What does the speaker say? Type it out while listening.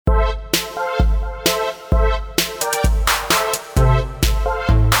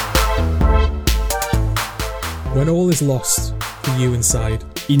When all is lost for you inside.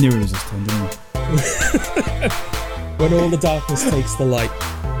 He knew it was his turn, didn't he? When all the darkness takes the light.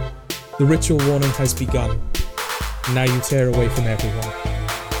 The ritual warning has begun. Now you tear away from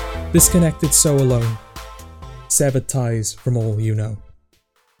everyone. Disconnected so alone. Severed ties from all you know.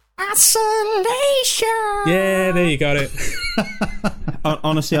 Isolation! Yeah, there you got it.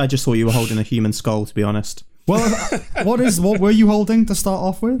 Honestly, I just thought you were holding a human skull, to be honest. Well, what were you holding to start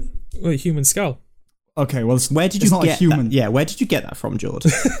off with? Well, a human skull. Okay, well, Where did you not get a human. that? Yeah, where did you get that from, George?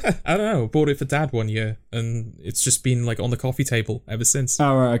 I don't know. Bought it for Dad one year, and it's just been like on the coffee table ever since.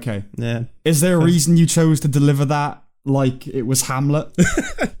 Oh, right, okay. Yeah. Is there a reason you chose to deliver that like it was Hamlet?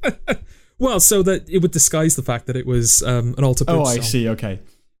 Well, so that it would disguise the fact that it was an Alter Bridge I song. see, okay.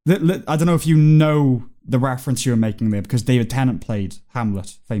 I don't know if you know the reference you were making there, because David Tennant played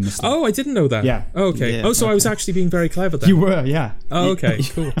Hamlet famously. Oh, I didn't know that. Yeah. Oh, okay. Yeah, Oh, so I was actually being very clever then. You were, yeah. Oh, okay,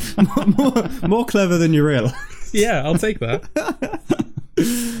 cool. more clever than you realise. Yeah, I'll take that.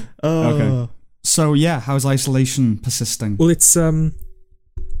 Okay. So, yeah, how's isolation persisting? Well, it's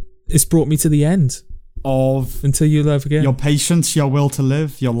brought me to the end. Of Until you love again. your patience, your will to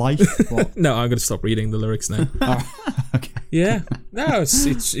live, your life? What? No, I'm going to stop reading the lyrics now. Okay. Yeah. No, it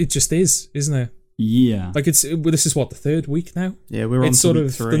just is, isn't it? Yeah. Like, this is what, the third week now? Yeah, we're on It's to sort week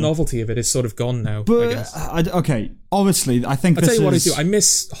of, 3. the novelty of it is sort of gone now, I But, guess. okay, obviously, I think I'll this tell you what I is... do. I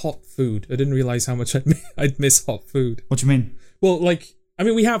miss hot food. I didn't realise how much I'd miss hot food. What do you mean? Well, like, I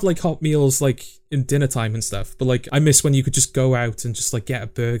mean, we have, like, hot meals, like, in dinner time and stuff, but, like, I miss when you could just go out and just, like, get a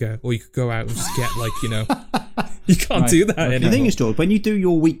burger, or you could go out and just get, like, you know... You can't do that anymore. The thing is, George, when you do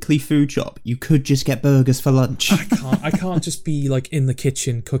your weekly food shop, you could just get burgers for lunch. I can't just be like in the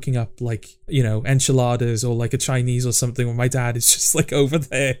kitchen cooking up like, you know, enchiladas or like a Chinese or something when my dad is just like over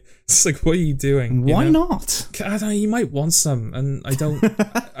there. It's like, what are you doing? Why you know? not? I don't know, you might want some, and I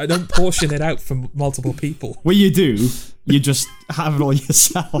don't portion it out for multiple people. Well, you do. You just have it all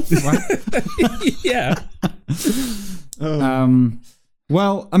yourself, right? Yeah.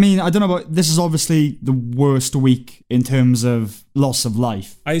 Well, I mean, I don't know about... This is obviously the worst week in terms of loss of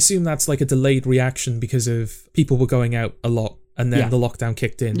life. I assume that's like a delayed reaction because of people were going out a lot and then the lockdown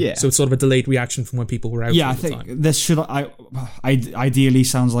kicked in. Yeah. So it's sort of a delayed reaction from when people were out. Yeah, all I the think time. this should... ideally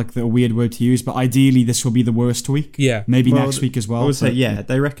sounds like a weird word to use, but ideally this will be the worst week. Yeah. Maybe next week as well. I would say, but- yeah,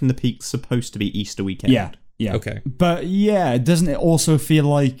 they reckon the peak's supposed to be Easter weekend. Yeah. Okay. But yeah, doesn't it also feel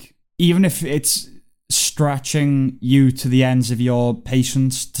like, even if it's stretching you to the ends of your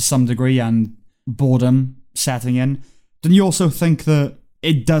patience to some degree and boredom setting in, don't you also think that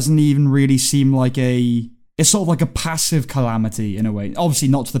it doesn't even really seem like it's sort of like a passive calamity in a way? Obviously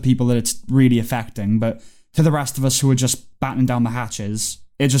not to the people that it's really affecting, but to the rest of us who are just battening down the hatches,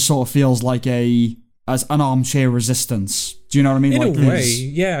 it just sort of feels like as an armchair resistance. Do you know what I mean? In like a way,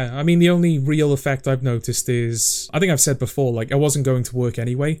 yeah. I mean, the only real effect I've noticed is, I think I've said before, like, I wasn't going to work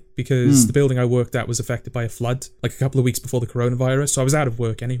anyway because the building I worked at was affected by a flood, like a couple of weeks before the coronavirus, so I was out of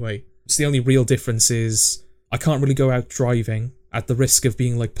work anyway. So the only real difference is I can't really go out driving at the risk of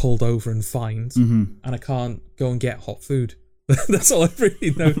being, like, pulled over and fined, and I can't go and get hot food. That's all I've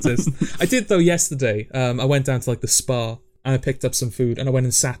really noticed. I did, though, yesterday. I went down to, like, the spa, and I picked up some food, and I went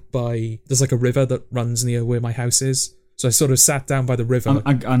and sat by... There's, like, a river that runs near where my house is. So I sort of sat down by the river.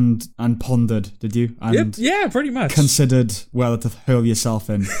 And pondered, did you? And Yep, yeah, pretty much. considered whether to hurl yourself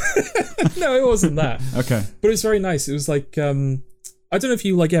in. No, it wasn't that. Okay. But it was very nice. It was like, I don't know if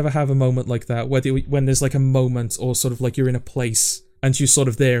you like ever have a moment like that, when there's like a moment or sort of like you're in a place and you're sort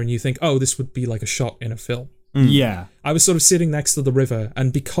of there and you think, oh, this would be like a shot in a film. Yeah. I was sort of sitting next to the river,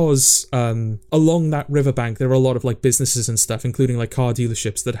 and because along that riverbank there are a lot of like businesses and stuff, including like car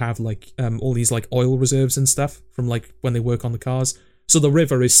dealerships that have like all these like oil reserves and stuff from like when they work on the cars. So the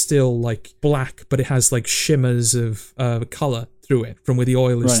river is still like black, but it has like shimmers of color through it from where the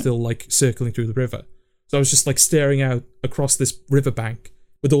oil is still like circling through the river. So I was just like staring out across this riverbank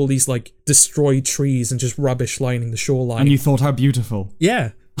with all these like destroyed trees and just rubbish lining the shoreline. And you thought, how beautiful.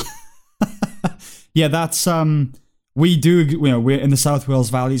 Yeah. Yeah, that's we do, we're in the South Wales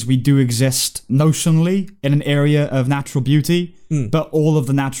valleys. We do exist notionally in an area of natural beauty, but all of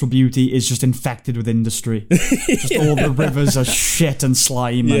the natural beauty is just infected with industry. Just all the rivers are shit and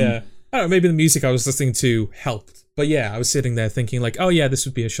slime. Yeah. And, I don't know, maybe the music I was listening to helped. But yeah, I was sitting there thinking like, oh yeah, this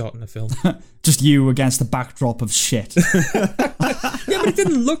would be a shot in a film. just you against the backdrop of shit. Yeah, but it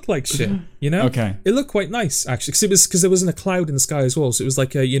didn't look like shit, you know? Okay. It looked quite nice, actually, because there wasn't a cloud in the sky as well. So it was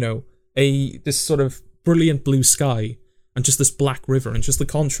like this sort of brilliant blue sky and just this black river and just the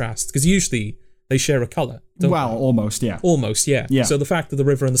contrast. Because usually they share a colour. Well, almost, yeah. Almost, yeah. Yeah. So the fact that the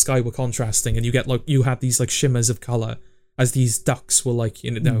river and the sky were contrasting and you had these like shimmers of colour as these ducks were like,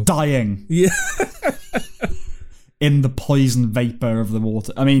 Dying. Yeah. in the poison vapor of the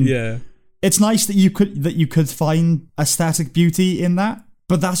water. I mean, Yeah. it's nice that you could find aesthetic beauty in that,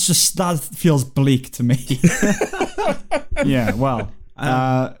 but that feels bleak to me. Yeah, well,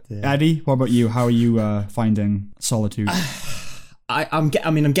 Eddie, what about you? How are you finding Solitude? I'm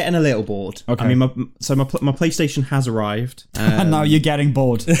getting a little bored. Okay. I mean, my PlayStation has arrived. And now you're getting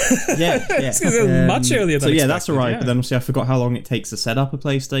bored. Yeah. Much earlier than So yeah, that's expected, alright. yeah. But then obviously I forgot how long it takes to set up a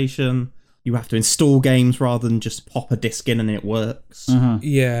PlayStation. You have to install games rather than just pop a disc in and it works.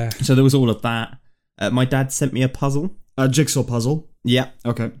 Yeah. So there was all of that. My dad sent me a puzzle. A jigsaw puzzle. Yeah.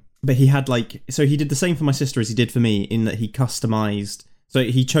 Okay. But he had so he did the same for my sister as he did for me in that he customized. So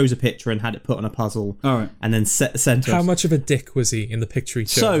he chose a picture and had it put on a puzzle. All right. And then sent us. How much of a dick was he in the picture he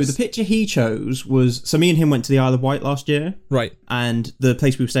chose? So the picture he chose was, so me and him went to the Isle of Wight last year. Right. And the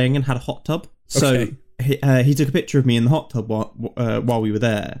place we were staying in had a hot tub. So Okay. he took a picture of me in the hot tub while we were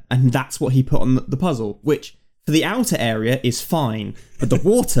there. And that's what he put on the puzzle, which for the outer area is fine. But the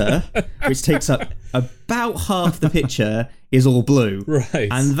water, which takes up about half the picture, is all blue. Right.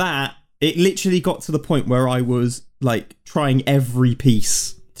 And it literally got to the point where I was like trying every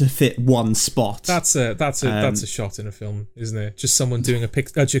piece to fit one spot. That's a shot in a film, isn't it? Just someone doing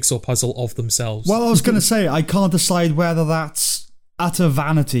a jigsaw puzzle of themselves. Well, I was going to say, I can't decide whether that's utter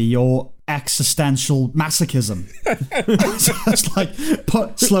vanity or existential masochism. It's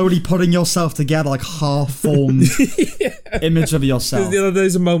like slowly putting yourself together, like half-formed image of yourself.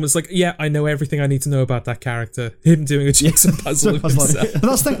 There's moments like, yeah, I know everything I need to know about that character. Him doing a jigsaw puzzle of himself. But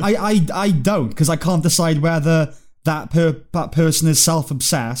that's the thing, I don't, because I can't decide whether that person is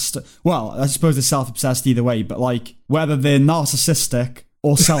self-obsessed. Well, I suppose they're self-obsessed either way, but like whether they're narcissistic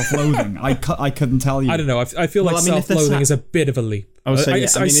or self-loathing, I couldn't tell you. I don't know. I feel like if self-loathing is a bit of a leap. I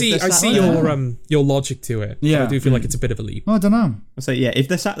see your logic to it. Yeah. But I do feel like it's a bit of a leap. I don't know. So yeah, if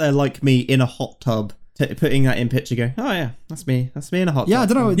they're sat there like me in a hot tub, putting that in picture, going, oh yeah, that's me in a hot tub. Yeah, I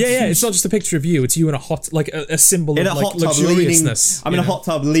don't know. Yeah. It's not just a picture of you. It's you in a hot, like a symbol In of a like hot tub, luxuriousness. I'm in a hot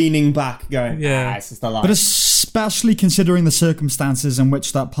tub, leaning back, going, Yeah. it's just a life. But especially considering the circumstances in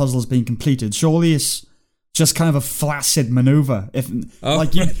which that puzzle has been completed, surely it's just kind of a flaccid maneuver.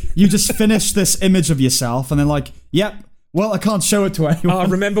 Like you just finish this image of yourself and then like, yep, well, I can't show it to anyone.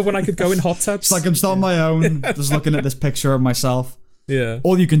 Remember when I could go in hot tubs? It's like I'm still on my own, just looking at this picture of myself. Yeah.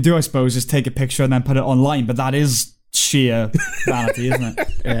 All you can do, I suppose, is take a picture and then put it online, but that is sheer vanity, isn't it?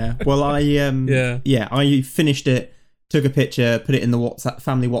 Yeah. Well, I finished it, took a picture, put it in the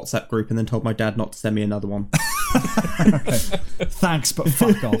family WhatsApp group, and then told my dad not to send me another one. Okay. Thanks, but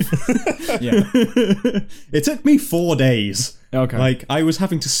fuck off. Yeah. It took me 4 days. Okay. Like, I was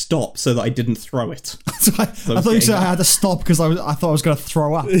having to stop so that I didn't throw it. So I thought you said I had to stop because I thought I was going to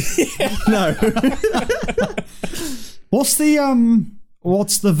throw up. No. What's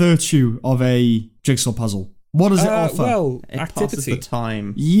the virtue of a jigsaw puzzle? What does it offer? Well, It passes activity. the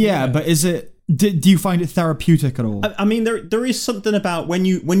time. Yeah, but is it? Do you find it therapeutic at all? I mean, there is something about when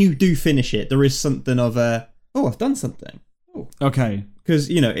you do finish it, there is something of I've done something. Okay. Because,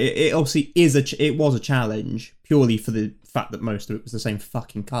 it obviously it was a challenge purely for the fact that most of it was the same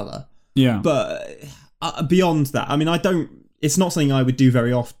fucking colour. Yeah. But beyond that, I mean, it's not something I would do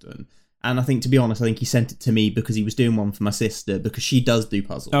very often. And I think, to be honest, I think he sent it to me because he was doing one for my sister, because she does do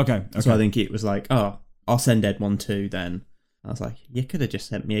puzzles. Okay. So I think it was like, oh, I'll send Ed one too then. I was like, you could have just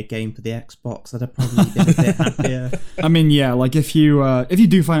sent me a game for the Xbox. I'd have probably been a bit happier. I mean, yeah, like if you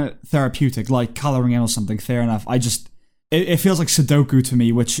do find it therapeutic, like colouring in or something, fair enough. It feels like Sudoku to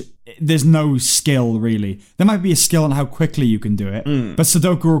me, which there's no skill really. There might be a skill on how quickly you can do it, but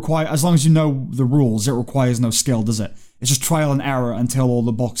Sudoku as long as you know the rules, it requires no skill, does it? It's just trial and error until all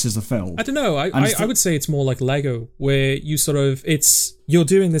the boxes are filled. I don't know. I would say it's more like Lego, where you you're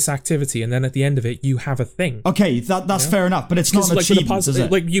doing this activity, and then at the end of it, you have a thing. Okay, that's fair enough, but it's not an like with achievement, the puzzle, is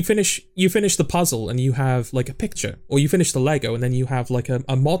it? like you finish the puzzle, and you have like a picture, or you finish the Lego, and then you have like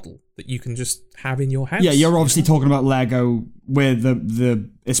a model that you can just have in your house. Yeah, you're obviously talking about Lego, where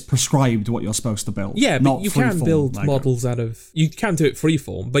it's prescribed what you're supposed to build. Yeah, but not you can freeform build Lego. models out of. You can do it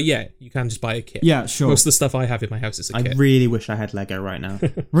freeform, but yeah, you can just buy a kit. Yeah, sure. Most of the stuff I have in my house is a I kit. really wish I had Lego right now.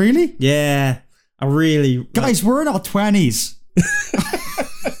 Really? Yeah, I really... Guys, we're in our 20s.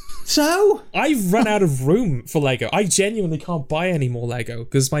 So? I've run out of room for Lego. I genuinely can't buy any more Lego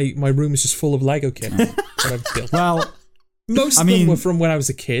because my room is just full of Lego kit that I've built. Well, Most of them were from when I was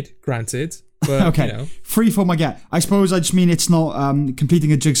a kid, granted. But, okay, freeform I get. I suppose I just mean it's not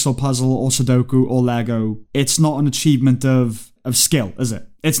completing a jigsaw puzzle or Sudoku or Lego. It's not an achievement of skill, is it?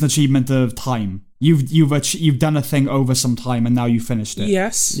 It's an achievement of time. You've done a thing over some time and now you finished it.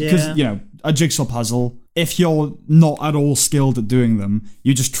 Yes. Because, a jigsaw puzzle, if you're not at all skilled at doing them,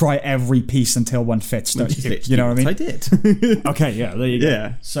 you just try every piece until one fits, don't you? You know what I mean? I did. Okay, yeah, there you go.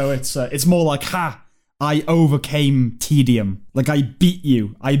 Yeah. So it's more like, I overcame tedium. Like, I beat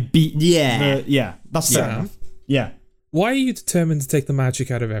you. I beat that's fair enough. Yeah. Why are you determined to take the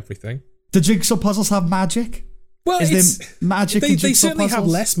magic out of everything? Do jigsaw puzzles have magic? Well, Is there magic in jigsaw they certainly puzzles? have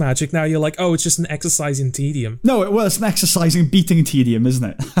less magic now. You're like, oh, it's just an exercise in tedium. No, it's an exercise in beating tedium, isn't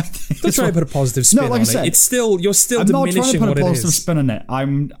it? Don't try to put a positive spin on it. It's still you're still diminishing what it is. I'm not trying to put a positive spin on it.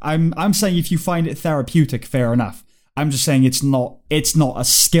 I'm saying if you find it therapeutic, fair enough. I'm just saying it's not a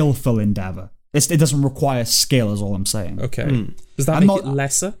skillful endeavor. It doesn't require skill, is all I'm saying. Okay. Does that make it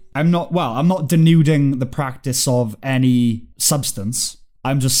lesser? I'm not denuding the practice of any substance.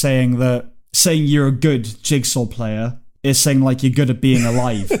 I'm just saying that saying you're a good jigsaw player is saying like you're good at being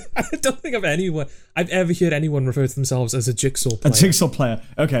alive. I don't think I've ever heard anyone refer to themselves as a jigsaw player. A jigsaw player.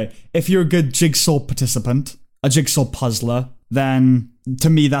 Okay. If you're a good jigsaw participant, a jigsaw puzzler, then to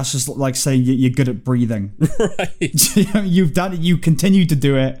me that's just like saying you're good at breathing. Right. You've done it, you continue to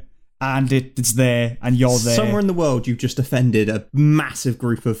do it, and it's there, and you're there. Somewhere in the world, you've just offended a massive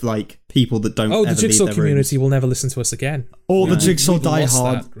group of like people that don't. Oh, the ever jigsaw leave their community rooms. will never listen to us again. All the jigsaw We've lost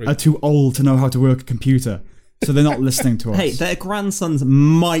diehard that group. are too old to know how to work a computer, so they're not listening to us. Hey, their grandsons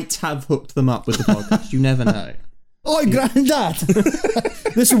might have hooked them up with the podcast. You never know. Oi, granddad!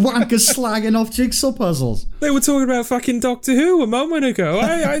 This wanker's slagging off jigsaw puzzles. They were talking about fucking Doctor Who a moment ago.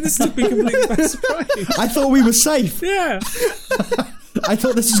 This took me completely by surprise. I thought we were safe. Yeah. I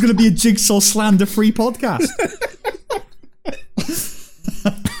thought this was going to be a jigsaw slander-free podcast.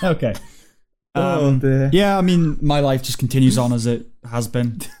 Okay. Dear. Yeah, I mean, my life just continues on as it has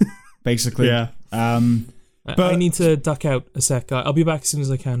been, basically. Yeah. But I need to duck out a sec. I'll be back as soon as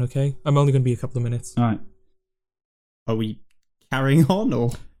I can, okay? I'm only going to be a couple of minutes. all right. Are we carrying on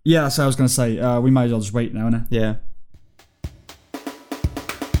or? Yeah, that's what I was going to say. We might as well just wait now, innit? Yeah.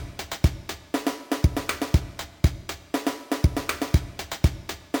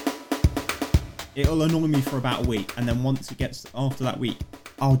 It'll annoy me for about a week, and then once it gets after that week,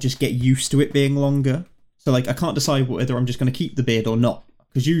 I'll just get used to it being longer. So like, I can't decide whether I'm just going to keep the beard or not,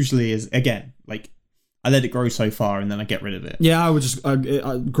 because usually is again like I let it grow so far and then I get rid of it. Yeah, I would just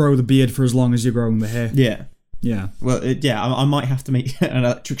grow the beard for as long as you're growing the hair. Yeah. Yeah. Well, I might have to make an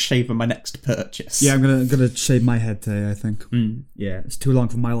electric shaver my next purchase. Yeah, I'm gonna shave my head today, I think. Mm. Yeah, it's too long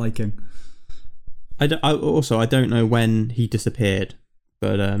for my liking. I don't know when he disappeared,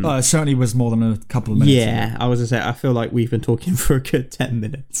 but It certainly was more than a couple of minutes. yeah, I was gonna say I feel like we've been talking for a good 10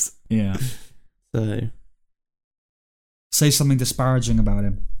 minutes. Yeah. So Say something disparaging about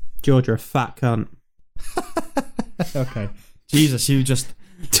him. George, you're a fat cunt. Okay. Jesus, you just.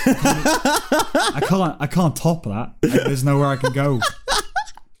 I can't top that. There's nowhere I can go.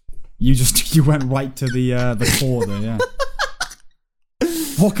 You went right to the core there, yeah.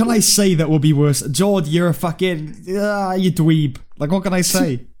 What can I say that will be worse? George, you're a fucking you dweeb. Like, what can I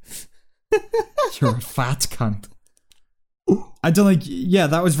say? You're a fat cunt. I don't think. Yeah,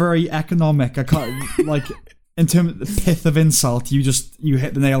 that was very economic. I can't like. In terms of the pith of insult, you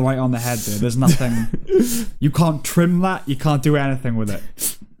hit the nail right on the head there. There's nothing. You can't trim that. You can't do anything with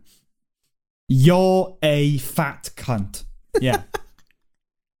it. You're a fat cunt. Yeah.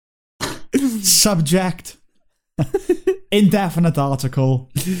 Subject. Indefinite article.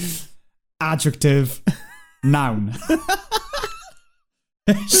 Adjective. Noun.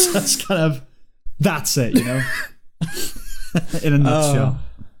 It's just kind of. That's it, you know? In a nutshell.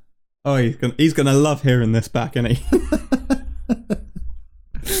 Oh, he's gonna love hearing this back, isn't he?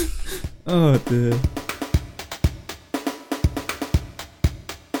 Oh dear.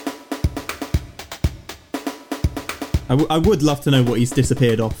 I would love to know what he's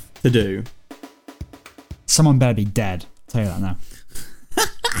disappeared off to do. Someone better be dead. I'll tell you that now.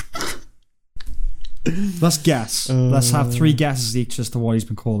 Let's guess. Let's have 3 guesses each as to what he's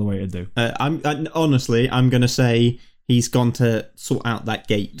been called away to do. Honestly, I'm gonna say he's gone to sort out that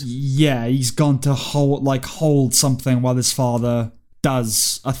gate. Yeah, he's gone to hold something while his father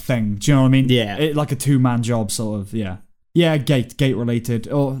does a thing. Do you know what I mean? Yeah. Like a 2-man job, sort of. Yeah. Yeah, gate related.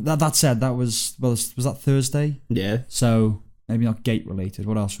 Oh, that said, that was that Thursday? Yeah. So maybe not gate related.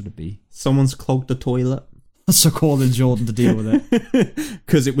 What else would it be? Someone's clogged the toilet. So calling Jordan to deal with it.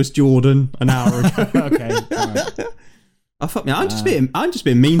 Because it was Jordan an hour ago. Okay. All right. Oh fuck me! I'm just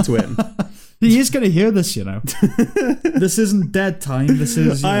being mean to him. He is going to hear this, you know. This isn't dead time. This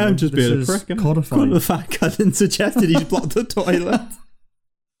is. I am just being a prick. Codified. The fat cunt suggested he blocked the toilet.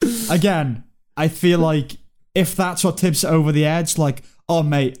 Again, I feel like if that's what tips it over the edge, like, oh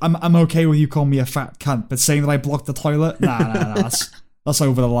mate, I'm okay with you calling me a fat cunt, but saying that I blocked the toilet, nah, that's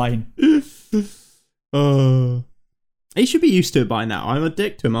over the line. He should be used to it by now. I'm a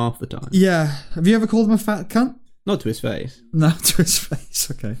dick to him half the time. Yeah. Have you ever called him a fat cunt? Not to his face. No, to his face.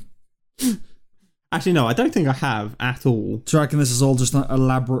 Okay. Actually, no, I don't think I have at all. Do you reckon this is all just an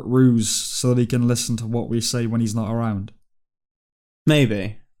elaborate ruse so that he can listen to what we say when he's not around?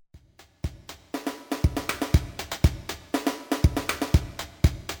 Maybe.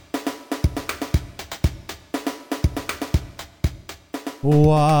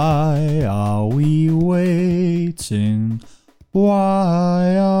 Why are we waiting?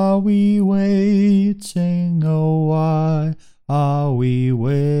 Why are we waiting? Oh, why are we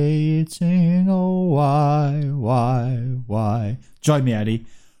waiting? Oh, why? Join me, Eddie.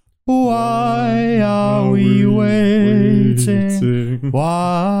 Why are we waiting?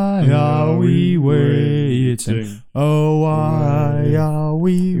 Why are we waiting? Oh, why are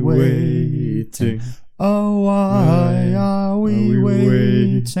we waiting? Oh, why are we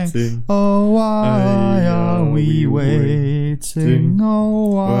waiting? Oh, why are we waiting? Oh,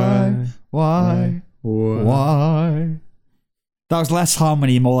 why? That was less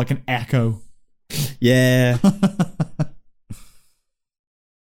harmony, more like an echo. Yeah. Should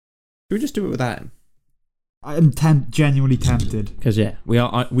we just do it without him? I'm genuinely tempted. Because we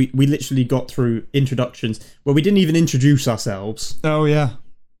literally got through introductions where we didn't even introduce ourselves. Oh, yeah.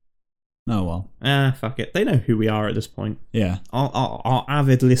 Oh, well. Fuck it. They know who we are at this point. Yeah. Our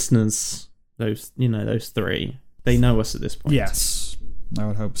avid listeners, those three, they know us at this point. Yes. I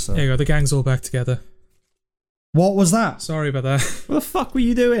would hope so. There you go, the gang's all back together. What was that? Sorry about that. What the fuck were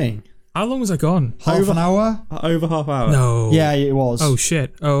you doing? How long was I gone? Half an hour? Over half hour. No. Yeah, it was. Oh,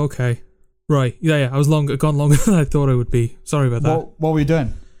 shit. Oh, okay. Right. Yeah, I was gone longer than I thought I would be. Sorry about that. What were you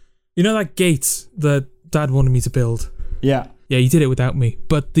doing? You know that gate that Dad wanted me to build? Yeah. Yeah, he did it without me.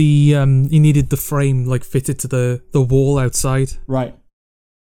 But he needed the frame fitted to the wall outside. Right.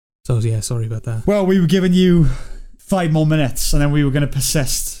 So yeah, sorry about that. Well, we were giving you 5 more minutes, and then we were going to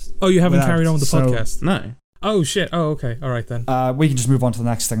persist. Oh, you haven't carried on with the podcast? No. Oh shit. Oh, okay. All right then. We can just move on to the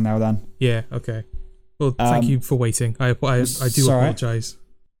next thing now. Then. Yeah. Okay. Well, thank you for waiting. I do apologize.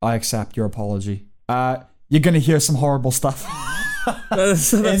 I accept your apology. You're going to hear some horrible stuff.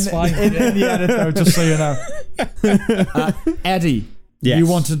 That's fine. In the edit, though, just so you know. Eddie, yes. You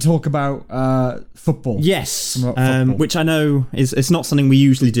wanted to talk about football. Yes, football. which I know it's not something we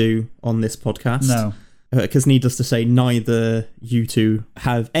usually do on this podcast. No. Because needless to say, neither you two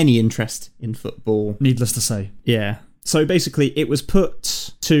have any interest in football. Needless to say. Yeah. So basically, it was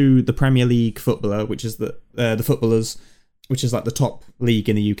put to the Premier League Footballer, which is the Footballers, which is like the top league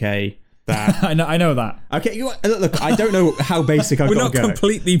in the UK. That I know that. Okay, look, I don't know how basic I've got to go. We're not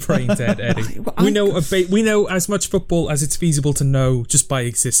completely brain dead, Eddie. We know as much football as it's feasible to know just by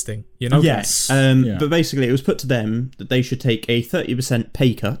existing. You know. Yes. But basically, it was put to them that they should take a 30%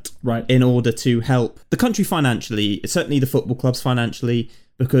 pay cut, right, in order to help the country financially. Certainly, the football clubs financially,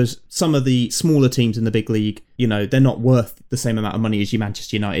 because some of the smaller teams in the big league, they're not worth the same amount of money as your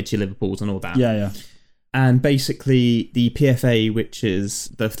Manchester United, your Liverpools, and all that. Yeah. And basically, the PFA, which is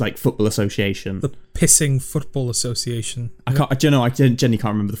the football association, the Pissing Football Association. I genuinely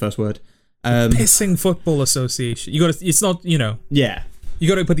can't remember the first word. Pissing Football Association. It's not. Yeah. You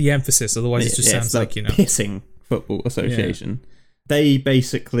got to put the emphasis, otherwise it just sounds like Pissing Football Association. Yeah. They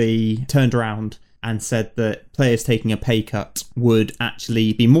basically turned around and said that players taking a pay cut would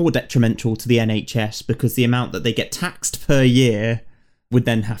actually be more detrimental to the NHS because the amount that they get taxed per year would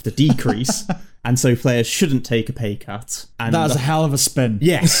then have to decrease. And so players shouldn't take a pay cut. And that was a hell of a spin.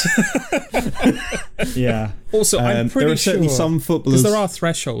 Yes. Yeah. Also, I'm pretty there are certainly sure, some footballers... Because there are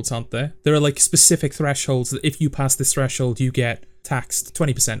thresholds, aren't there? There are specific thresholds that if you pass this threshold, you get taxed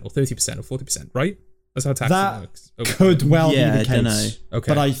 20% or 30% or 40%, right? That's how taxing works. That could well be the I case. don't know.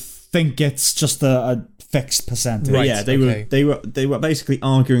 Okay. But I think it's just a fixed percentage. Right. Yeah, they were basically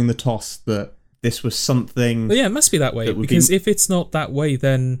arguing the toss that this was something... Well, yeah, it must be that way. Because if it's not that way,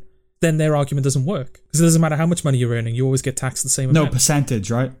 then their argument doesn't work. Because it doesn't matter how much money you're earning, you always get taxed the same amount. No,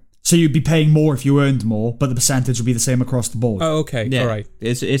 percentage, right? So you'd be paying more if you earned more, but the percentage would be the same across the board. Oh, okay. Yeah. All right.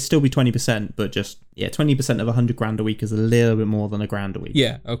 It'd still be 20%, but just, 20% of 100 grand a week is a little bit more than a grand a week.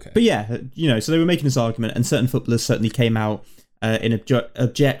 Yeah, okay. But yeah, so they were making this argument, and certain footballers certainly came out in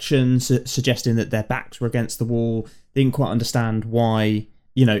objections, suggesting that their backs were against the wall. They didn't quite understand why,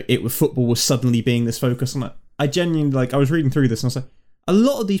 football was suddenly being this focus on it. I genuinely, I was reading through this, and I was like, a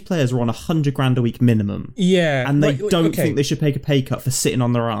lot of these players are on 100 grand a week minimum. Yeah. And they don't think they should take a pay cut for sitting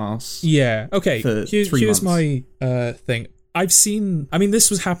on their ass. Yeah. Okay. For 3 months. Here's my thing. I've seen... I mean,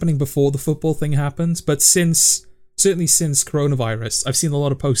 this was happening before the football thing happened, but certainly since coronavirus, I've seen a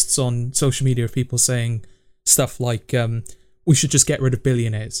lot of posts on social media of people saying stuff like, we should just get rid of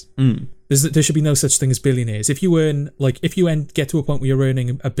billionaires. There should be no such thing as billionaires. If you get to a point where you're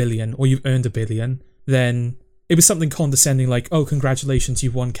earning $1 billion or you've earned $1 billion, then it was something condescending like, oh, congratulations,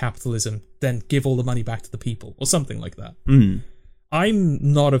 you've won capitalism, then give all the money back to the people, or something like that.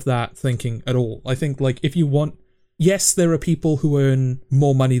 I'm not of that thinking at all. I think, like, if you want... Yes, there are people who earn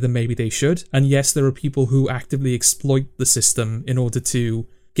more money than maybe they should, and yes, there are people who actively exploit the system in order to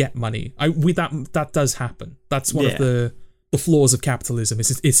get money. That does happen. That's one of the flaws of capitalism.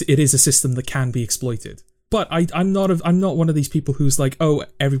 It is a system that can be exploited. But I'm not one of these people who's like, oh,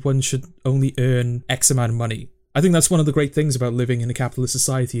 everyone should only earn X amount of money. I think that's one of the great things about living in a capitalist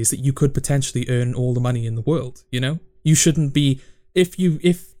society is that you could potentially earn all the money in the world, you know? You shouldn't be... If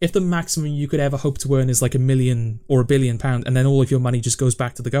the maximum you could ever hope to earn is like £1 million or £1 billion, and then all of your money just goes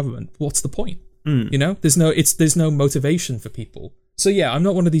back to the government, what's the point? You know, there's no motivation for people. So yeah, I'm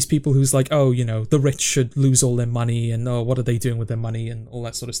not one of these people who's like, oh, you know, the rich should lose all their money, and oh, what are they doing with their money and all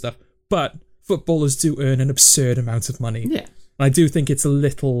that sort of stuff. But footballers do earn an absurd amount of money. Yeah. And I do think it's a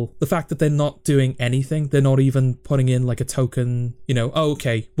little... The fact that they're not doing anything, they're not even putting in like a token, you know, oh,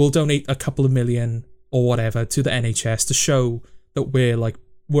 okay, we'll donate a couple of million or whatever to the NHS to show that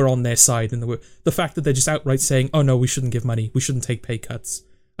we're on their side. And the fact that they're just outright saying, oh no, we shouldn't give money, we shouldn't take pay cuts.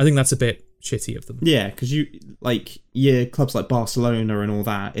 I think that's a bit shitty of them. Yeah, because clubs like Barcelona and all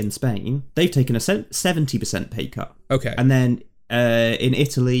that in Spain, they've taken a 70% pay cut. Okay. And then in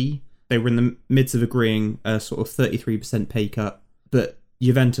Italy, they were in the midst of agreeing a sort of 33% pay cut. But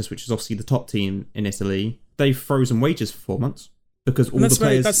Juventus, which is obviously the top team in Italy, they've frozen wages for 4 months because all the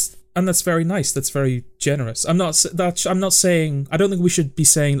players... And that's very nice. That's very generous. I'm not saying... I don't think we should be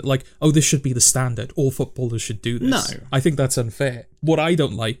saying that, like, oh, this should be the standard. All footballers should do this. No. I think that's unfair. What I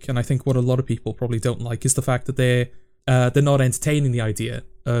don't like, and I think what a lot of people probably don't like, is the fact that they're not entertaining the idea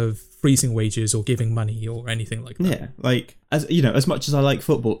of freezing wages or giving money or anything like that. Yeah, like, as you know, as much as I like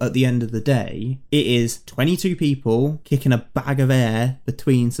football, at the end of the day, it is 22 people kicking a bag of air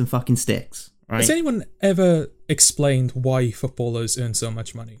between some fucking sticks. Right? Has anyone ever explained why footballers earn so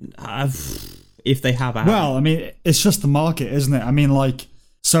much money? If they have... Well, I mean, it's just the market, isn't it? I mean, like,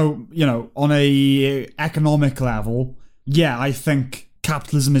 so, you know, on a economic level, yeah, I think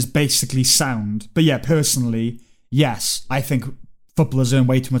capitalism is basically sound. But yeah, personally, yes, I think footballers earn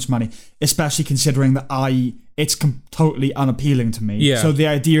way too much money, especially considering that it's totally unappealing to me. Yeah. So the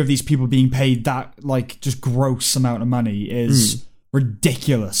idea of these people being paid that, like, just gross amount of money is...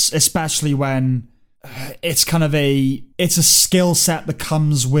 ridiculous, especially when it's kind of it's a skill set that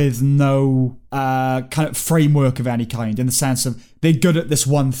comes with no kind of framework of any kind, in the sense of they're good at this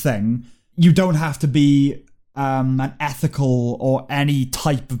one thing. You don't have to be an ethical or any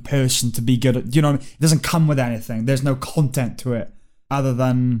type of person to be good at, you know what I mean? It doesn't come with anything. There's no content to it other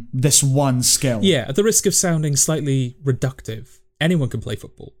than this one skill. Yeah, at the risk of sounding slightly reductive, anyone can play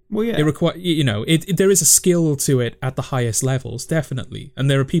football. Well, yeah. There is a skill to it at the highest levels, definitely. And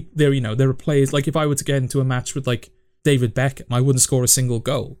there are players, like if I were to get into a match with like David Beckham, I wouldn't score a single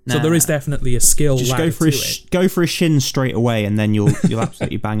goal. Nah. So there is definitely a skill. Just go for a shin straight away, and then you'll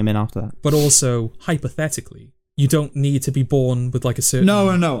absolutely bang him in after that. But also, hypothetically, you don't need to be born with like a certain...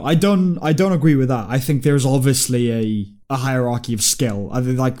 No. I don't agree with that. I think there's obviously a hierarchy of skill. I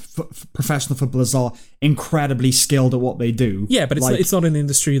think like professional footballers are incredibly skilled at what they do. Yeah, but it's not an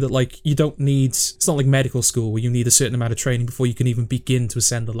industry that like you don't need... It's not like medical school where you need a certain amount of training before you can even begin to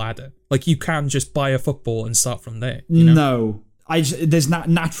ascend the ladder. Like you can just buy a football and start from there. You know? No. There's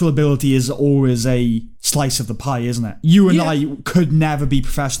natural ability is always a slice of the pie, isn't it? You and I could never be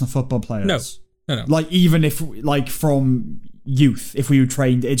professional football players. No. Like even if like from youth, if we were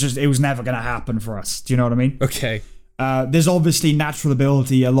trained, it was never going to happen for us. Do you know what I mean? Okay. There's obviously natural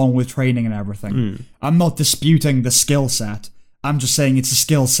ability along with training and everything. I'm not disputing the skill set. I'm just saying it's a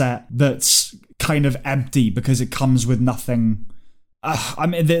skill set that's kind of empty because it comes with nothing. I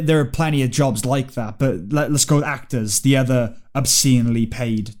mean, there are plenty of jobs like that, but let's go with actors, the other obscenely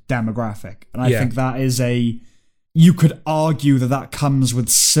paid demographic. And I think that is you could argue that comes with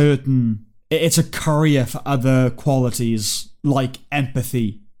certain... It's a courier for other qualities like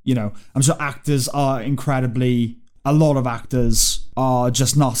empathy, you know. I'm sure actors are a lot of actors are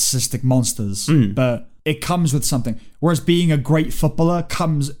just narcissistic monsters, but it comes with something. Whereas being a great footballer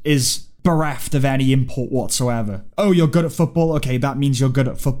is bereft of any import whatsoever. Oh, you're good at football? Okay, that means you're good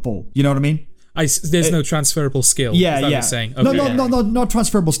at football. You know what I mean? There's no transferable skill. Yeah, is that what you're saying? Okay. No, not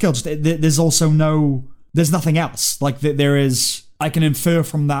transferable skill. Just there's also there's nothing else. Like there is, I can infer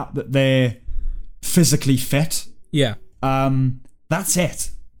from that they're physically fit. Yeah. That's it.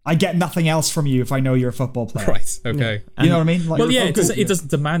 I get nothing else from you if I know you're a football player. Right. Okay. You know what I mean? Like, Well, yeah, oh, cool. it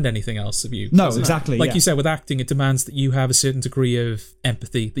doesn't demand anything else of you. No, does it? exactly. Like yeah. you said, with acting, it demands that you have a certain degree of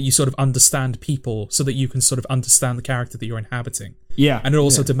empathy, that you sort of understand people so that you can sort of understand the character that you're inhabiting. Yeah. And it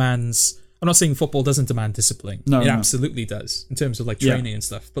also demands... I'm not saying football doesn't demand discipline. No, it no. absolutely does, in terms of like training and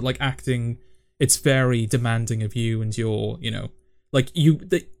stuff. But like acting, it's very demanding of you and your, you know... Like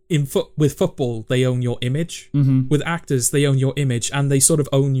with football, they own your image. Mm-hmm. With actors, they own your image and they sort of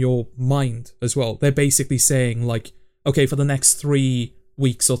own your mind as well. They're basically saying like, okay, for the next 3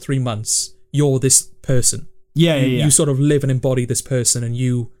 weeks or 3 months, you're this person. Yeah. You sort of live and embody this person, and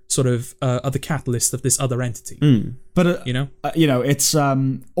you sort of are the catalyst of this other entity. But You know? it's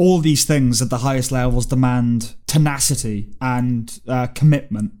all these things at the highest levels demand tenacity and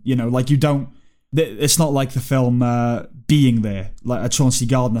commitment. You know, like you don't. It's not like the film Being There, like a Chauncey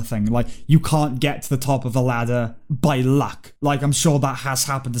Gardner thing. Like, you can't get to the top of a ladder by luck. Like, I'm sure that has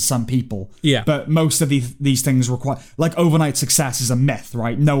happened to some people. Yeah. But most of these things require... Like, overnight success is a myth,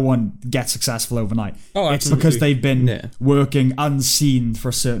 right? No one gets successful overnight. Oh, it's absolutely. because they've been working unseen for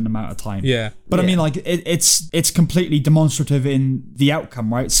a certain amount of time. Yeah. But I mean, like, it's completely demonstrative in the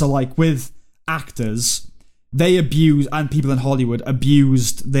outcome, right? So, like, with actors, they abuse... And people in Hollywood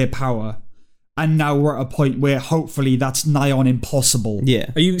abused their power. And now we're at a point where hopefully that's nigh on impossible.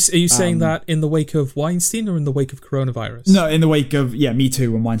 Yeah. Are you saying that in the wake of Weinstein or in the wake of coronavirus? No, in the wake of, Me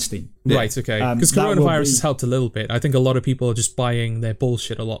Too and Weinstein. Right, okay. Because that will coronavirus be- has helped a little bit. I think a lot of people are just buying their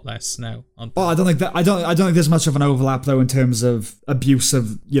bullshit a lot less now. Oh, I don't think there's much of an overlap though in terms of abuse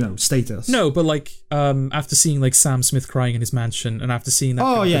of, status. No, but like after seeing like Sam Smith crying in his mansion, and after seeing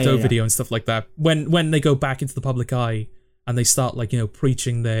that yeah. video and stuff like that, when they go back into the public eye and they start like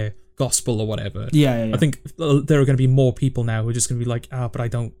preaching their gospel or whatever. Yeah. I think there are going to be more people now who are just going to be like, but I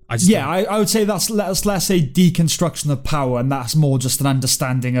just Yeah, I would say that's less a deconstruction of power, and that's more just an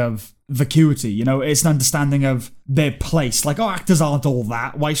understanding of vacuity. It's an understanding of their place. Like, actors aren't all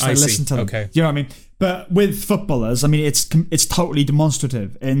that. Why should I listen to them? Okay. Do you know what I mean? But with footballers, I mean, it's totally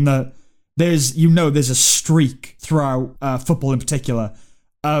demonstrative in that there's a streak throughout football in particular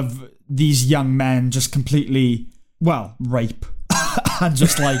of these young men just completely, rape. And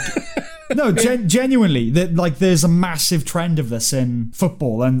just like no, genuinely, there's a massive trend of this in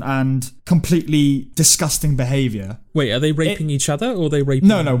football and completely disgusting behavior. Wait, are they raping each other or are they raping?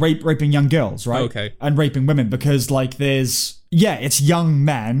 No, raping young girls, right? Okay, and raping women because it's young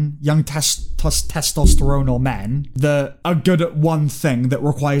men, young testosteronal men that are good at one thing that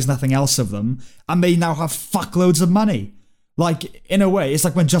requires nothing else of them, and they now have fuckloads of money. Like, in a way, it's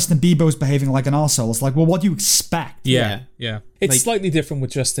like when Justin Bieber was behaving like an arsehole. It's like, well, what do you expect? Yeah. It's slightly different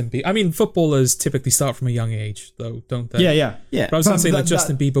with Justin Bieber. I mean, footballers typically start from a young age, though, don't they? Yeah. But I was going to say that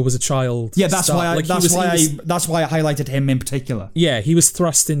Justin Bieber was a child. Yeah, that's why I highlighted him in particular. Yeah, he was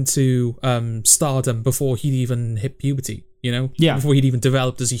thrust into stardom before he'd even hit puberty. Yeah. Before he'd even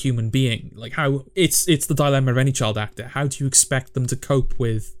developed as a human being. Like, how it's the dilemma of any child actor. How do you expect them to cope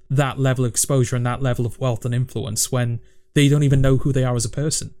with that level of exposure and that level of wealth and influence when they don't even know who they are as a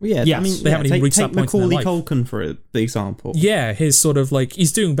person? Yeah, yes. I mean, they haven't even reached that point in their Macaulay life. Culkin for the example. Yeah, his sort of like,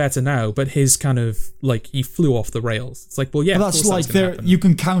 he's doing better now, but his kind of like, he flew off the rails. It's like, well, yeah, But of that's course like that's gonna happen. you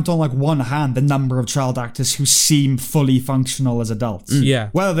can count on like one hand the number of child actors who seem fully functional as adults. Yeah.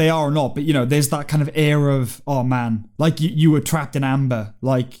 Whether they are or not, but there's that kind of air of, oh man, like you were trapped in amber,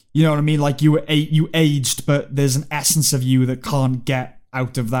 like, you know what I mean? Like you aged, but there's an essence of you that can't get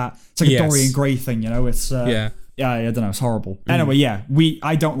out of that. It's like a Dorian Gray thing, It's Yeah, I don't know. It's horrible. Anyway,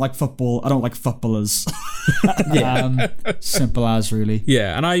 I don't like football. I don't like footballers. Simple as, really.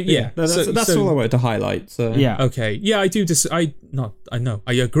 Yeah, and That's all I wanted to highlight. So. Yeah. Okay. Yeah, I do I know.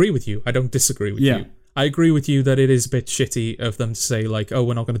 I agree with you. I don't disagree with you. I agree with you that it is a bit shitty of them to say like, oh,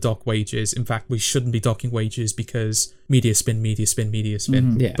 we're not going to dock wages. In fact, we shouldn't be docking wages because media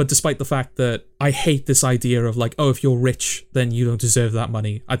spin. Yeah. But despite the fact that I hate this idea of like, oh, if you're rich, then you don't deserve that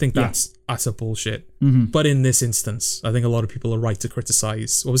money. I think that's utter bullshit. But in this instance, I think a lot of people are right to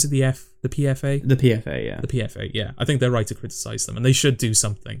criticize. What was it? The PFA? The PFA, yeah. The PFA, yeah. I think they're right to criticize them, and they should do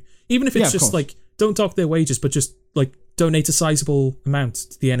something. Even if it's just course. like, don't dock their wages, but just like donate a sizable amount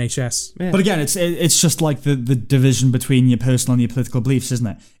to the NHS. Yeah. But again, it's just like the division between your personal and your political beliefs, isn't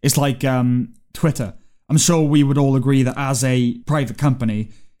it? It's like Twitter. I'm sure we would all agree that as a private company,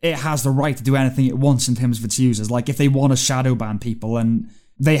 it has the right to do anything it wants in terms of its users. Like if they want to shadow ban people, and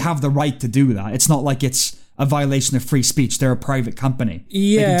they have the right to do that. It's not like it's a violation of free speech. They're a private company.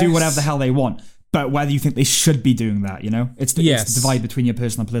 They can do whatever the hell they want. But whether you think they should be doing that, it's the divide between your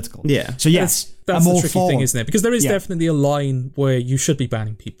personal and political. Yeah. So yes, that's I'm the all tricky for thing, isn't it? Because there is Yeah. definitely a line where you should be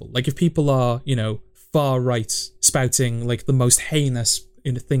banning people. Like if people are, far right, spouting like the most heinous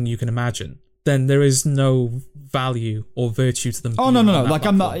in a thing you can imagine, then there is no value or virtue to them. Oh no. Like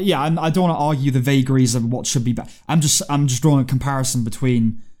I'm not. Yeah, I don't want to argue the vagaries of what should be better. I'm just drawing a comparison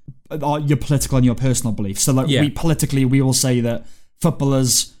between your political and your personal beliefs. So like we will say that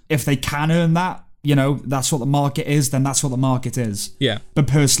footballers, if they can earn that, that's what the market is, then that's what the market is. Yeah. But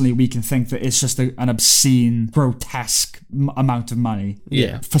personally, we can think that it's just an obscene, grotesque amount of money.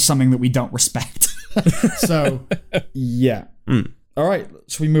 Yeah. For something that we don't respect. So, yeah. All right,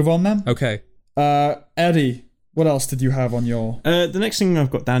 shall we move on then? Okay. Eddie, what else did you have on your... The next thing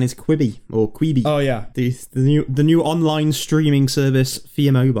I've got down is Quibi, or Quibi. Oh, yeah. The new online streaming service for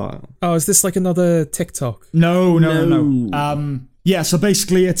your mobile. Oh, is this like another TikTok? No. Yeah, so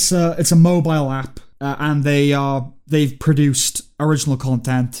basically it's a mobile app, and they've produced original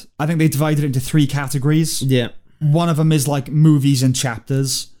content. I think they divided it into 3 categories. Yeah. One of them is like movies and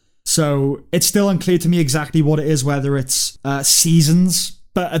chapters. So it's still unclear to me exactly what it is, whether it's seasons.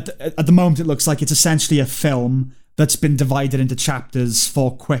 But at the moment, it looks like it's essentially a film that's been divided into chapters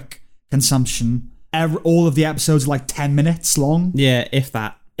for quick consumption. All of the episodes are like 10 minutes long. Yeah, if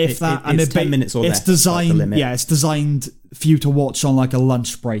that. It's 10 minutes or less. It's designed, it's designed for you to watch on like a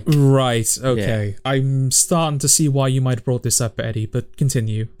lunch break. Right, okay. Yeah. I'm starting to see why you might have brought this up, Eddie, but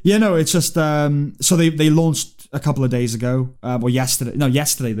continue. Yeah, no, it's just, so they launched a couple of days ago,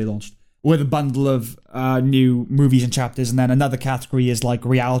 yesterday they launched, with a bundle of new movies and chapters, and then another category is like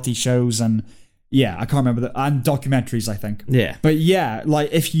reality shows and, yeah, I can't remember, and documentaries, I think. Yeah. But yeah, like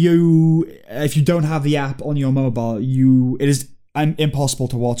if you don't have the app on your mobile, it is impossible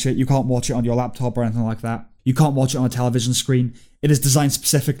to watch it. You can't watch it on your laptop or anything like that. You can't watch it on a television screen. It is designed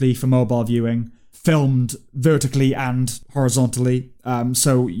specifically for mobile viewing, filmed vertically and horizontally.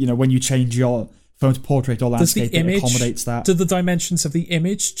 So, when you change your phone's portrait or landscape, it accommodates that. Do the dimensions of the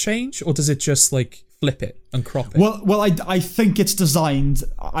image change, or does it just like flip it and crop it? Well, I think it's designed.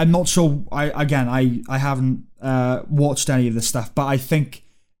 I'm not sure. I haven't watched any of this stuff, but I think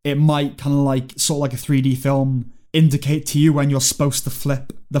it might kind of like a 3D film indicate to you when you're supposed to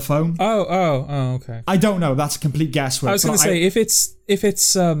flip the phone. Oh, okay. I don't know. That's a complete guesswork. I was going to say, if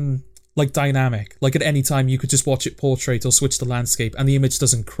it's like dynamic, like at any time you could just watch it portrait or switch to landscape and the image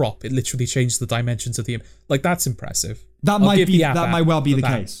doesn't crop, it literally changes the dimensions of the image. Like, that's impressive. That might well be the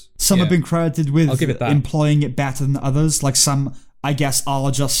case. Some have been credited with employing it better than others. Like some, I guess,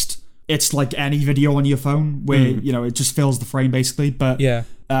 are just, it's like any video on your phone where, it just fills the frame basically. But yeah.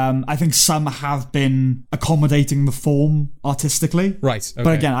 I think some have been accommodating the form artistically. Right. Okay.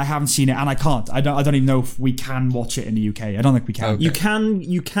 But again, I haven't seen it and I can't. I don't even know if we can watch it in the UK. I don't think we can. Okay.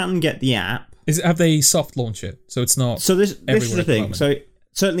 You can get the app. Have they soft launch it? So it's not. So this is the thing. So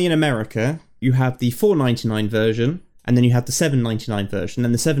certainly in America, you have the $4.99 version, and then you have the $7.99 version.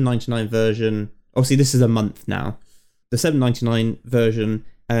 And the $7.99 version, obviously this is a month now. The $7.99 version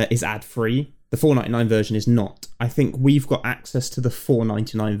is ad free. The $4.99 version is not. I think we've got access to the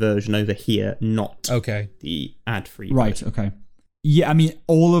 $4.99 version over here, not the ad-free version. Right, okay. Yeah, I mean,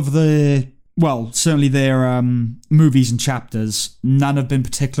 all of certainly their movies and chapters, none have been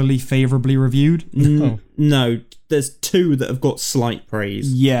particularly favourably reviewed. No, there's 2 that have got slight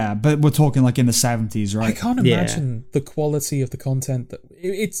praise. Yeah, but we're talking like in the 70s, right? I can't imagine the quality of the content.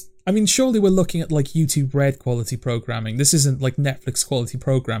 Surely we're looking at like YouTube Red quality programming. This isn't like Netflix quality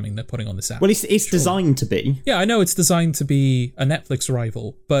programming they're putting on this app. Well, it's designed to be. Yeah, I know it's designed to be a Netflix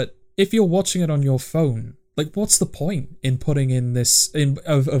rival, but if you're watching it on your phone, like, what's the point in putting in this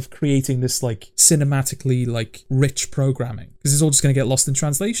of creating this like cinematically like rich programming? Because it's all just going to get lost in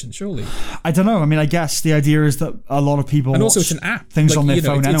translation, surely. I don't know. I mean, I guess the idea is that a lot of people and also it's an app things on their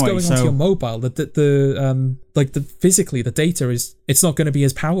phone anyway. It's going onto your mobile. Physically the data it's not going to be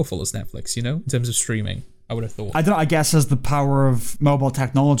as powerful as Netflix, in terms of streaming. I would have thought. I don't know, I guess as the power of mobile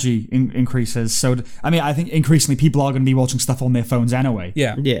technology increases, I think increasingly people are going to be watching stuff on their phones anyway.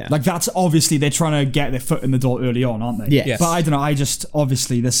 Yeah. Like that's obviously they're trying to get their foot in the door early on, aren't they? Yeah. Yes. But I don't know,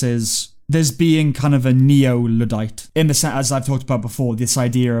 obviously there's being kind of a neo-Luddite in the sense, as I've talked about before, this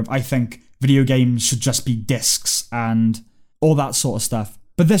idea of I think video games should just be discs and all that sort of stuff.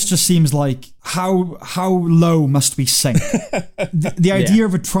 But this just seems like how low must we sink? the idea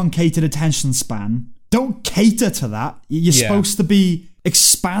of a truncated attention span, don't cater to that. You're supposed to be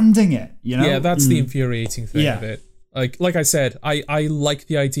expanding it, Yeah, that's the infuriating thing of it. Like I said, I like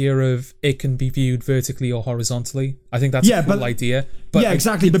the idea of it can be viewed vertically or horizontally. I think that's a cool idea. But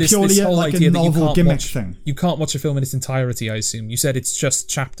exactly. But purely this whole like idea a novel gimmick thing. You can't watch a film in its entirety, I assume. You said it's just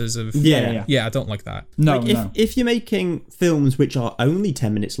chapters of... Yeah, I don't like that. No, If you're making films which are only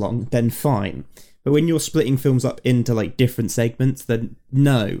 10 minutes long, then fine. But when you're splitting films up into like different segments, then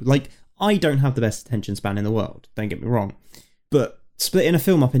no. Like, I don't have the best attention span in the world, don't get me wrong. But splitting a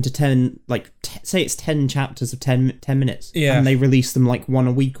film up into 10, like, say it's 10 chapters of 10 minutes, Yeah. and they release them like one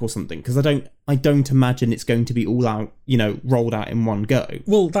a week or something, because I don't imagine it's going to be all out, rolled out in one go.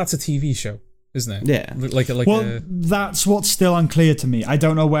 Well, that's a TV show, isn't it? Yeah. That's what's still unclear to me. I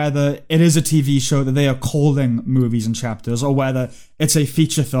don't know whether it is a TV show that they are calling movies and chapters, or whether it's a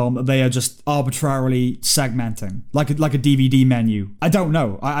feature film that they are just arbitrarily segmenting, like a DVD menu. I don't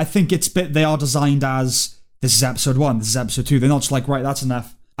know. I think they are designed as, this is episode 1, this is episode 2. They're not just like, right, that's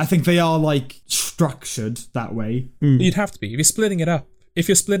enough. I think they are like structured that way. You'd have to be. If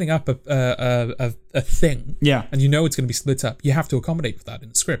you're splitting up a thing, Yeah. and you know it's going to be split up, you have to accommodate for that in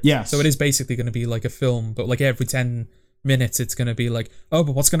the script. Yes. So it is basically going to be like a film, but like every 10 minutes it's going to be like, oh,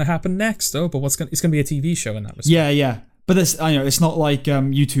 but what's going to happen next? Oh, but it's going to be a TV show in that respect. Yeah. But this, it's not like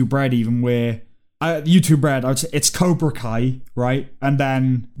YouTube Red, even where YouTube Red, I would say it's Cobra Kai, right? And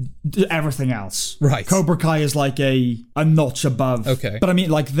then everything else. Right. Cobra Kai is like a notch above. Okay. But I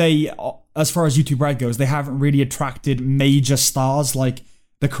mean, like they, as far as YouTube Red goes, they haven't really attracted major stars. Like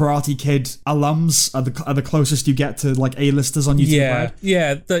the Karate Kid alums are the closest you get to like A-listers on YouTube Red.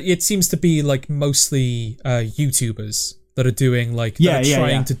 Yeah. It seems to be like mostly YouTubers that are doing like,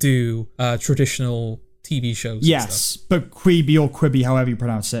 trying to do traditional TV shows. Yes, and stuff. but Quibi or Quibi, however you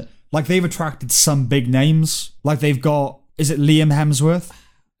pronounce it, like they've attracted some big names. Like they've got, is it Liam Hemsworth?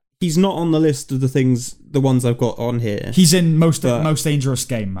 He's not on the list of the ones I've got on here. He's in Most Dangerous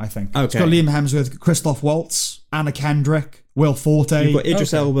Game, I think. Okay. It's got Liam Hemsworth, Christoph Waltz, Anna Kendrick, Will Forte. You've got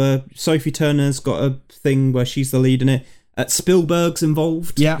Idris Elba, Sophie Turner's got a thing where she's the lead in it. Spielberg's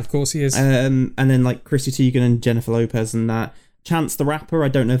involved. Yeah. Of course he is. And then like Chrissy Teigen and Jennifer Lopez and that. Chance the Rapper, I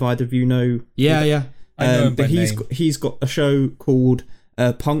don't know if either of you know. Yeah. I know him by but name. he's got a show called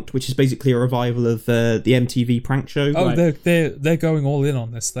Punk'd, which is basically a revival of the MTV prank show. Oh, Right. they're going all in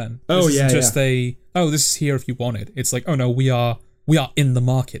on this then. Oh, This yeah, isn't just this is here if you want it. It's like, oh no, we are in the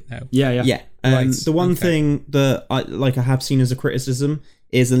market now. Yeah. Yeah. Right, The one okay. thing that I have seen as a criticism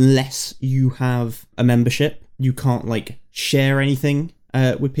is unless you have a membership, you can't like share anything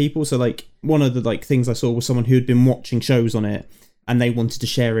with people. So like one of the like things I saw was someone who had been watching shows on it and they wanted to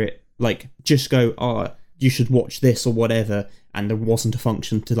share it, like just go, oh, you should watch this or whatever, and there wasn't a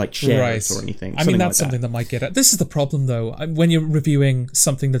function to like share it or anything. I mean, that's something that might get at. This is the problem though, when you're reviewing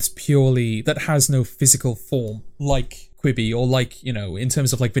something that has no physical form, like Quibi, or like, in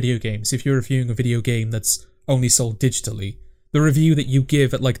terms of like video games. If you're reviewing a video game that's only sold digitally, the review that you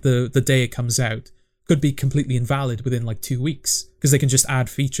give at like the day it comes out could be completely invalid within like 2 weeks, because they can just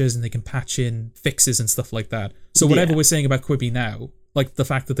add features and they can patch in fixes and stuff like that. So whatever we're saying about Quibi now, like the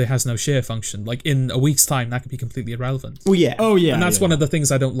fact that there has no share function, like in a week's time, that could be completely irrelevant. Well, yeah. Oh, yeah. And that's one of the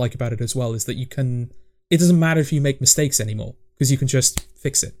things I don't like about it as well, is that it doesn't matter if you make mistakes anymore, because you can just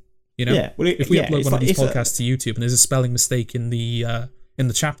fix it. Yeah. Well, if we upload one of these podcasts to YouTube and there's a spelling mistake in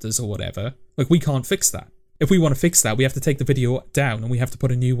the chapters or whatever, like we can't fix that. If we want to fix that, we have to take the video down and we have to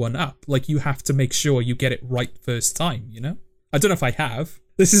put a new one up. Like, you have to make sure you get it right first time, I don't know if I have.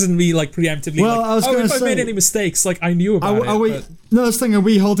 This isn't me like preemptively. Well, I was gonna if I say, made any mistakes, like I knew about are we? it. No, this thing. Are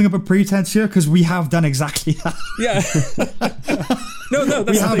we holding up a pretense here? Because we have done exactly that. Yeah. No,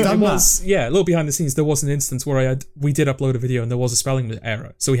 that's the have thing. done It was, a little behind the scenes. There was an instance where we did upload a video and there was a spelling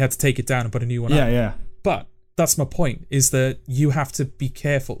error, so we had to take it down and put a new one up. Yeah. But that's my point, is that you have to be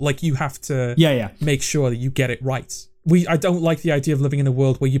careful. Like, you have to make sure that you get it right. I don't like the idea of living in a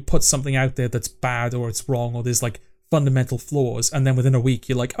world where you put something out there that's bad or it's wrong or there's like fundamental flaws, and then within a week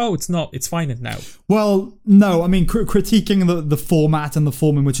you're like, oh, it's fine now. Well, no, I mean, critiquing the format and the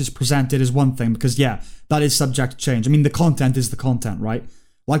form in which it's presented is one thing, because that is subject to change. I mean, the content is the content, right?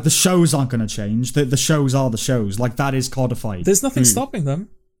 Like, the shows aren't going to change. The shows are the shows. Like, that is codified. There's nothing stopping them.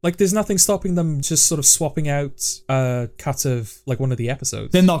 Like, there's nothing stopping them just sort of swapping out a cut of like one of the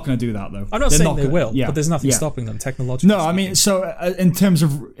episodes. They're not going to do that, though. I'm not saying they will, but there's nothing stopping them technologically. No, I mean, so in terms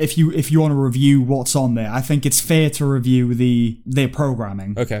of if you want to review what's on there, I think it's fair to review their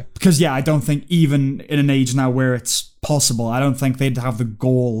programming. Okay. Because I don't think, even in an age now where it's possible, I don't think they'd have the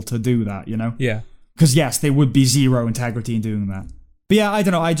gall to do that. Yeah. Because yes, there would be zero integrity in doing that. But yeah, I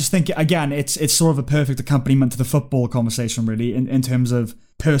don't know. I just think, again, it's sort of a perfect accompaniment to the football conversation, really, in terms of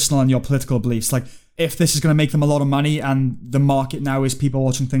personal and your political beliefs. Like, if this is going to make them a lot of money and the market now is people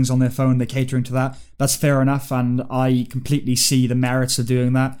watching things on their phone, they're catering to that, that's fair enough, and I completely see the merits of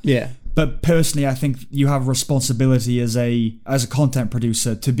doing that. Yeah. But personally, I think you have a responsibility as a content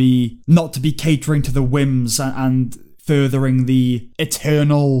producer not to be catering to the whims and furthering the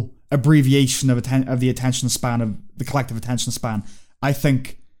eternal abbreviation of the attention span, of the collective attention span. I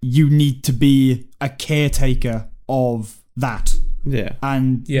think you need to be a caretaker of that. Yeah.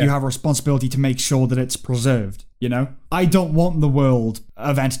 And Yeah. you have a responsibility to make sure that it's preserved, you know? I don't want the world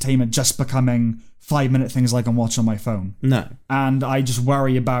of entertainment just becoming 5-minute things like I'm watching on my phone. No. And I just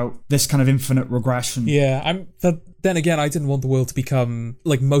worry about this kind of infinite regression. Yeah, then again, I didn't want the world to become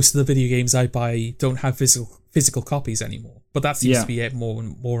like most of the video games I buy don't have physical copies anymore. But that seems to be more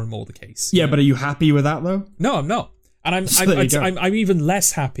and more the case. Yeah, but are you happy with that though? No, I'm not. And There you go. I'm even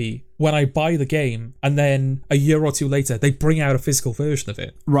less happy when I buy the game and then a year or two later they bring out a physical version of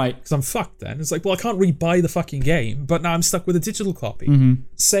it. Right. Because I'm fucked then. It's like, well, I can't re-buy the fucking game, but now I'm stuck with a digital copy.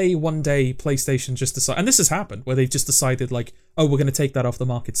 Say one day PlayStation just decide, and this has happened, where they've just decided like, oh, we're going to take that off the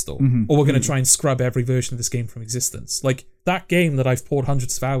market store. Or we're going to try and scrub every version of this game from existence. Like, that game that I've poured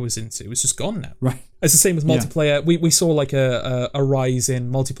hundreds of hours into is just gone now. Right. It's the same with multiplayer. We saw like a rise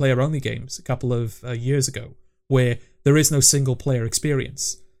in multiplayer-only games a couple of years ago, where there is no single-player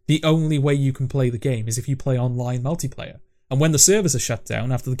experience. The only way you can play the game is if you play online multiplayer. And when the servers are shut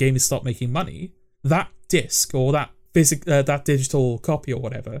down after the game has stopped making money, that disc or that digital copy or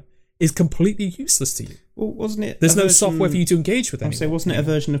whatever is completely useless to you. Well, wasn't it? There's no software for you to engage with anyone. So wasn't it a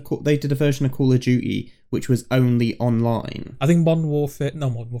version of they did a version of Call of Duty which was only online? I think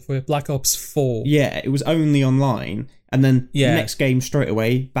Black Ops 4. Yeah, it was only online, and then Yeah. the next game straight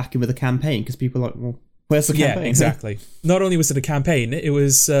away back in with a campaign because people are like, well, where's the campaign? Yeah, exactly. Not only was it a campaign, it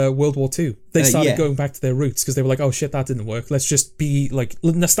was World War II. They started going back to their roots because they were like, oh shit, that didn't work. Let's just be like,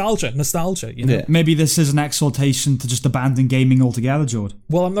 nostalgia, you know? Yeah. Maybe this is an exhortation to just abandon gaming altogether, Jord.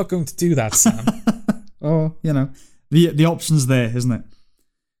 Well, I'm not going to do that, Sam. Oh, you know, the option's there, isn't it?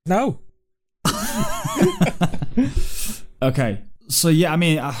 No. Okay, so yeah, I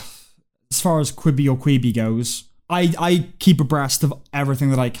mean, as far as Quibi or Quibi goes, I keep abreast of everything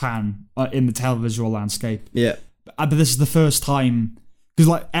that I can in the televisual landscape. Yeah. But this is the first time, because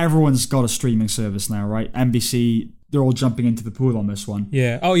like everyone's got a streaming service now, right? NBC, they're all jumping into the pool on this one.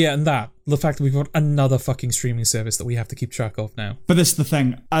 Yeah. Oh, yeah, and the fact that we've got another fucking streaming service that we have to keep track of now. But this is the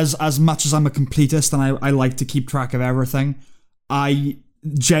thing, as much as I'm a completist and I like to keep track of everything, I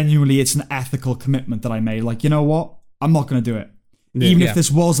genuinely, it's an ethical commitment that I made. Like, you know what? I'm not going to do it. Even if this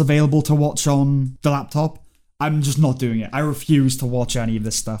was available to watch on the laptop, I'm just not doing it. I refuse to watch any of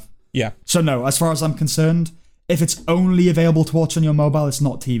this stuff. Yeah. So no, as far as I'm concerned, if it's only available to watch on your mobile, it's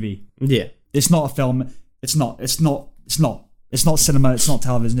not TV. Yeah. It's not a film. It's not cinema. It's not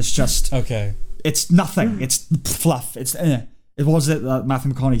television. It's just, Okay. it's nothing. It's fluff. It was it that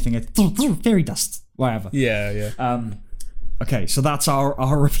Matthew McConaughey thing. It's fairy dust. Whatever. Yeah. Okay, so that's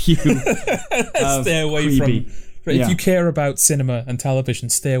our review. Stay away Quibi. from. If you care about cinema and television,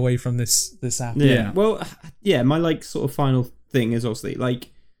 stay away from this app. Yeah. Well, yeah, my like sort of final thing is obviously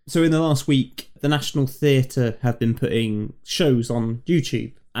like, so in the last week, the National Theatre have been putting shows on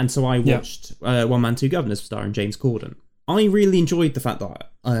YouTube. And so I watched One Man, Two Governors starring James Corden. I really enjoyed the fact that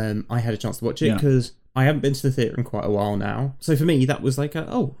I had a chance to watch it because I haven't been to the theatre in quite a while now. So for me, that was like,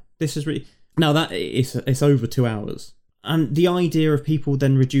 this is really... Now that it's over 2 hours. And the idea of people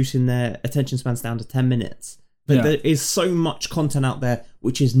then reducing their attention spans down to 10 minutes. But there is so much content out there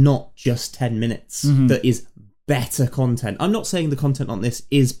which is not just 10 minutes. That is better content. I'm not saying the content on this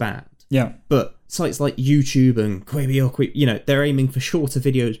is bad. Yeah. But sites like YouTube and Quibi or Quibi, you know, they're aiming for shorter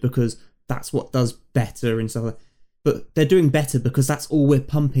videos because that's what does better and stuff like that. But they're doing better because that's all we're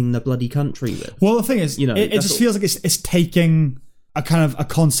pumping the bloody country with. Well, the thing is, You know, it that's just all- feels like it's taking a kind of a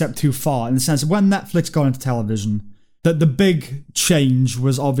concept too far in the sense of when Netflix got into television, that the big change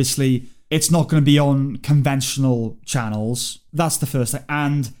was obviously it's not going to be on conventional channels. That's the first thing.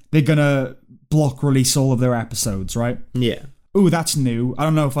 And they're going to block release all of their episodes, right? Yeah. Ooh, that's new. I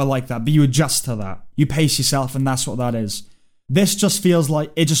don't know if I like that, but you adjust to that. You pace yourself, and that's what that is. This just feels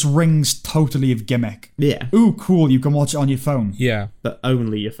like it just rings totally of gimmick. Yeah. Ooh, cool, you can watch it on your phone. Yeah. But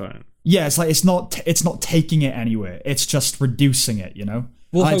only your phone. Yeah, it's like it's not taking it anywhere. It's just reducing it, you know?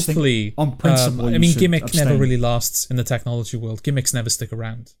 Well, I just think hopefully, on principle, I you mean, should gimmick abstain. never really lasts in the technology world. Gimmicks never stick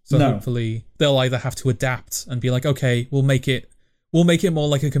around. So No. hopefully they'll either have to adapt and be like, okay, we'll make it more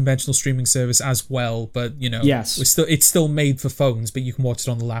like a conventional streaming service as well. But you know, Yes. it's still made for phones, but you can watch it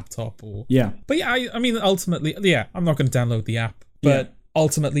on the laptop or. Yeah. But yeah, I mean, ultimately, yeah, I'm not going to download the app, but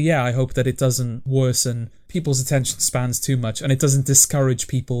ultimately, yeah, I hope that it doesn't worsen people's attention spans too much, and it doesn't discourage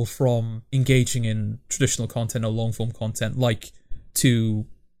people from engaging in traditional content or long form content like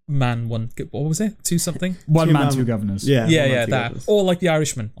what was it? Two something? One man, two governors. Yeah. Yeah, that. Or like The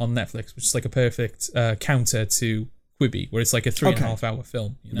Irishman on Netflix, which is like a perfect counter to Quibi, where it's like a 3.5 hour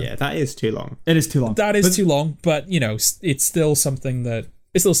film. You know? Yeah, that is too long. It is too long. That is too long, but you know, it's still something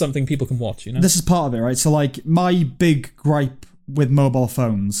people can watch, you know? This is part of it, right? So, like, my big gripe with mobile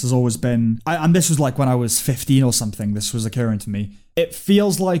phones has always been, and this was like when I was 15 or something, this was occurring to me. It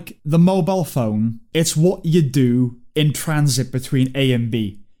feels like the mobile phone, it's what you do in transit between A and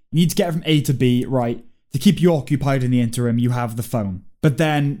B. You need to get from A to B, right? To keep you occupied in the interim, you have the phone. But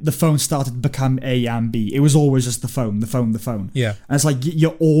then the phone started to become A and B. It was always just the phone. Yeah. And it's like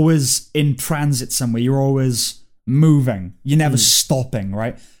you're always in transit somewhere. You're always moving. You're never stopping,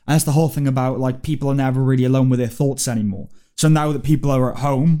 right? And that's the whole thing about, like, people are never really alone with their thoughts anymore. So now that people are at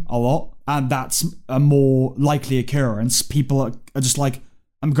home a lot, and that's a more likely occurrence, people are just like,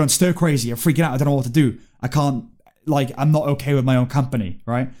 I'm going stir crazy. I'm freaking out. I don't know what to do. I can't, like, I'm not okay with my own company,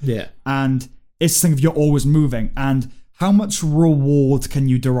 right? Yeah. And it's the thing of you're always moving. And how much reward can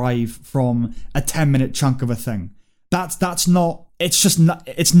you derive from a 10-minute chunk of a thing? That's not, it's just,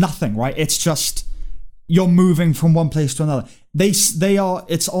 it's nothing, right? It's just, you're moving from one place to another. They are,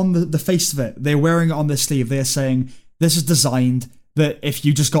 it's on the face of it. They're wearing it on their sleeve. They're saying, this is designed that if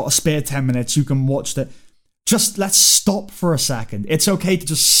you just got a spare 10 minutes, you can watch that. Just let's stop for a second. It's okay to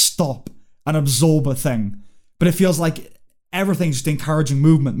just stop and absorb a thing. But it feels like everything's just encouraging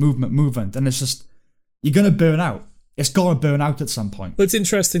movement. And it's just, you're going to burn out. It's going to burn out at some point. Well, it's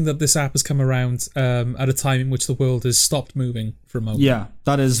interesting that this app has come around at a time in which the world has stopped moving for a moment. Yeah,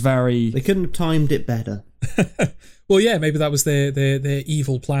 that is very... They couldn't have timed it better. Well, yeah, maybe that was their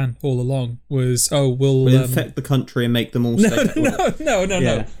evil plan all along. Was we'll infect the country and make them all stay. No.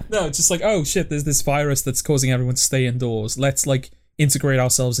 It's just like, oh shit, there's this virus that's causing everyone to stay indoors. Let's like integrate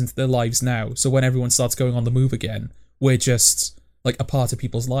ourselves into their lives now. So when everyone starts going on the move again, we're just like a part of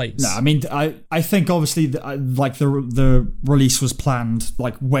people's lives. No, I mean, I think obviously like the release was planned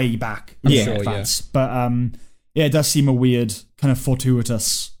like way back in advance. But yeah, it does seem a weird kind of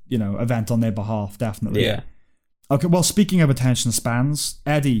fortuitous, event on their behalf, definitely. Yeah. Okay, well, speaking of attention spans,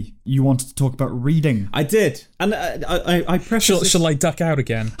 Eddie, you wanted to talk about reading. I did. And I preface Shall I duck out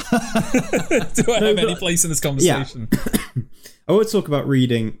again? Do I have any place in this conversation? Yeah. I would talk about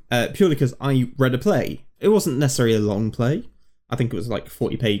reading purely because I read a play. It wasn't necessarily a long play. I think it was like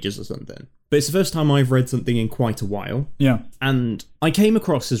 40 pages or something. But it's the first time I've read something in quite a while. Yeah. And I came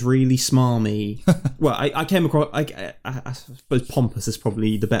across as really smarmy. Well, I came across... I suppose pompous is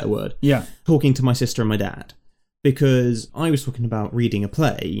probably the better word. Yeah. Talking to my sister and my dad. Because I was talking about reading a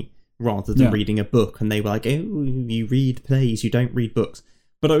play rather than reading a book. And they were like, oh, you read plays, you don't read books.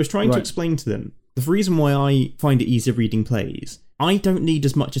 But I was trying to explain to them, the reason why I find it easier reading plays, I don't need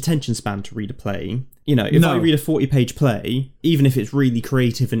as much attention span to read a play. If I read a 40-page play, even if it's really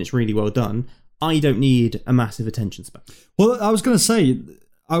creative and it's really well done, I don't need a massive attention span. Well, I was going to say,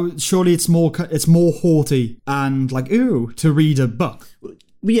 surely it's more haughty and like, ooh, to read a book.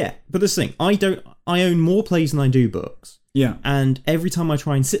 Yeah, but this thing, I own more plays than I do books. Yeah. And every time I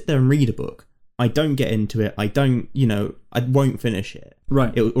try and sit there and read a book, I don't get into it. I don't, I won't finish it.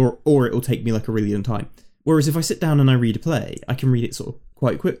 Right. Or it will take me like a really long time. Whereas if I sit down and I read a play, I can read it sort of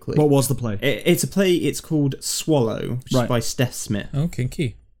quite quickly. What was the play? It's a play, it's called Swallow, which is by Steph Smith. Oh,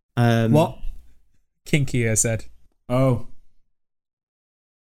 kinky. What? Kinky, I said. Oh.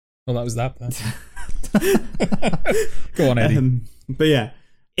 Well, that was that then. Go on, Eddie. But yeah,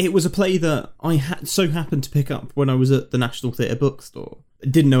 it was a play that I so happened to pick up when I was at the National Theatre bookstore. I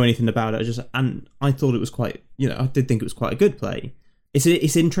didn't know anything about it, and I thought it was quite, I did think it was quite a good play.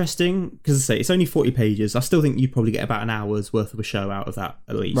 It's interesting, because I say, it's only 40 pages. I still think you'd probably get about an hour's worth of a show out of that,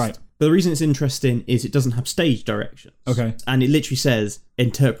 at least. Right. But the reason it's interesting is it doesn't have stage directions. Okay. And it literally says,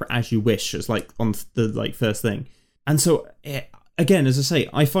 interpret as you wish, as like on the first thing. And so, again, as I say,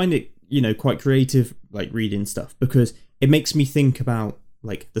 I find it, quite creative, like reading stuff, because it makes me think about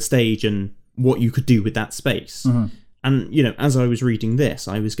like the stage and what you could do with that space. Mm-hmm. And, as I was reading this,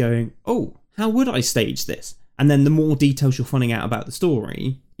 I was going, oh, how would I stage this? And then the more details you're finding out about the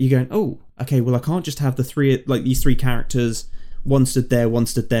story, you're going, oh, okay, well, I can't just have these three characters, one stood there, one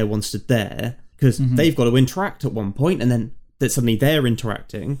stood there, one stood there, because they've got to interact at one point, and then suddenly they're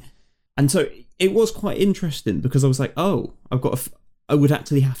interacting. And so it was quite interesting, because I was like, oh, I would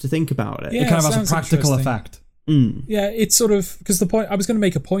actually have to think about it. Yeah, it kind of has a practical effect. Mm. Yeah, it's sort of, because the point, I was going to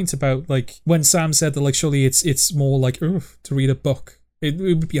make a point about, like, when Sam said that, like, surely it's more like, to read a book. It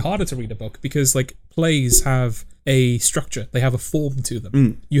would be harder to read a book, because, like, plays have a structure. They have a form to them.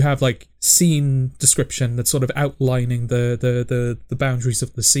 Mm. You have, like, scene description that's sort of outlining the boundaries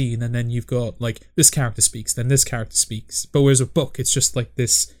of the scene, and then you've got, like, this character speaks, then this character speaks. But whereas a book, it's just, like,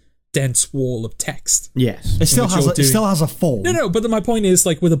 this dense wall of text. Yes. It still has a form. No, but my point is,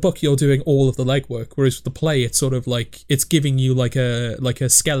 like, with a book, you're doing all of the legwork, whereas with the play, it's sort of like, it's giving you like a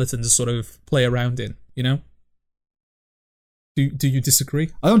skeleton to sort of play around in, Do you disagree?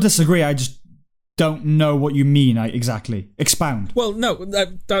 I don't disagree. I just don't know what you mean exactly. Expound. Well, no,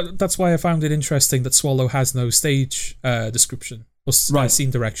 that's why I found it interesting that Swallow has no stage description or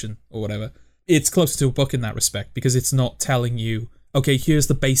scene direction or whatever. It's closer to a book in that respect because it's not telling you, okay, here's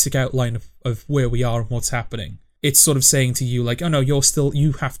the basic outline of where we are and what's happening. It's sort of saying to you like, oh no,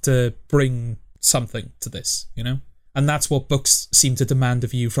 you have to bring something to this, you know? And that's what books seem to demand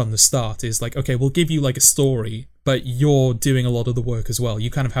of you from the start is like, okay, we'll give you like a story, but you're doing a lot of the work as well. You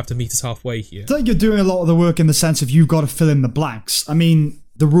kind of have to meet us halfway here. I think you're doing a lot of the work in the sense of you've got to fill in the blanks. I mean,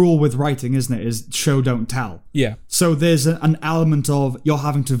 the rule with writing, isn't it, is show, don't tell. Yeah. So there's an element of you're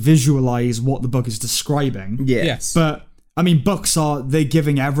having to visualize what the book is describing. Yeah. Yes. But, I mean, books they're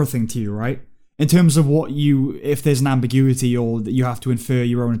giving everything to you, right? In terms of if there's an ambiguity or that you have to infer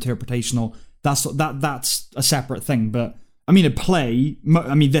your own interpretation or that's a separate thing. But, I mean, a play,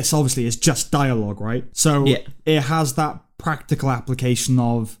 this obviously is just dialogue, right? So it has that practical application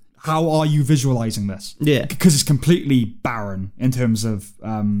of how are you visualizing this? Yeah. Because it's completely barren in terms of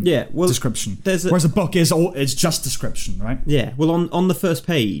description. Whereas a book it's just description, right? Yeah. Well, on the first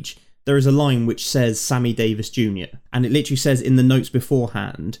page, there is a line which says Sammy Davis Jr. And it literally says in the notes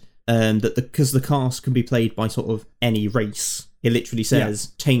beforehand that because the cast can be played by sort of any race, it literally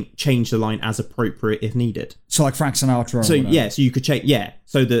says change the line as appropriate if needed. So like Frank Sinatra. So so you could change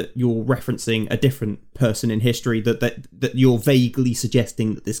so that you're referencing a different person in history that you're vaguely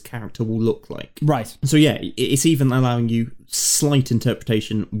suggesting that this character will look like. Right. So it's even allowing you slight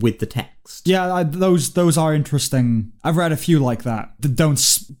interpretation with the text. Yeah, those are interesting. I've read a few like that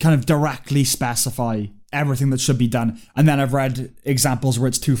don't kind of directly specify everything that should be done, and then I've read examples where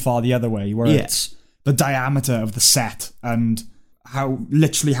it's too far the other way, where it's the diameter of the set and how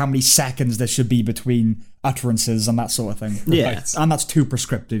many seconds there should be between utterances and that sort of thing. Yeah. Right. And that's too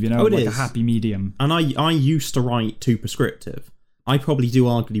prescriptive, you know, like a happy medium. And I used to write too prescriptive. I probably do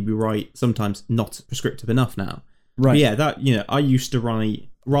arguably write sometimes not prescriptive enough now. Right. But yeah, I used to write,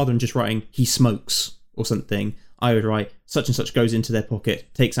 rather than just writing he smokes or something, I would write such and such goes into their pocket,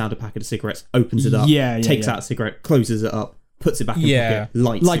 takes out a packet of cigarettes, opens it up, takes out a cigarette, closes it up, puts it back in the pocket,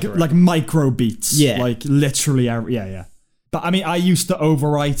 lights cigarette. Like micro beats. Yeah. Like literally, yeah. But I mean, I used to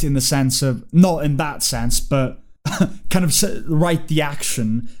overwrite in the sense of, not in that sense, but kind of write the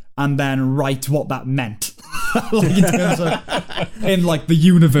action and then write what that meant. Like in terms of, in like the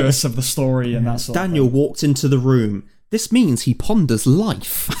universe of the story and that sort Daniel of thing. walked into the room. This means he ponders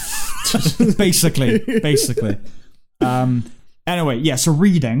life. Basically. Anyway, yeah, so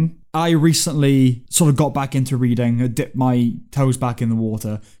reading. I recently sort of got back into reading, dipped my toes back in the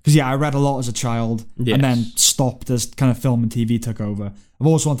water. Because, I read a lot as a child and then stopped as kind of film and TV took over. I've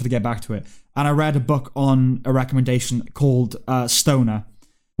always wanted to get back to it. And I read a book on a recommendation called Stoner,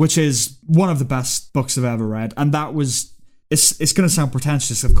 which is one of the best books I've ever read. And that was, it's going to sound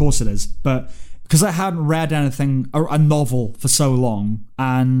pretentious, of course it is, but because I hadn't read anything, a novel for so long,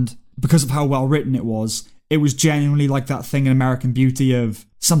 and because of how well written it was genuinely like that thing in American Beauty of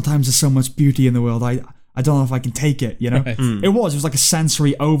sometimes there's so much beauty in the world, I don't know if I can take it, you know? Right. It was like a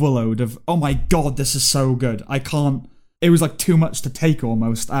sensory overload of, oh my god, this is so good. It was like too much to take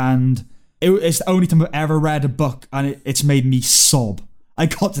almost, and it's the only time I've ever read a book and it's made me sob. I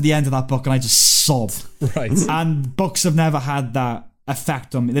got to the end of that book and I just sobbed. Right. And books have never had that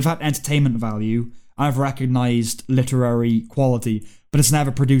effect on me. They've had entertainment value, I've recognised literary quality, but it's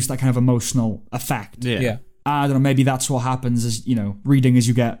never produced that kind of emotional effect. Yeah. I don't know, maybe that's what happens as, reading as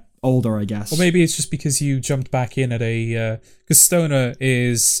you get older, I guess. Or maybe it's just because you jumped back in at because Stoner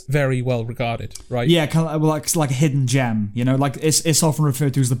is very well regarded, right? Yeah, kind of like it's like a hidden gem, like it's often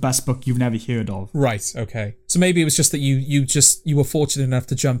referred to as the best book you've never heard of. Right, okay. So maybe it was just that you were fortunate enough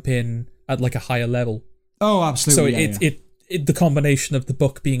to jump in at like a higher level. Oh, absolutely. So the combination of the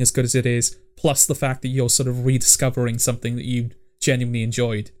book being as good as it is, plus the fact that you're sort of rediscovering something that you genuinely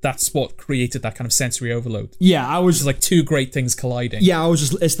enjoyed, that's what created that kind of sensory overload. Yeah, I was just like two great things colliding. Yeah,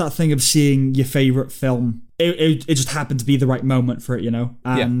 it's that thing of seeing your favourite film. It just happened to be the right moment for it,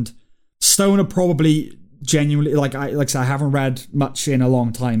 And Stoner probably genuinely, like I said, I haven't read much in a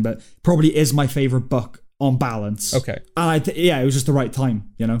long time, but probably is my favourite book on balance. Okay. And it was just the right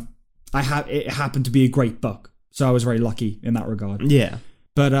time, it happened to be a great book. So I was very lucky in that regard. Yeah.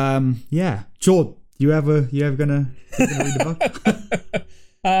 But Jord, you ever gonna read the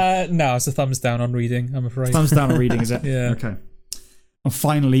book? No, it's a thumbs down on reading, I'm afraid. Thumbs down on reading, is it? Yeah. Okay. And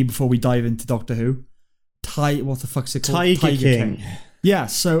finally, before we dive into Doctor Who, what the fuck's it called? Tiger King. Yeah,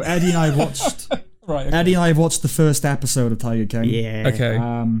 so Eddie and I watched Right. Okay. Eddie and I have watched the first episode of Tiger King. Yeah. Okay.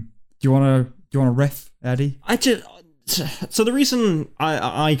 Do you wanna riff, Eddie? So the reason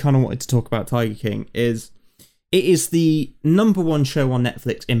I kind of wanted to talk about Tiger King is It is the number one show on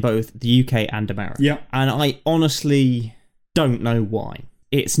Netflix in both the UK and America. Yeah. And I honestly don't know why.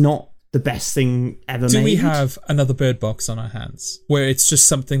 It's not the best thing ever made. Do we have another Bird Box on our hands where it's just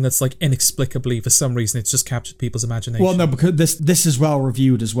something that's like inexplicably, for some reason, it's just captured people's imagination? Well, no, because this is well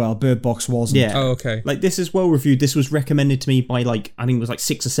reviewed as well. Bird Box wasn't. Yeah. Oh, okay. Like, this is well reviewed. This was recommended to me by, like, I think it was like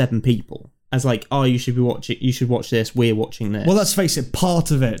 6 or 7 people. As like, oh, you should watch this, we're watching this. Well, let's face it,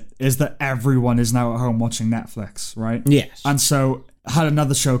 part of it is that everyone is now at home watching Netflix, right? Yes. And so, had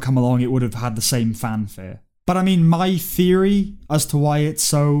another show come along, it would have had the same fanfare. But I mean, my theory as to why it's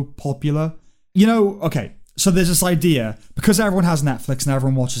so popular, okay, so there's this idea, because everyone has Netflix and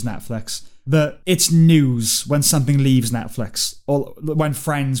everyone watches Netflix, that it's news when something leaves Netflix, or when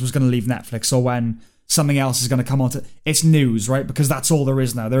Friends was going to leave Netflix, or when something else is going to come onto. It's news, right? Because that's all there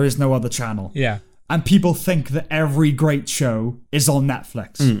is now. There is no other channel. Yeah. And people think that every great show is on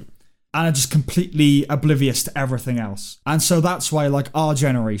Netflix. And are just completely oblivious to everything else. And so that's why, like, our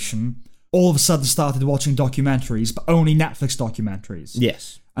generation all of a sudden started watching documentaries, but only Netflix documentaries.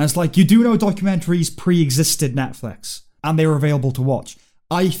 Yes. And it's like, you do know documentaries pre-existed Netflix, and they were available to watch.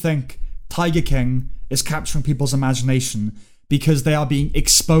 I think Tiger King is capturing people's imagination because they are being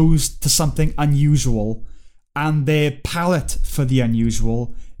exposed to something unusual, and their palate for the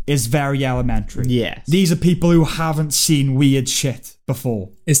unusual is very elementary. Yes. These are people who haven't seen weird shit before.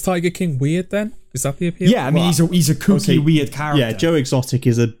 Is Tiger King weird then? Is that the appeal? Yeah, I mean, he's a kooky, weird character. Yeah, Joe Exotic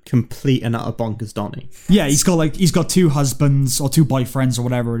is a complete and utter bonkers Donny. Yeah, he's got 2 husbands or 2 boyfriends or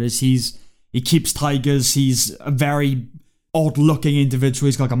whatever it is. He keeps tigers. He's a very odd-looking individual.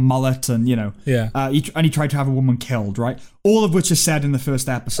 He's got like a mullet, and Yeah. he tried to have a woman killed. Right, all of which is said in the first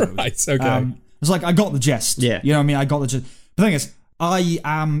episode. Right. Okay. It's like, I got the gist. Yeah. You know what I mean? I got the gist. The thing is,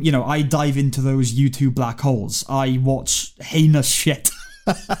 I dive into those YouTube black holes. I watch heinous shit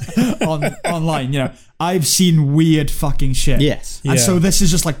online. I've seen weird fucking shit. Yes. And Yeah. so this is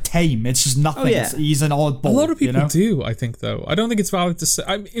just like tame. It's just nothing. Oh, yeah. He's an oddball. A lot of people you know? do, I think, though. I don't think it's valid to say...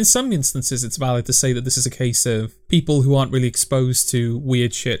 in some instances, it's valid to say that this is a case of people who aren't really exposed to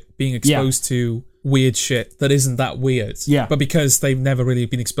weird shit being exposed to weird shit that isn't that weird. Yeah. But because they've never really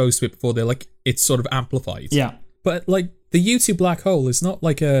been exposed to it before, they're like, it's sort of amplified. Yeah. But, like, the YouTube black hole is not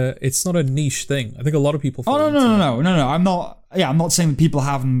like it's not a niche thing. I think a lot of people fall Oh, into no. I'm not saying that people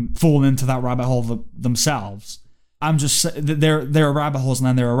haven't fallen into that rabbit hole themselves. I'm just there are rabbit holes, and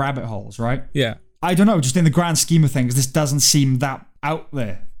then there are rabbit holes, right? Yeah. I don't know, just in the grand scheme of things, this doesn't seem that out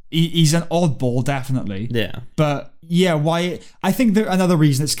there. He's an oddball, definitely. Yeah. But yeah, why? I think another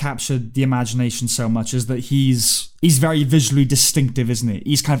reason it's captured the imagination so much is that he's very visually distinctive, isn't he?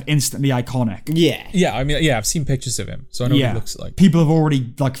 He's kind of instantly iconic. Yeah. Yeah, I mean, yeah, I've seen pictures of him, so I know what he looks like. People have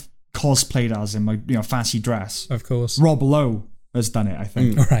already like cosplayed as him, like fancy dress. Of course. Rob Lowe has done it, I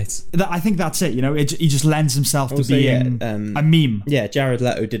think. All right. I think that's it. He just lends himself to Also, being a meme. Yeah, Jared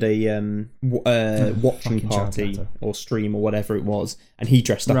Leto did a watching fucking Jared party Leto. or stream or whatever it was, and he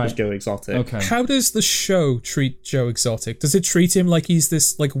dressed up Right. as Joe Exotic. Okay. How does the show treat Joe Exotic? Does it treat him like he's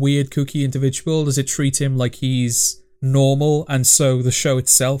this like weird kooky individual? Does it treat him like he's normal, and so the show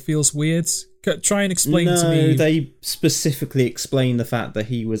itself feels weird? Try and explain to me. No, they specifically explain the fact that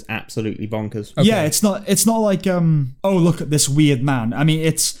he was absolutely bonkers. Okay. Yeah, it's not like oh, look at this weird man. I mean,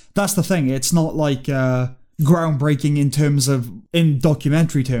 that's the thing. It's not like groundbreaking in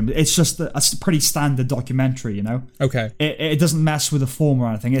documentary terms. It's just a pretty standard documentary, Okay. It doesn't mess with the form or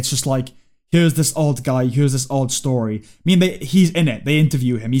anything. It's just like, here's this odd guy, here's this odd story. I mean, he's in it. They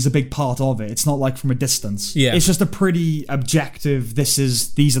interview him. He's a big part of it. It's not like from a distance. Yeah. It's just a pretty objective,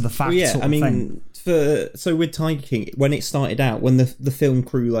 these are the facts Well, yeah, sort I of mean, thing. so with Tiger King, when it started out, when the film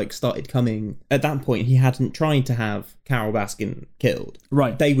crew started coming, at that point he hadn't tried to have Carol Baskin killed.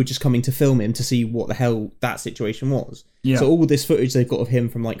 Right. They were just coming to film him to see what the hell that situation was. Yeah. So all this footage they've got of him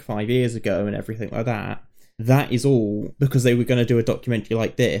from 5 years ago and everything like that, that is all because they were going to do a documentary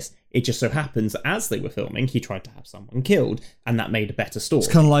like this. It just so happens that as they were filming, he tried to have someone killed, and that made a better story.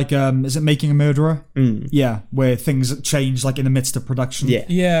 It's kind of like, is it Making a Murderer? Yeah, where things change in the midst of production. Yeah.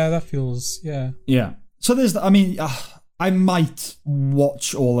 Yeah, that feels... Yeah. Yeah. So I might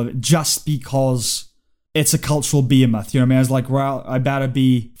watch all of it just because it's a cultural behemoth. You know what I mean? I was like, well, I better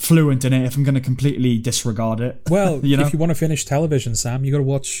be fluent in it if I'm going to completely disregard it. Well, You know? if you want to finish television, Sam, you got to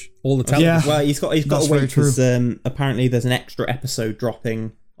watch all the television. Yeah. Well, he's got That's to very wait because apparently there's an extra episode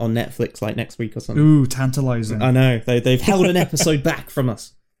dropping on Netflix next week or something. Ooh, tantalizing. I know they've held an episode back from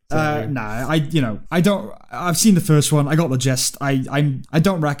us. I've seen the first one. I got the gist. I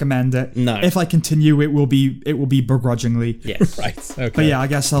don't recommend it. No. If I continue, it will be begrudgingly. Yes. Right. Okay. But yeah, I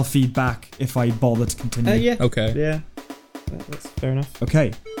guess I'll feed back if I bother to continue. Yeah. Okay. Yeah. That's fair enough.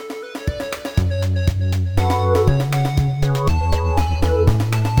 Okay.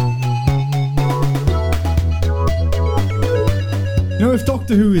 know, if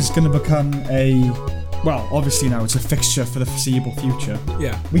Doctor Who is going to become well, obviously now it's a fixture for the foreseeable future.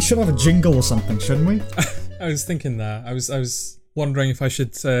 Yeah. We should have a jingle or something, shouldn't we? I was thinking that. I was wondering if I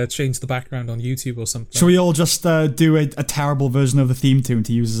should change the background on YouTube or something. Shall we all just do a terrible version of the theme tune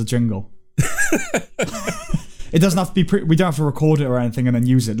to use as a jingle? It doesn't have to be. We don't have to record it or anything and then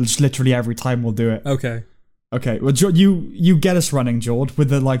use it. Just literally every time we'll do it. Okay. Okay. Well, you get us running, Jord, with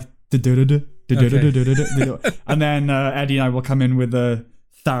the like and then Eddie and I will come in with the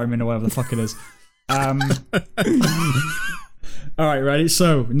theremin or whatever the fuck it is. All right, ready?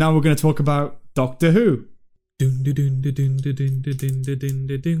 So now we're going to talk about Doctor Who.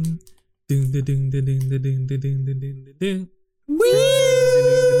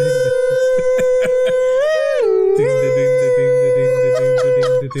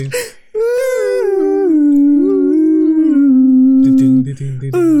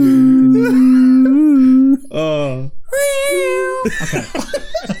 Oh. Okay.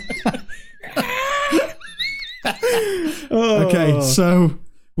 Okay, so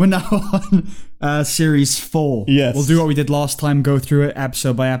we're now on series 4. Yes. We'll do what we did last time, go through it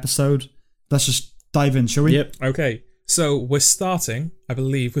episode by episode. Let's just dive in, shall we? Yep. Okay. So we're starting, I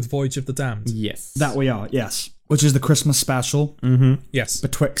believe, with Voyage of the Damned. Yes. That we are, yes. Which is the Christmas special Yes,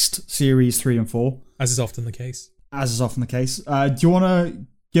 betwixt series 3 and 4, as is often the case. as is often the case. Do you want to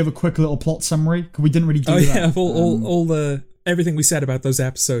give a quick little plot summary? Because we didn't really do Oh that. yeah, of all the everything we said about those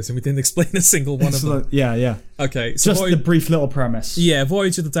episodes, and we didn't explain a single one of So them. yeah. Okay, so Just the brief little premise. Yeah,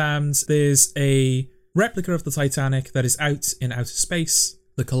 Voyage of the Damned. There's a replica of the Titanic that is out in outer space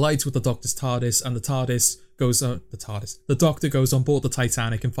that collides with the Doctor's TARDIS, and the Doctor goes on board the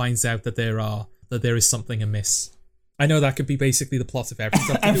Titanic and finds out that there is something amiss. I know that could be basically the plot of every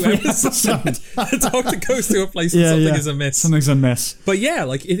Doctor Who episode. The Doctor goes to a place and something is amiss. Something's amiss. But yeah,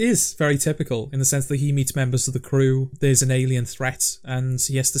 like it is very typical in the sense that he meets members of the crew. There's an alien threat, and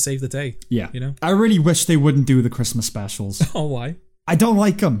he has to save the day. Yeah. You know? I really wish they wouldn't do the Christmas specials. Oh, why? I don't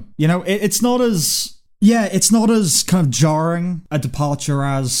like them. You know, it's not as kind of jarring a departure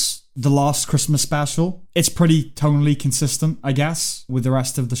as the last Christmas special. It's pretty tonally consistent, I guess, with the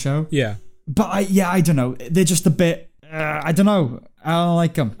rest of the show. Yeah. But I don't know. They're just a bit. I don't know. I don't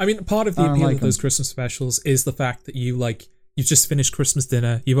like them. I mean, part of the appeal of those Christmas specials is the fact that you've just finished Christmas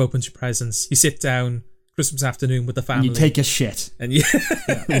dinner, you've opened your presents, you sit down Christmas afternoon with the family. And you take a shit. And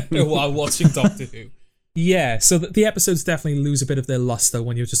while watching Doctor Who. Yeah, so the episodes definitely lose a bit of their luster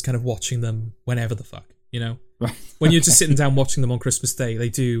when you're just kind of watching them whenever the fuck, you know? Right. When you're just sitting down watching them on Christmas Day, you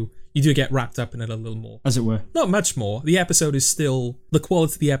do get wrapped up in it a little more. As it were. Not much more. The episode is still, the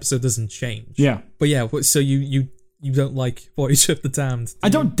quality of the episode doesn't change. Yeah. But yeah, so you don't like Voyage of the Damned. I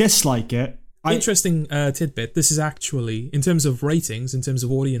don't dislike it. Interesting tidbit. This is actually, in terms of ratings, in terms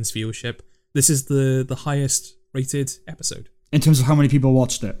of audience viewership, this is the highest rated episode. In terms of how many people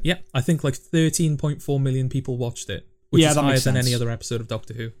watched it. Yeah, I think like 13.4 million people watched it, which is higher than any other episode of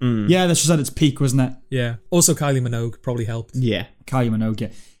Doctor Who. Yeah, this was at its peak, wasn't it? Yeah. Also, Kylie Minogue probably helped. Yeah. Kylie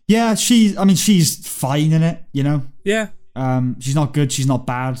Minogue. Yeah, she's fine in it, you know? Yeah. She's not good, she's not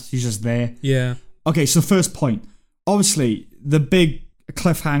bad, she's just there. Yeah. Okay, so first point. Obviously, the big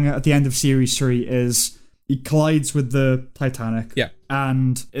cliffhanger at the end of Series 3 is he collides with the Titanic. Yeah.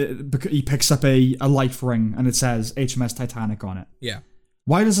 And he picks up a life ring and it says HMS Titanic on it. Yeah.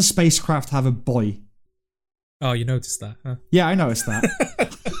 Why does a spacecraft have a boy? Oh, you noticed that, huh? Yeah, I noticed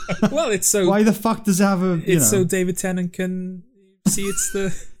that. Well, it's so... Why the fuck does it have a... so David Tennant can see it's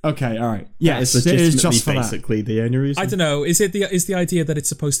the... Okay, alright. Yes, it's it is just for basically the only reason. I don't know. Is the idea that it's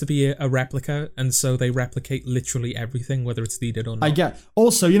supposed to be a replica, and so they replicate literally everything, whether it's needed or not? I get.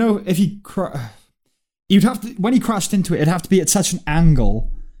 Also, you know, if you'd have to, when he crashed into it, it'd have to be at such an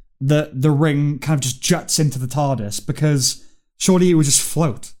angle that the ring kind of just juts into the TARDIS, because surely it would just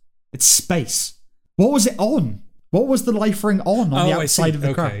float. It's space. What was it on? What was the life ring on the outside of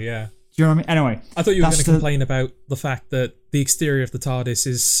the craft? Okay, yeah. Do you know what I mean? Anyway. I thought you were going to complain about the fact that the exterior of the TARDIS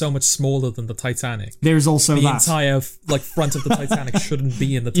is so much smaller than the Titanic. There is also the that. The entire front of the Titanic shouldn't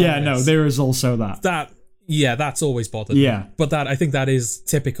be in the TARDIS. Yeah, no, there is also that. That's always bothered me. But I think that is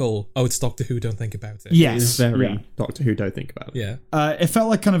typical, it's Doctor Who, don't think about it. Yes. It is very Doctor Who, don't think about it. Yeah. It felt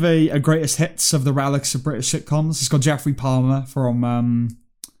like kind of a greatest hits of the relics of British sitcoms. It's got Geoffrey Palmer from,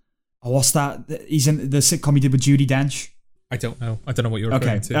 what's that? He's in the sitcom he did with Judi Dench. I don't know what you're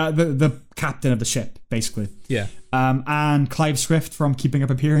referring to. The captain of the ship, basically. Yeah. And Clive Swift from Keeping Up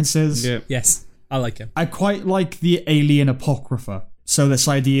Appearances. Yeah. Yes, I like him. I quite like the Alien Apocrypha. So this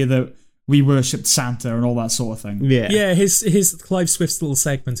idea that we worshipped Santa and all that sort of thing. Yeah. Yeah, his Clive Swift's little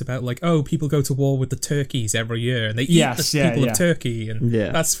segment about people go to war with the turkeys every year and they eat the people of Turkey and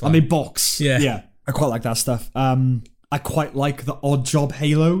that's fun. And they box. Yeah. I quite like that stuff. I quite like the odd job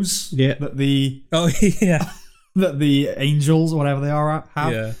halos that the Oh yeah. that the angels, whatever they are,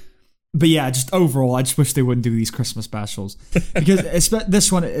 have. Yeah. But yeah, just overall, I just wish they wouldn't do these Christmas specials. Because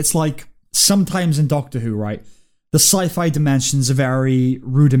this one, it's like sometimes in Doctor Who, right? The sci-fi dimensions are very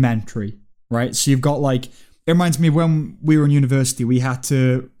rudimentary, right? So you've got like, it reminds me when we were in university, we had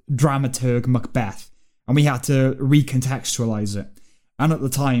to dramaturg Macbeth and we had to recontextualize it. And at the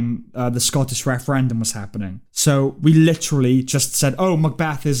time, the Scottish referendum was happening. So we literally just said, oh,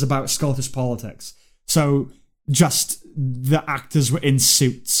 Macbeth is about Scottish politics. So just the actors were in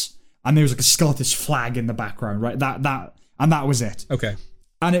suits and there was like a Scottish flag in the background, right? That was it. Okay.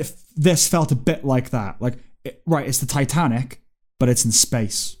 And this felt a bit like that. Like, right, it's the Titanic, but it's in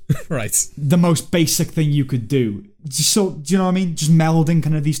space. Right. The most basic thing you could do. So, do you know what I mean? Just melding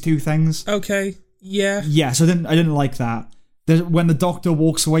kind of these two things. Okay. Yeah. Yeah, so I didn't like that. When the Doctor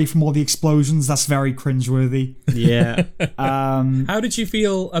walks away from all the explosions, that's very cringeworthy. Yeah. How did you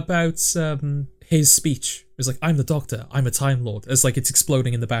feel about his speech? It was like, I'm the Doctor, I'm a Time Lord. It's like it's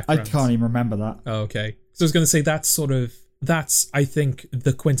exploding in the I background. can't even remember that. Oh, okay. So I was going to say that's, I think,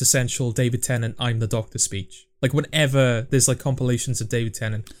 the quintessential David Tennant, I'm the Doctor speech. Like, whenever there's, like, compilations of David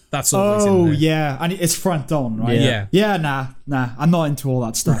Tennant, that's always in there. Yeah, and it's front on, right? Yeah. Yeah, nah, I'm not into all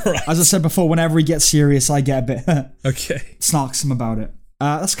that stuff. Right. As I said before, whenever he gets serious, I get a bit Okay. snarksome about it.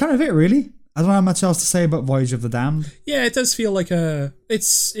 That's kind of it, really. I don't have much else to say about Voyage of the Damned. Yeah, it does feel like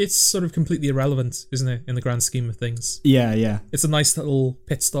it's sort of completely irrelevant, isn't it, in the grand scheme of things? Yeah. It's a nice little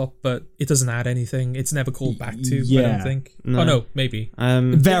pit stop, but it doesn't add anything. It's never called back to, I Yeah. don't think. No. Oh, no, maybe. Very,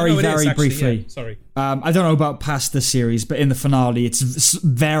 No, it is, very actually, briefly. yeah. Sorry. I don't know about past this series, but in the finale, it's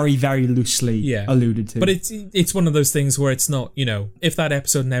very, very loosely alluded to. But it's one of those things where it's not, if that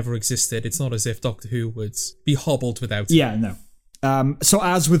episode never existed, it's not as if Doctor Who would be hobbled without it. Yeah, no. So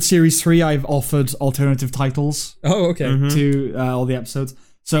as with Series 3, I've offered alternative titles Oh, okay. to all the episodes.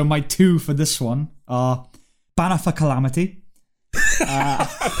 So my 2 for this one are Banner for Calamity.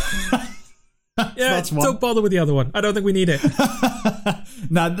 Yeah, that's one. don't bother with the other one. I don't think we need it.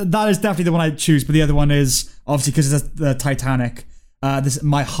 Now, that is definitely the one I'd choose, but the other one is, obviously, because it's the Titanic,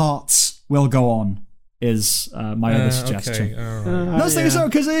 My Hearts Will Go On is my other suggestion. Okay, all right. No, so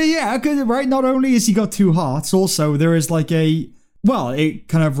because right. Not only has he got 2 hearts, also there is like it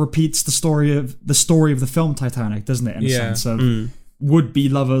kind of repeats the story of the film Titanic, doesn't it? In a sense of would-be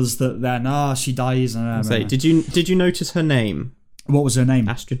lovers that then she dies. And Did you notice her name? What was her name?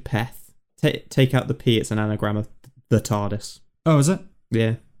 Astrid Peth. Take out the P. It's an anagram of the TARDIS. Oh, is it?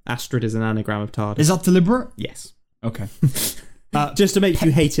 Yeah, Astrid is an anagram of TARDIS. Is that deliberate? Yes. Okay. Just to make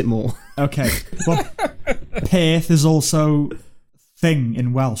you hate it more. Okay. Well, Peth is also thing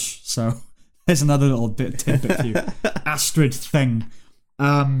in Welsh, so there's another little tidbit for you. Astrid thing.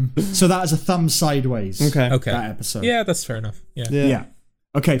 So that is a thumb sideways. Okay. That episode. Yeah, that's fair enough. Yeah. Yeah.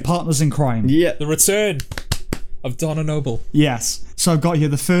 Okay, Partners in Crime. Yeah. The return of Donna Noble. Yes. So I've got here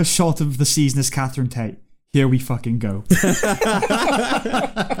the first shot of the season is Catherine Tate. Here we fucking go.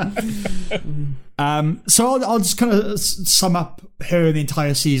 So I'll just kind of sum up her in the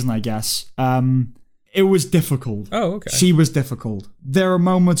entire season, I guess. It was difficult. Oh, okay. She was difficult. There are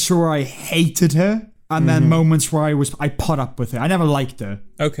moments where I hated her, and then moments where I put up with her. I never liked her.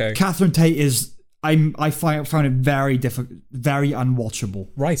 Okay. Catherine Tate is I found it very difficult, very unwatchable.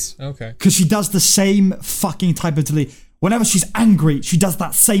 Right. Okay. Because she does the same fucking type of delete. Whenever she's angry, she does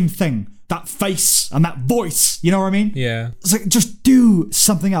that same thing. That face and that voice. You know what I mean? Yeah. It's like, just do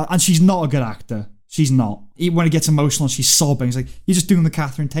something else. And she's not a good actor. She's not. Even when it gets emotional, she's sobbing. It's like, you're just doing the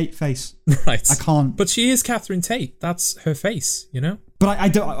Catherine Tate face. Right. I can't. But she is Catherine Tate. That's her face, you know? But I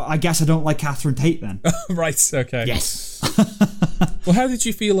don't. I guess I don't like Catherine Tate then. Right. Okay. Yes. Well, how did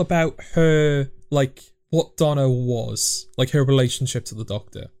you feel about her, like, what Donna was? Like, her relationship to the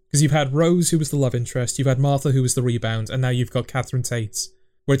Doctor? Because you've had Rose, who was the love interest. You've had Martha, who was the rebound. And now you've got Catherine Tate,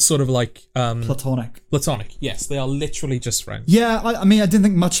 where it's sort of like... Platonic. Platonic, yes. They are literally just friends. Yeah, I mean, I didn't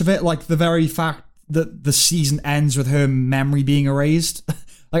think much of it. Like, the very fact that the season ends with her memory being erased.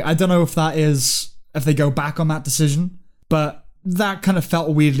 Like, I don't know if that is... if they go back on that decision. But that kind of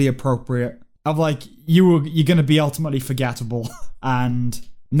felt weirdly appropriate. Of like, you're going to be ultimately forgettable. And...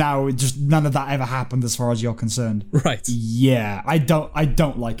 now, just none of that ever happened as far as you're concerned. Right. Yeah, I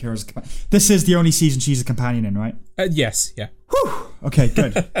don't like her as a companion. This is the only season she's a companion in, right? Yes, yeah. Whew. Okay,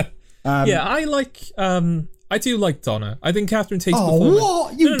 good. Yeah, I I do like Donna. I think Catherine Tate's Oh, performance...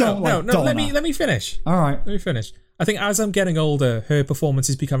 what? You don't like Donna? Let me finish. All right. Let me finish. I think as I'm getting older, her performance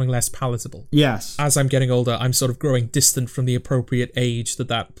is becoming less palatable. Yes. As I'm getting older, I'm sort of growing distant from the appropriate age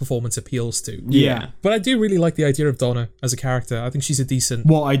that performance appeals to. Yeah. But I do really like the idea of Donna as a character. I think she's a decent...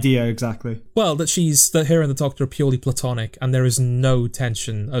 What idea exactly? Well, that her and the Doctor are purely platonic, and there is no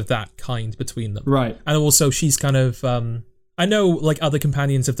tension of that kind between them. Right. And also, she's kind of... I know, like, other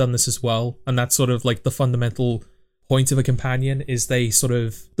companions have done this as well, and that's sort of, like, the fundamental point of a companion is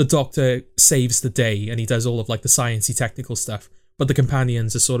the Doctor saves the day, and he does all of, like, the sciencey technical stuff, but the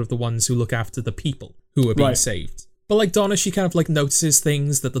companions are sort of the ones who look after the people who are being saved. But, like, Donna, she kind of, like, notices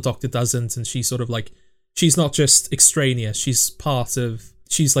things that the Doctor doesn't, and she's sort of, like... She's not just extraneous,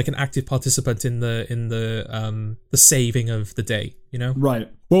 she's like an active participant in the saving of the day, you know? Right.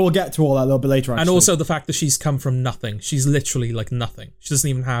 Well, we'll get to all that a little bit later, actually. And also the fact that she's come from nothing. She's literally like nothing. She doesn't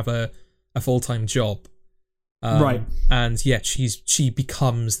even have a full-time job. Right. And yet she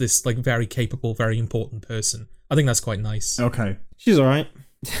becomes this like very capable, very important person. I think that's quite nice. Okay. She's alright.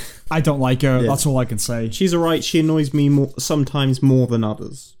 I don't like her. Yeah. That's all I can say. She's alright. She annoys me sometimes more than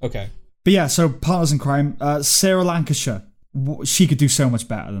others. Okay. But yeah, so Partners in Crime, Sarah Lancashire. She could do so much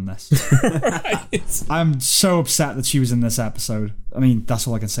better than this. Right. I'm so upset that she was in this episode. I mean, that's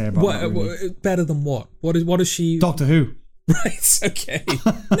all I can say about that. Really. Better than what? What is she? Doctor Who. Right. Okay.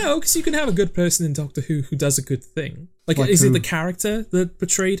 No, because you can have a good person in Doctor Who does a good thing. Like is who? it the character that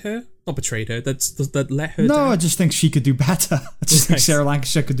betrayed her? Not betrayed her. That let her. No, down? I just think she could do better. I just think Sarah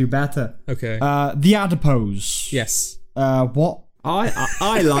Lancashire could do better. Okay. The Adipose. Yes. What?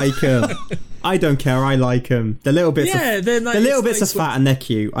 I like them. I don't care. I like them. The little bits. Yeah, of, they're nice. The little bits nice of fat and they're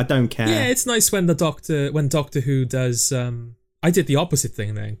cute. I don't care. Yeah, it's nice when Doctor Who does. I did the opposite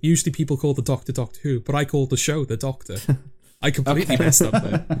thing then. Usually people call the Doctor Who, but I call the show the Doctor. I completely messed up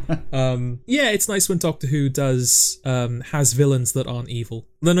there. Yeah, it's nice when Doctor Who does has villains that aren't evil.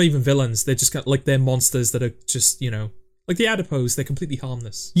 They're not even villains. They're just like they're monsters that are just like the Adipose. They're completely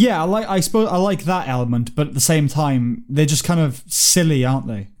harmless. Yeah, I suppose I like that element, but at the same time, they're just kind of silly, aren't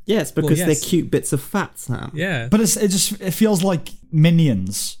they? Yeah, it's because they're cute bits of fat, Sam. Yeah, but it feels like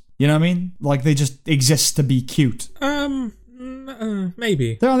minions. You know what I mean? Like they just exist to be cute.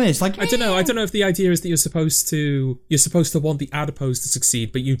 Maybe they're on this. Like I don't know. I don't know if the idea is that you're supposed to want the Adipose to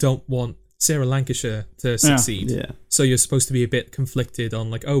succeed, but you don't want Sarah Lancashire to succeed. Yeah. So you're supposed to be a bit conflicted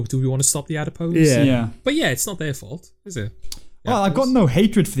on like, oh, do we want to stop the Adipose? Yeah. But yeah, it's not their fault, is it? Well, I've got no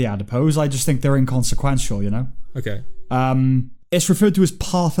hatred for the Adipose. I just think they're inconsequential. You know. Okay. It's referred to as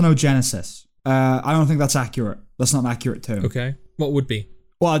parthenogenesis. I don't think that's accurate. That's not an accurate term. Okay. What would be?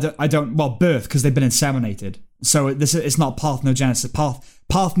 Well, I don't. Well, birth, because they've been inseminated. So it's not parthenogenesis.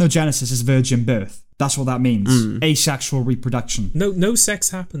 Parthenogenesis is virgin birth. That's what that means. Asexual reproduction. No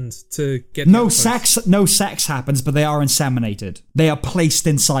sex happened to get. No sex happens, but they are inseminated. They are placed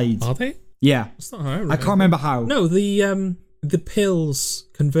inside. Are they? Yeah. That's not how I remember. I can't remember how. No, the pills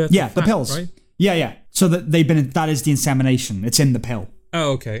convert. Yeah, to the fat, pills. Right? Yeah. So that is the insemination. It's in the pill.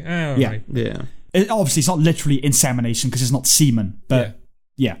 Oh, okay. Oh, Yeah. Right. Yeah. Obviously, it's not literally insemination because it's not semen, but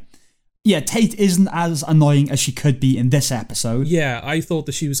yeah. Yeah, Tate isn't as annoying as she could be in this episode. Yeah, I thought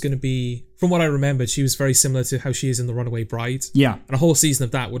that she was going to be, from what I remembered, she was very similar to how she is in The Runaway Bride. Yeah. And a whole season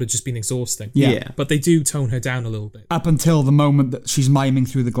of that would have just been exhausting. Yeah. But they do tone her down a little bit. Up until the moment that she's miming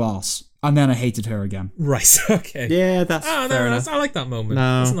through the glass. And then I hated her again. Right, okay. Yeah, that's fair enough. I like that moment.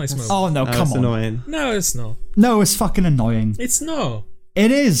 No, that's a nice moment. Oh, no, come on. Annoying. No, it's not. No, it's fucking annoying. It's not. It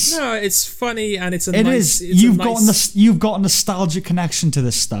is. No, it's funny and it's a It nice... is. You've got a nostalgic connection to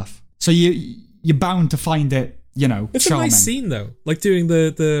this stuff. So you're bound to find it, It's charming. a nice scene though, like doing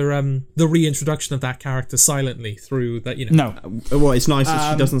the reintroduction of that character silently through that. No. Well, it's nice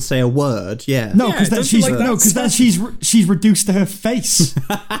that she doesn't say a word. Yeah. No, Yeah, because then don't you she's like that then she's reduced to her face.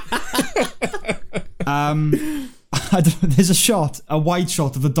 There's a wide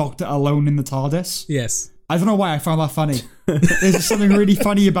shot of the Doctor alone in the TARDIS. Yes. I don't know why I found that funny. There's something really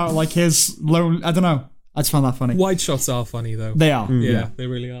funny about like his lone. I don't know. I just found that funny. Wide shots are funny though. They are. Yeah, they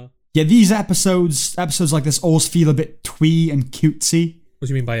really are. Yeah, these episodes like this always feel a bit twee and cutesy. What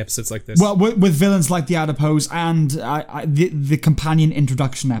do you mean by episodes like this? Well, with villains like the Adipose and the companion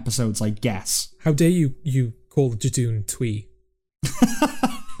introduction episodes, I guess. How dare you call Jadoon twee?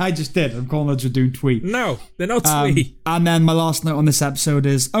 I just did. I'm calling it Jadoon twee. No, they're not twee. And then my last note on this episode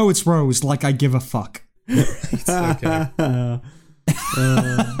is, oh, it's Rose, like I give a fuck. Okay.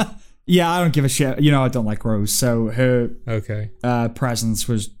 Yeah, I don't give a shit. I don't like Rose, so her presence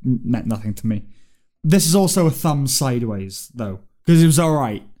meant nothing to me. This is also a thumb sideways, though, because it was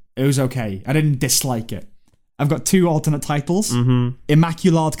alright. It was okay. I didn't dislike it. I've got two alternate titles.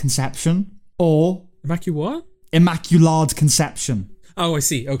 Immaculate Conception or What? Immaculate Conception. Oh, I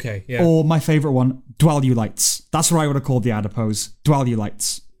see. Okay, yeah. Or my favourite one, Dwelulites. That's what I would have called the adipose.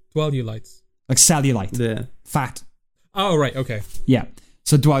 Dwelulites. Dwelulites. Like cellulite. Yeah. Fat. Oh, right, okay. Yeah.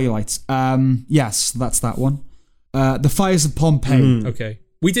 So Dwelulites. Yes, that's that one. The Fires of Pompeii. Okay.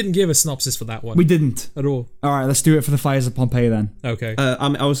 We didn't give a synopsis for that one. We didn't. At all. All right, let's do it for the Fires of Pompeii then. Okay.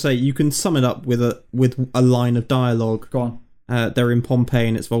 I would say you can sum it up with a line of dialogue. Go on. They're in Pompeii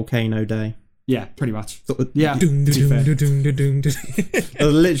and it's Volcano Day. Yeah, pretty much. Sort of- Yeah. Doom, to be fair. doom, doom, doom, doom, doom.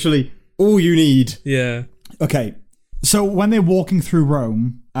 Literally all you need. Yeah. Okay, so when they're walking through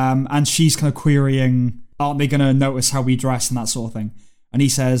Rome, and she's kind of querying, aren't they going to notice how we dress and that sort of thing? And he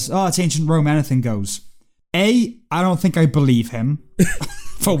says, oh, it's ancient Rome, anything goes. I don't think I believe him,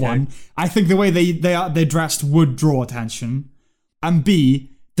 for one. I think the way they're dressed would draw attention. And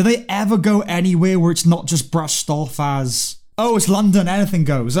B, do they ever go anywhere where it's not just brushed off as, oh, it's London, anything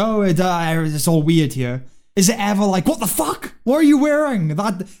goes. Oh, it's all weird here. Is it ever like, what the fuck? What are you wearing?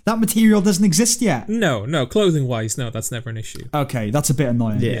 That material doesn't exist yet. No, clothing-wise, no, that's never an issue. Okay, that's a bit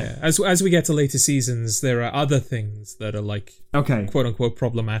annoying. Yeah. As we get to later seasons, there are other things that are like, Okay. quote-unquote,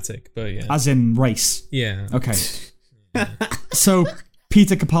 problematic, but yeah. As in race. Yeah. Okay. So,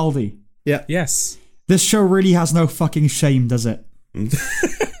 Peter Capaldi. Yes. This show really has no fucking shame, does it?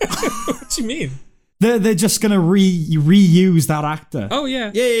 What do you mean? They're just gonna reuse that actor. Oh,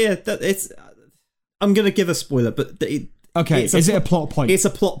 yeah. Yeah. I'm gonna give a spoiler, but Okay, is it a plot point? It's a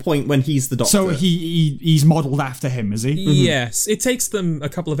plot point when he's the Doctor. So he's modelled after him, is he? Yes. It takes them a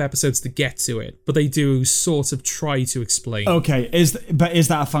couple of episodes to get to it, but they do sort of try to explain. Okay, is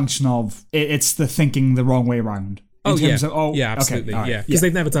that a function of it's the thinking the wrong way around? Yeah, absolutely, okay, all right. yeah, because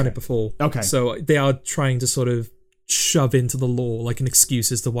they've never done it before. Okay. So they are trying to sort of shove into the lore like an excuse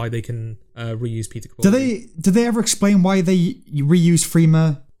as to why they can reuse Peter Capaldi. Do they ever explain why they reuse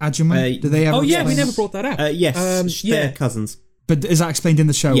Freema Agyeman? Do they ever? Oh yeah, explain we never that? brought that up. Yes, they're cousins. But is that explained in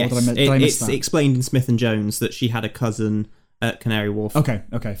the show? Yes, or did I miss it's that? explained in Smith and Jones that she had a cousin at Canary Wharf. Okay,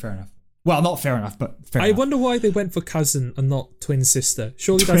 fair enough. Well, not fair enough, but fair I enough. wonder why they went for cousin and not twin sister.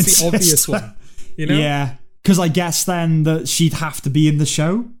 Surely Twin that's the obvious sister. one. You know? Yeah, because I guess then that she'd have to be in the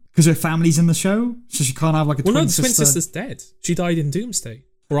show because her family's in the show, so she can't have like a Well, twin no, the sister. twin sister's dead. She died in Doomsday.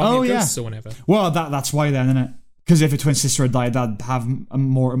 Or Army of Ghosts or whatever. Well, that's why then, isn't it? Because if a twin sister had died, that'd have a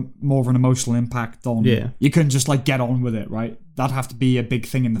more of an emotional impact on. Yeah. You couldn't just like get on with it, right? That'd have to be a big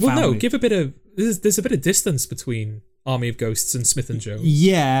thing in the family. Well, no, give a bit of. There's a bit of distance between Army of Ghosts and Smith and Jones.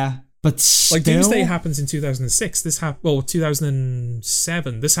 Yeah, but still. Like Doomsday happens in 2006.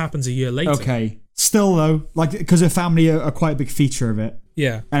 2007. This happens a year later. Okay. Still though, like because her family are quite a big feature of it.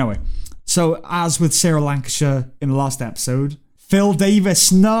 Yeah. Anyway, so as with Sarah Lancashire in the last episode, Phil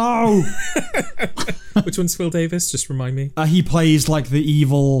Davis, no! Which one's Phil Davis? Just remind me. He plays like the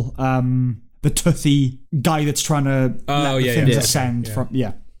evil, the toothy guy that's trying to let the things ascend from.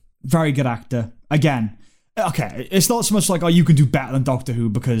 Yeah, very good actor. Again, okay, it's not so much like, oh, you can do better than Doctor Who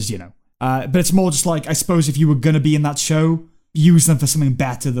because, you know. But it's more just like, I suppose if you were going to be in that show, use them for something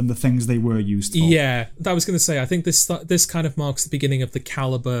better than the things they were used for. Yeah, I was going to say, I think this kind of marks the beginning of the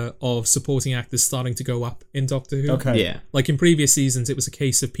caliber of supporting actors starting to go up in Doctor Who. Okay. Yeah. Like in previous seasons, it was a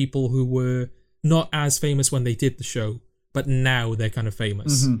case of people who were not as famous when they did the show, but now they're kind of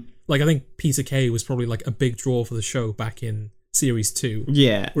famous. Mm-hmm. Like I think Peter Kay was probably like a big draw for the show back in series 2.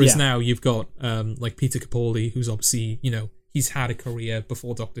 Yeah. Whereas Yeah. now you've got like Peter Capaldi, who's obviously, you know, he's had a career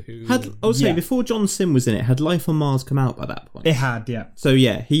before Doctor Who. I would say Yeah. before John Sim was in it, had Life on Mars come out by that point? It had, yeah. So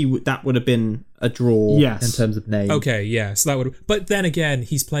yeah, that would have been a draw Yes. in terms of name. Okay, yeah, so that would. But then again,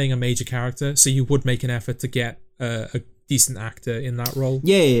 he's playing a major character, so you would make an effort to get a decent actor in that role.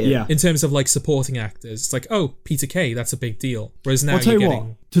 Yeah. In terms of like supporting actors, it's like, oh, Peter Kay, that's a big deal. Whereas now I'll tell you're you getting.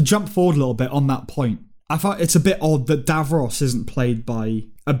 what, to jump forward a little bit on that point, I thought it's a bit odd that Davros isn't played by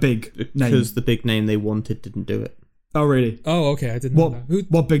a big name. Because the big name they wanted didn't do it. Oh, really? Oh, okay, I didn't know that.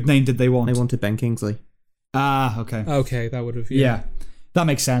 What big name did they want? They wanted Ben Kingsley. Ah, okay. Okay, that would have. Yeah, that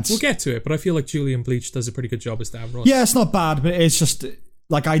makes sense. We'll get to it, but I feel like Julian Bleach does a pretty good job as Davros. Yeah, it's not bad, but it's just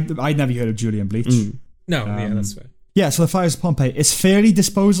like I'd never heard of Julian Bleach. No, yeah, that's fair. Yeah, so the Fires of Pompeii, it's fairly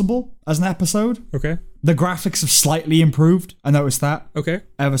disposable as an episode. Okay. The graphics have slightly improved. I noticed that Okay.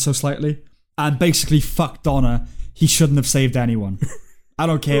 ever so slightly, and basically fuck Donna. He shouldn't have saved anyone. I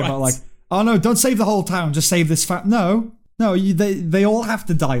don't care about like, oh no, don't save the whole town, just save this No, they all have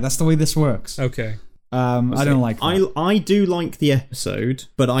to die. That's the way this works. Okay. I don't like that. I do like the episode,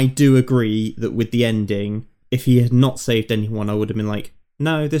 but I do agree that with the ending, if he had not saved anyone, I would have been like,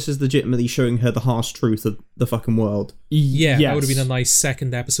 no, this is legitimately showing her the harsh truth of the fucking world. Yeah, Yes. that would have been a nice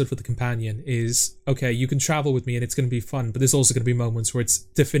second episode for the companion. Is okay, you can travel with me and it's going to be fun, but there's also going to be moments where it's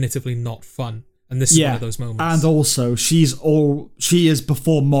definitively not fun. And this is one of those moments. And also, she has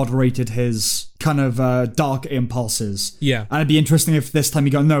before moderated his kind of dark impulses. Yeah. And it'd be interesting if this time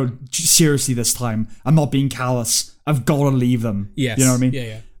you go, no, seriously, this time, I'm not being callous. I've got to leave them. Yes. You know what I mean?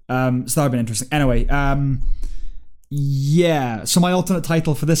 Yeah. So that would be interesting. Anyway, yeah. So my alternate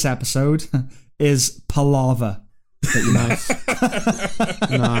title for this episode is Palaver. Nice.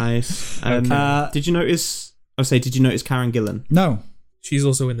 Nice. Did you notice Karen Gillan? No. She's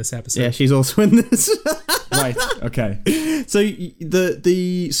also in this episode. Yeah, she's also in this. Right. Okay. So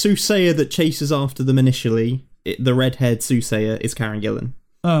the soothsayer that chases after them initially, the red-haired soothsayer, is Karen Gillan.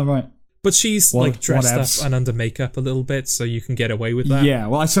 Oh, right. But she's dressed up and under makeup a little bit, so you can get away with that. Yeah,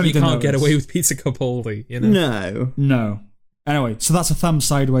 well, I certainly you didn't can't get notice. away with Peter Capaldi, you know? No. Anyway, so that's a thumb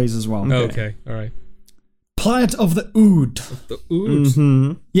sideways as well. Okay, all right. Planet of the Ood. The Ood.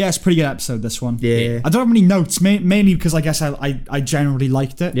 Mm-hmm. Yeah, it's a pretty good episode, this one. Yeah. I don't have any notes, mainly because I guess I generally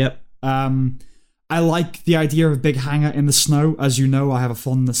liked it. Yep. I like the idea of a big hangar in the snow. As you know, I have a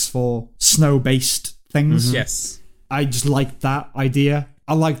fondness for snow-based things. Mm-hmm. Yes. I just liked that idea.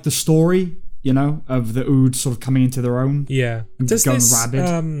 I like the story, of the Ood sort of coming into their own. Yeah. And Does going this, rabid.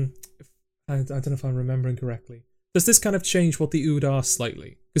 I don't know if I'm remembering correctly. Does this kind of change what the Ood are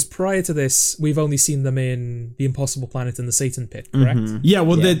slightly? Because prior to this, we've only seen them in The Impossible Planet and the Satan Pit, correct? Mm-hmm. Yeah,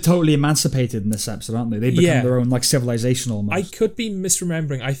 well, they're totally emancipated in this episode, aren't they? They become their own, civilization almost. I could be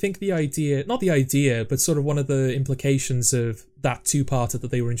misremembering. I think not the idea, but sort of one of the implications of that two-parter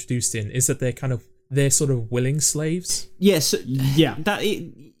that they were introduced in is that they're sort of willing slaves. Yes. Yeah.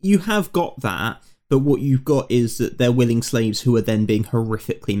 You have got that, but what you've got is that they're willing slaves who are then being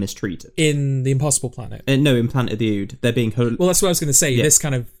horrifically mistreated. In The Impossible Planet. No, in Planet of the Ood, they're being... Well, that's what I was going to say. Yeah. This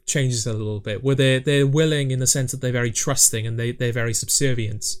kind of changes it a little bit, where they're willing in the sense that they're very trusting and they're very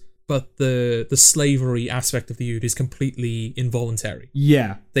subservient. But the slavery aspect of the Ood is completely involuntary.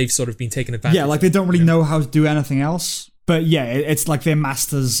 Yeah. They've sort of been taken advantage of. Yeah, they don't really know how to do anything else. But yeah, it's like their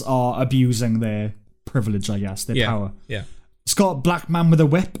masters are abusing their privilege, I guess, their power. Yeah. It's got Black Man with a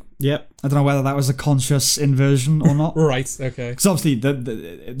Whip. Yep. I don't know whether that was a conscious inversion or not. Right, okay. Because obviously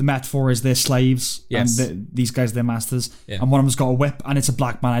the metaphor is they're slaves, yes. and these guys are their masters, yeah. and one of them's got a whip, and it's a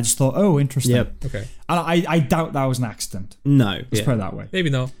black man. I just thought, oh, interesting. Yep. Okay. And I doubt that was an accident. No. Let's put it that way. Maybe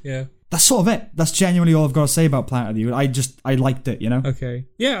not, yeah. That's sort of it. That's genuinely all I've got to say about Planet of the Ood. I liked it, Okay.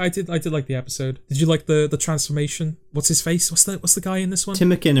 Yeah, I did like the episode. Did you like the transformation? What's his face? What's the guy in this one? Tim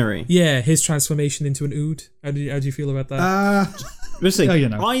McInnery. Yeah, his transformation into an Ood. How do you feel about that? Listen,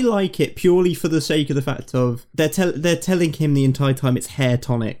 yeah, I like it purely for the sake of the fact of they're telling him the entire time it's hair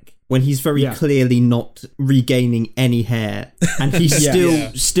tonic when he's very clearly not regaining any hair, and he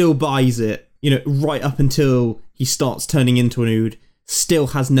still buys it. Right up until he starts turning into an Ood, still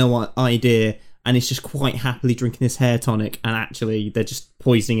has no idea, and is just quite happily drinking this hair tonic, and actually they're just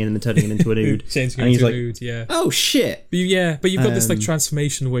poisoning him and turning him into an Ood. Changing him into an Ood, yeah. Oh shit! But you've got this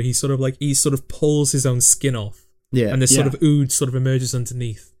transformation where he sort of pulls his own skin off. Yeah. And this sort of Ood sort of emerges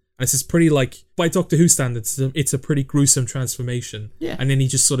underneath. And it's just pretty, by Doctor Who standards, it's a pretty gruesome transformation. Yeah. And then he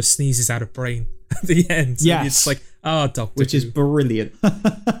just sort of sneezes out of brain at the end. Yes. And it's like, Doctor Which Who. is brilliant.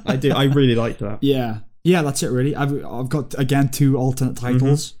 I really liked that. Yeah. Yeah, that's it really. I've got, again, 2 alternate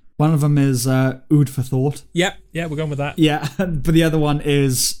titles. One of them is Ood for Thought. Yeah, we're going with that. Yeah, but the other one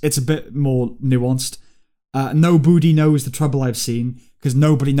is, it's a bit more nuanced. Nobody Knows the Trouble I've Seen, because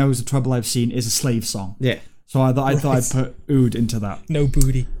Nobody Knows the Trouble I've Seen is a slave song. Yeah. So I thought I'd put Ood into that. No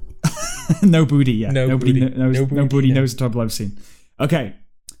booty. No booty, yeah. Nobody booty, knows the trouble I've seen. Okay.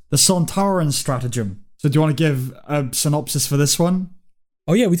 The Sontaran Stratagem. So do you want to give a synopsis for this one?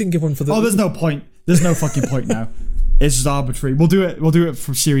 Oh yeah, we didn't give one for the... Oh, there's no point. There's no fucking point now. It's just arbitrary. We'll do it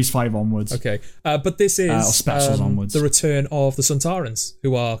from series 5 onwards. Okay. But this is or specials onwards. The return of the Sontarans,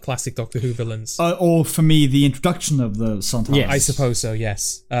 who are classic Doctor Who villains. Or for me, the introduction of the Sontarans. Yeah, I suppose so,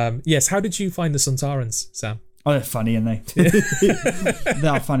 yes. Yes, how did you find the Sontarans, Sam? Oh, they're funny, aren't they?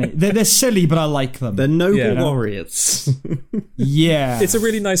 They're funny. They're silly, but I like them. They're noble warriors. Yeah. It's a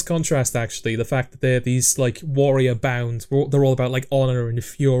really nice contrast, actually. The fact that they're these, warrior bound. They're all about, honor and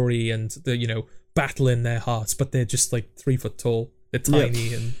fury and the, battle in their hearts, but they're just 3 foot tall. They're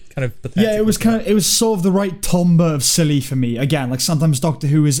tiny and kind of pathetic. Yeah, it was sort of the right timbre of silly for me. Again, sometimes Doctor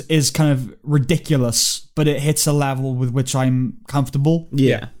Who is kind of ridiculous, but it hits a level with which I'm comfortable.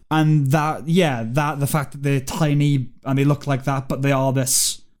 Yeah. And the fact that they're tiny and they look like that, but they are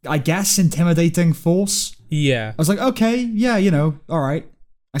this, I guess, intimidating force. Yeah. I was like, okay, yeah, all right,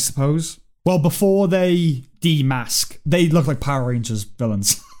 I suppose. Well, before they demask, they look like Power Rangers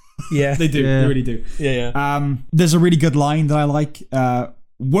villains. Yeah. They do. Yeah. They really do. Yeah. There's a really good line that I like.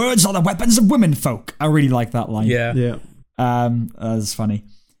 Words are the weapons of women folk. I really like that line. Yeah. That's funny.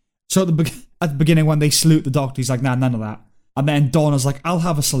 So at the beginning when they salute the Doctor, he's like, nah, none of that. And then Donna's like, I'll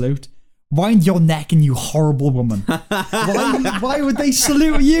have a salute. Wind your neck, and you horrible woman. Why would they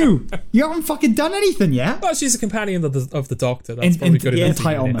salute you? You haven't fucking done anything yet. Well, she's a companion of the Doctor. That's probably good enough.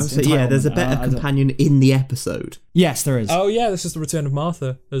 Entitlement. So, yeah, there's a better companion in the episode. Yes, there is. Oh yeah, this is the return of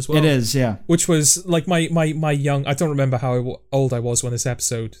Martha as well. It is, yeah. Which was like my young. I don't remember how old I was when this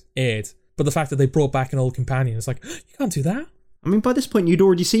episode aired, but the fact that they brought back an old companion, it's like, you can't do that. I mean, by this point, you'd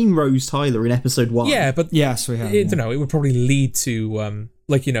already seen Rose Tyler in episode 1. Yeah, but yes, we have. I don't know. It would probably lead to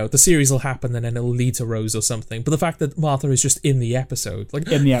the series will happen and then it'll lead to Rose or something. But the fact that Martha is just in the episode, like,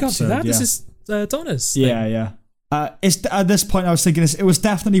 in the you episode, can't do that. yeah. This is Donna's thing. Yeah. It's at this point I was thinking it was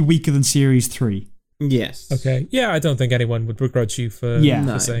definitely weaker than series 3. Yes. Okay. Yeah, I don't think anyone would begrudge you for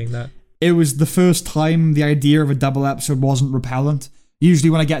saying that. It was the first time the idea of a double episode wasn't repellent.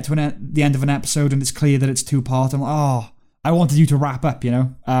 Usually when I get to the end of an episode and it's clear that it's 2-part, I'm like, oh, I wanted you to wrap up, you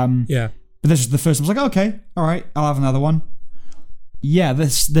know? Yeah. But this is the first. I was like, okay, all right, I'll have another one. Yeah,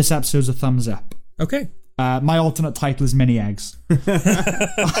 this episode's a thumbs up. Okay. My alternate title is Mini Eggs.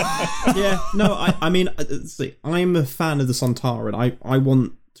 Yeah, no, I mean, see, I'm a fan of the Sontaran. I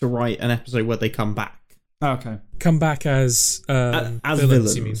want to write an episode where they come back. Okay. Come back as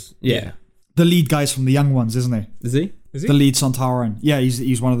villains. You mean? Yeah. The lead guy's from The Young Ones, isn't he? Is he? Is he? The lead Sontaran. Yeah,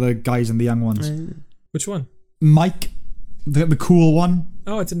 he's one of the guys in The Young Ones. Which one? Mike, the cool one.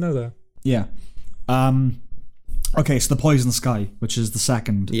 Oh, I didn't know that. Yeah. Okay, so the Poison Sky, which is the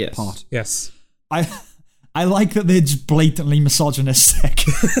second part. Yes. I like that they're just blatantly misogynistic.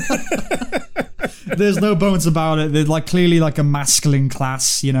 There's no bones about it. They're like clearly like a masculine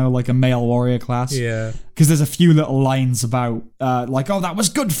class, you know, like a male warrior class. Yeah. Because there's a few little lines about like, oh, that was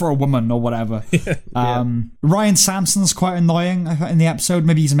good for a woman or whatever. Ryan Sampson's quite annoying in the episode.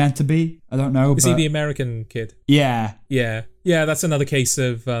 Maybe he's meant to be. I don't know. Is he the American kid? Yeah. Yeah. Yeah, that's another case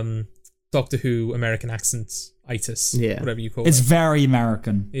of Doctor Who American accents-itis. Yeah. Whatever you call It's it. very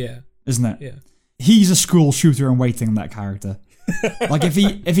American. Yeah. Isn't it? Yeah. He's a school shooter in waiting, that character. Like if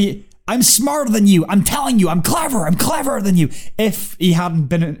he I'm smarter than you, I'm telling you, I'm cleverer than you. If he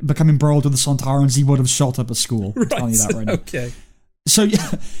hadn't become embroiled with the Sontarans, he would have shot up a school. I'm telling you that right now. Okay. So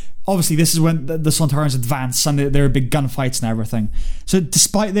yeah, obviously this is when the Sontarans advance and there are big gunfights and everything. So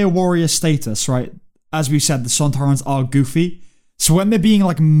despite their warrior status, right, as we said, the Sontarans are goofy. So when they're being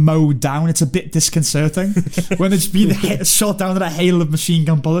like mowed down, it's a bit disconcerting. When they're just being shot down with a hail of machine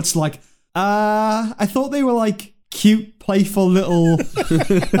gun bullets, like, I thought they were like cute, playful little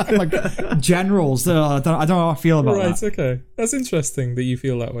like generals. I don't know how I feel about that. Right, okay. That's interesting that you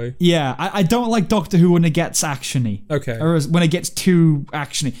feel that way. Yeah, I don't like Doctor Who when it gets actiony. Okay. Or when it gets too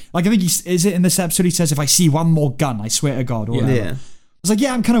actiony. Like I think is it in this episode he says, if I see one more gun, I swear to God. Or whatever. Yeah. I was like,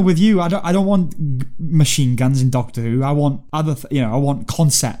 yeah, I'm kind of with you. I don't want machine guns in Doctor Who. I want other, I want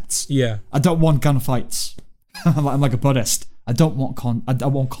concepts. Yeah. I don't want gunfights. I'm like a Buddhist. I don't want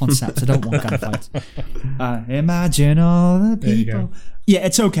concepts. I don't want gunfights. Imagine all the people. Yeah,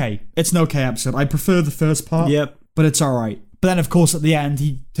 it's okay. It's an okay episode. I prefer the first part. Yep. But it's all right. But then, of course, at the end,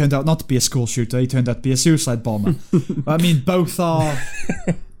 he turned out not to be a school shooter. He turned out to be a suicide bomber. I mean, both are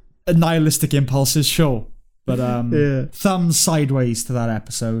nihilistic impulses, sure. But thumbs sideways to that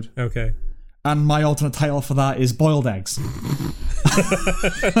episode. Okay. And my alternate title for that is Boiled Eggs.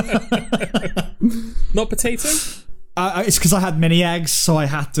 Not potato? It's because I had mini eggs, so I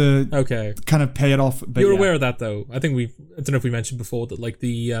had to kind of pay it off. But You're aware of that, though. I think I don't know if we mentioned before that, like,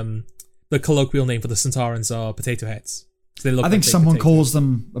 the colloquial name for the Sontarans are potato heads. So they look I think like someone potatoes. calls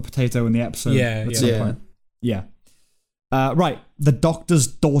them a potato in the episode. Yeah, at some yeah. point. Yeah. Right, the Doctor's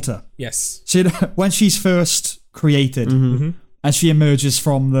daughter. Yes. So when she's first created and she emerges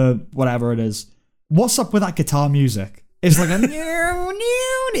from the whatever it is, what's up with that guitar music? It's like a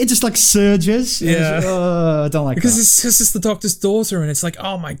it just like surges. Yeah. I don't like because that. it's the Doctor's daughter, and it's like,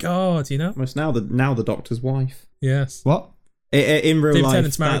 oh my God, you know? Well, it's now the Doctor's wife. Yes. What? In real David life,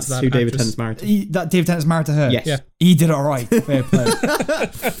 Tennant's married that's to that who David actress. Tennant's married to. That David Tennant's married to her? Yes. Yeah. He did all right. Fair play.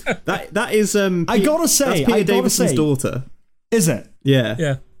 That is I gotta say, that's Peter Davison's daughter. Is it? Yeah.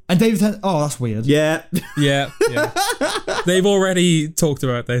 Yeah. And David Tennant... Oh, that's weird. Yeah. Yeah. They've already talked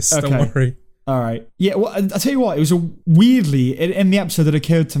about this. Okay. Don't worry. All right. Yeah, well, I'll tell you what, it was weirdly, in the episode that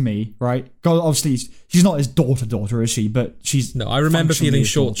occurred to me, right? God, obviously, she's not his daughter, is she? But she's... No, I remember feeling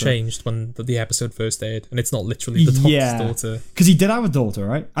functionally his daughter. shortchanged when the episode first aired, and it's not literally the Doctor's daughter. Because he did have a daughter,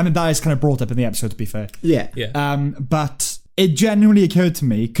 right? I mean, that is kind of brought up in the episode, to be fair. Yeah. Yeah. But it genuinely occurred to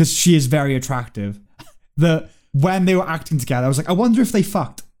me, because she is very attractive, that when they were acting together, I was like, I wonder if they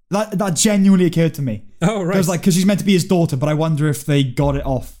fucked. That genuinely occurred to me. Oh, right. I was like, because she's meant to be his daughter, but I wonder if they got it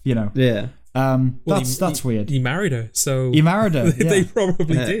off, you know? Yeah. That's weird. He married her, so He married her. they Yeah.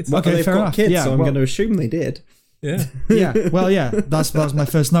 probably did. Well, Okay, they've fair got enough. kids, Yeah, so I'm well- going to assume they did. Yeah. Yeah. Well, yeah. That was my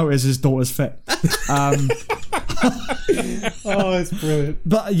first note. Is his daughter's fit. Oh, it's brilliant.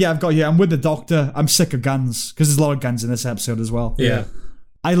 But yeah, I've got you. I'm with the Doctor. I'm sick of guns because there's a lot of guns in this episode as well. Yeah.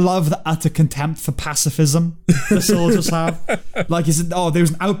 I love the utter contempt for pacifism the soldiers have. Like, there was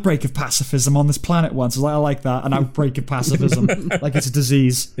an outbreak of pacifism on this planet once. I like that. An outbreak of pacifism. Like it's a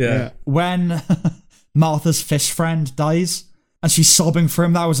disease. Yeah. When Martha's fish friend dies and she's sobbing for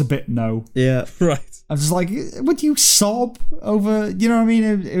him, that was a bit no. Yeah. Right. I was just like, would you sob over, you know what I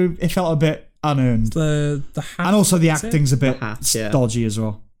mean? It felt a bit unearned. The hat. And also the is it? acting's a bit The hat, yeah. dodgy as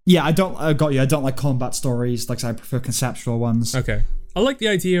well. Yeah, I got you. I don't like combat stories. Like, I prefer conceptual ones. Okay. I like the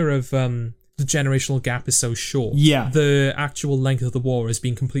idea of the generational gap is so short. Yeah. The actual length of the war has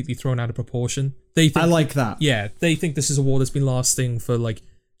been completely thrown out of proportion. They think, I like that. Yeah, they think this is a war that's been lasting for like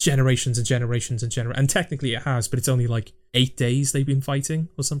generations and generations and and technically it has, but it's only like 8 days they've been fighting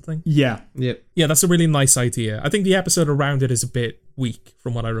or something. Yeah. Yep. Yeah, that's a really nice idea. I think the episode around it is a bit weak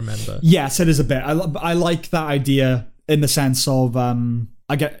from what I remember. Yes, it is a bit. I like that idea in the sense of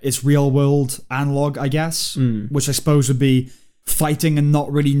I get it's real world analog, I guess, which I suppose would be fighting and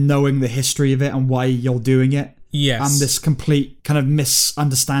not really knowing the history of it and why you're doing it. Yes. And this complete kind of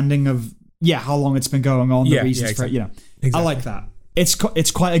misunderstanding of how long it's been going on, the Yeah, reasons yeah, for it. exactly. I like that. It's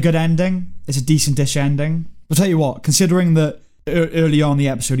quite a good ending. It's a decent-ish ending. I'll tell you what, considering that early on in the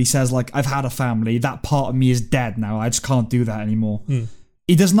episode he says, like, I've had a family, that part of me is dead now, I just can't do that anymore.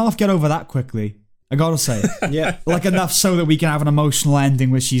 He doesn't half get over that quickly, I gotta say. Yeah. Like, enough so that we can have an emotional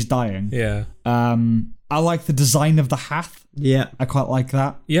ending where she's dying. Yeah. I like the design of the hat. Yeah. I quite like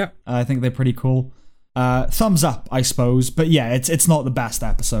that. Yeah. I think they're pretty cool. Thumbs up, I suppose. But yeah, it's not the best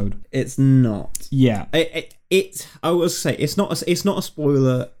episode. It's not. Yeah. I will say it's not a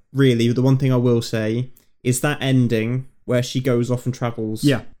spoiler really. The one thing I will say is that ending where she goes off and travels.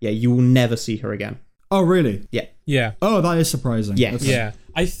 Yeah. You will never see her again. Oh, really? Yeah. Yeah. Oh, that is surprising. Yes. Okay. Yeah.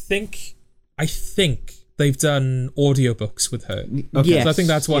 I think they've done audiobooks with her. Okay. Yes. So I think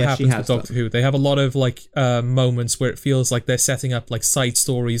that's what Yeah, happens she with has Doctor Who. They have a lot of like moments where it feels like they're setting up like side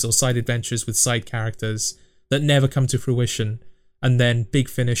stories or side adventures with side characters that never come to fruition, and then Big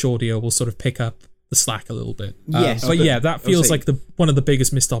Finish audio will sort of pick up the slack a little bit. Yes, but yeah, that feels say- like one of the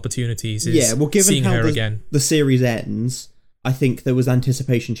biggest missed opportunities is given seeing how her again. the series ends, I think there was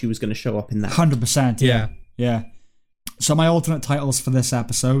anticipation she was going to show up in that. 100%. Yeah. Yeah. So my alternate titles for this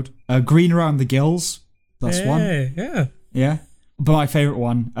episode, Green Around the Gills. That's one. Yeah. Yeah. But my favourite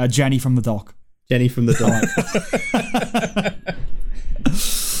one, Jenny from the Dock. Jenny from the Dock.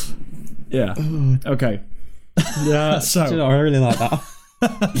 Yeah. Okay. Yeah. So- do you know, I really like that.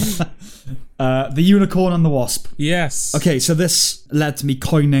 The Unicorn and the Wasp. Yes. Okay, so this led to me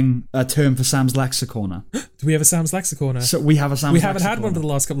coining a term for Sam's Lexicorner. Do we have a Sam's Lexicorner? So we have a Sam's We haven't had Lexicorner. one for the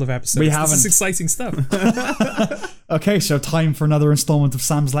last couple of episodes. We This haven't. is exciting stuff. Okay, so time for another installment of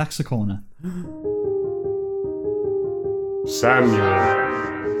Sam's Lexicorner.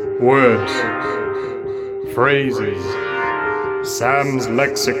 Samuel. Words. Phrases. Sam's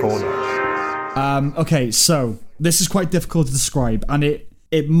Lexicon. Okay, so this is quite difficult to describe, and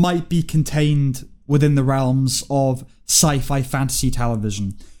it might be contained within the realms of sci-fi fantasy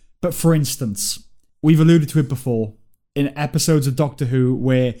television. But for instance, we've alluded to it before in episodes of Doctor Who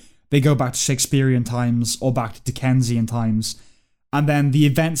where they go back to Shakespearean times or back to Dickensian times, and then the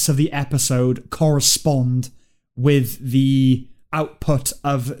events of the episode correspond with the output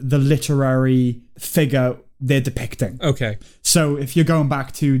of the literary figure they're depicting. Okay. So if you're going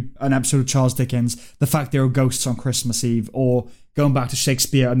back to an episode of Charles Dickens, the fact there are ghosts on Christmas Eve, or going back to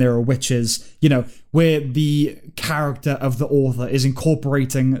Shakespeare and there are witches, where the character of the author is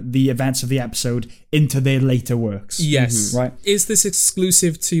incorporating the events of the episode into their later works. Yes. Right. Is this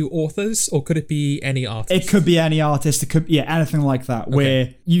exclusive to authors, or could it be any artist? It could be any artist, it could be anything like that,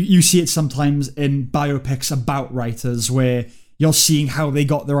 where you see it sometimes in biopics about writers where you're seeing how they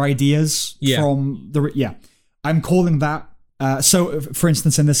got their ideas from the... Yeah. I'm calling that... So, for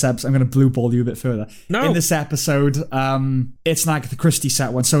instance, in this episode, I'm going to blue ball you a bit further. No. In this episode, it's an Agatha Christie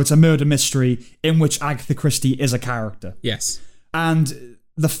set one, so it's a murder mystery in which Agatha Christie is a character. Yes. And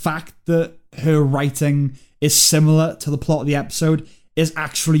the fact that her writing is similar to the plot of the episode is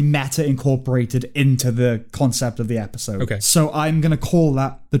actually meta incorporated into the concept of the episode. Okay. So I'm going to call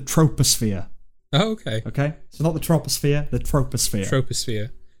that the troposphere. Oh, okay. Okay? So not the troposphere, the troposphere. Troposphere.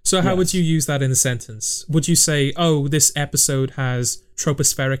 So how would you use that in a sentence? Would you say, oh, this episode has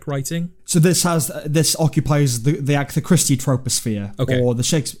tropospheric writing? So this occupies the Agatha Christie troposphere. Okay. Or the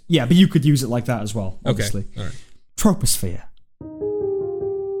Shakespeare... Yeah, but you could use it like that as well, obviously. Okay. All right. Troposphere.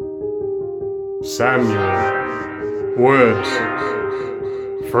 Samuel. Words.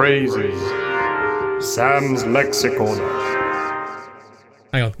 Phrases. Sam's Lexicon.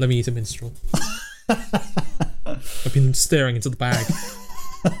 Hang on, let me eat a minstrel. I've been staring into the bag.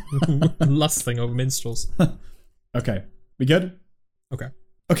 Lusting over minstrels. Okay, we good? Okay.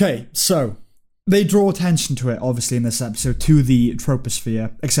 Okay, so they draw attention to it, obviously, in this episode, to the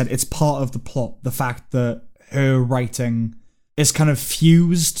troposphere. Except it's part of the plot, the fact that her writing is kind of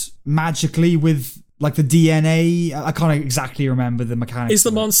fused magically with, like, the DNA. I can't exactly remember the mechanics. Is the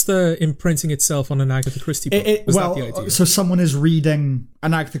of it. monster imprinting itself on an Agatha Christie book? Was that the idea? So someone is reading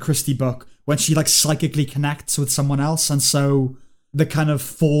an Agatha Christie book when she, like, psychically connects with someone else, and so the kind of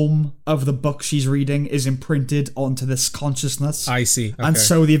form of the book she's reading is imprinted onto this consciousness. I see. Okay. And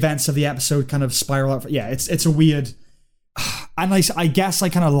so the events of the episode kind of spiral out. Yeah, it's a weird... And I guess I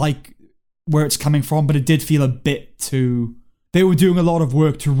kind of like where it's coming from, but it did feel a bit too... They were doing a lot of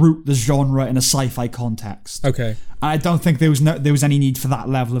work to root the genre in a sci-fi context. Okay. And I don't think there was any need for that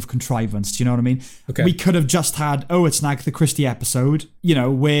level of contrivance. Do you know what I mean? Okay. We could have just had, it's an Agatha Christie episode,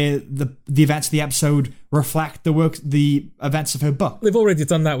 where the events of the episode reflect the events of her book. They've already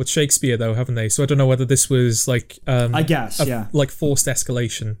done that with Shakespeare, though, haven't they? So I don't know whether this was like... I guess, yeah. Like forced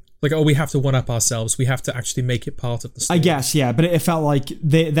escalation. Like, we have to one-up ourselves. We have to actually make it part of the story. I guess, yeah. But it felt like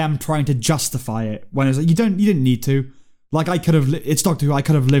them trying to justify it when it was like, you didn't need to. Like, it's Doctor Who I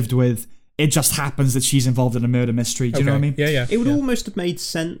could have lived with. It just happens that she's involved in a murder mystery. Do you know what I mean? Yeah. It would almost have made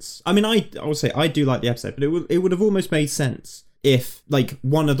sense. I mean, I would say I do like the episode, but it would have almost made sense if, like,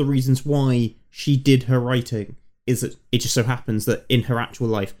 one of the reasons why she did her writing is that it just so happens that in her actual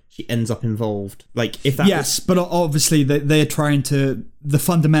life she ends up involved. Like, if that yes, but obviously they're trying to... The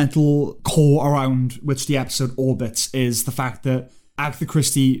fundamental core around which the episode orbits is the fact that Agatha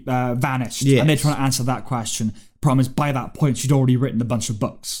Christie vanished. Yes. And they're trying to answer that question. Problem is, by that point, she'd already written a bunch of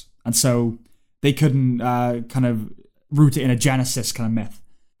books. And so they couldn't kind of root it in a Genesis kind of myth.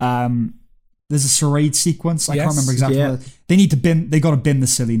 There's a charade sequence. I can't remember exactly. Yeah. They got to bin the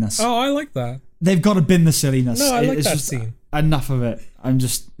silliness. Oh, I like that. They've got to bin the silliness. No, I like It's that just scene. Enough of it. I'm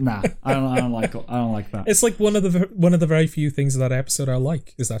just I don't like that. It's like one of the very few things of that episode I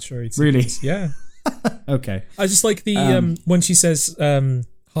like is that charade Really? sequence. Yeah. Okay. I just like the when she says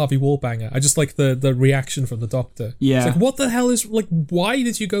Harvey Wallbanger. I just like the reaction from the Doctor. Yeah. It's like, what the hell is, like, why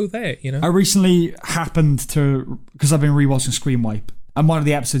did you go there, you know? I recently happened to, because I've been rewatching Screen Wipe, and one of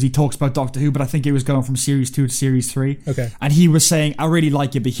the episodes he talks about Doctor Who, but I think it was going from Series 2 to Series 3. Okay. And he was saying, I really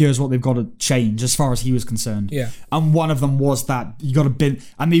like it, but here's what they've got to change as far as he was concerned. Yeah. And one of them was that you got to bin,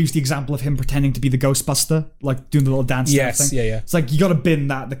 and they used the example of him pretending to be the Ghostbuster, like doing the little dance Yes, thing. yeah. It's like, you got to bin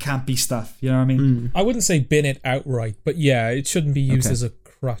the campy stuff, you know what I mean? I wouldn't say bin it outright, but yeah, it shouldn't be used as a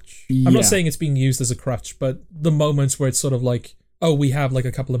crutch. I'm Yeah. not saying it's being used as a crutch, but the moments where it's sort of like, oh, we have like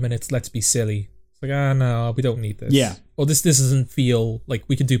a couple of minutes, let's be silly. It's like, no, we don't need this. Yeah. Or this doesn't feel like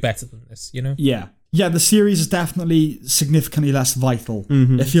we could do better than this, you know? Yeah. Yeah, the series is definitely significantly less vital.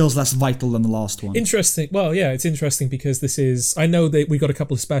 It feels less vital than the last one. Interesting. Well, yeah, it's interesting because this is... I know that we got a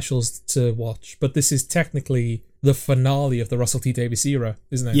couple of specials to watch, but this is technically the finale of the Russell T Davies era,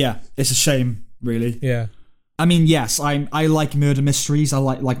 isn't it? Yeah, it's a shame, really. Yeah. I mean, yes, I like murder mysteries. I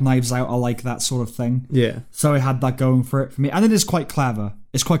like Knives Out. I like that sort of thing. Yeah. So it had that going for it for me, and it is quite clever.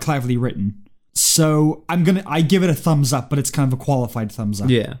 It's quite cleverly written. So I give it a thumbs up, but it's kind of a qualified thumbs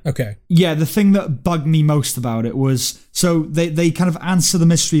up. Yeah. Okay. Yeah, the thing that bugged me most about it was, so they kind of answer the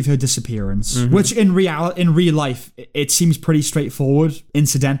mystery of her disappearance, which in real life, it seems pretty straightforward,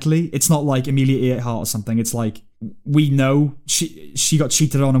 incidentally. It's not like Amelia Earhart or something. It's like, we know she got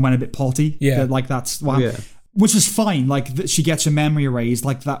cheated on and went a bit potty. Yeah. Like, that's what happened. Yeah. Which is fine. Like, she gets her memory erased,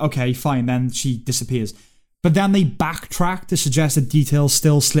 like that. Okay, fine. Then she disappears. But then they backtrack to suggest that details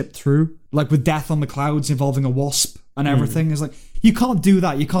still slip through, like with Death on the Clouds involving a wasp and everything. It's like, you can't do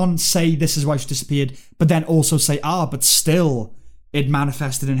that. You can't say this is why she disappeared, but then also say, but still it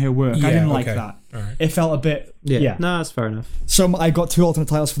manifested in her work. I didn't like that. All right. It felt a bit... Yeah. No, that's fair enough. So I got two alternate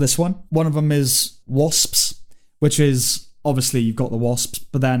titles for this one. One of them is Wasps, which is, obviously, you've got the Wasps,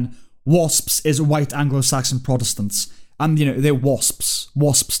 but then Wasps is white Anglo-Saxon Protestants. And, they're wasps.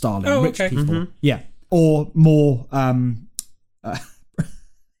 Wasps, darling. Oh, rich okay. people. Yeah. Or more...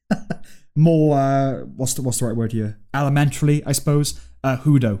 more, what's the right word here? Elementarily, I suppose.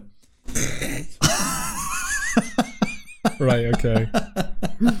 Hoodoo. Right, okay.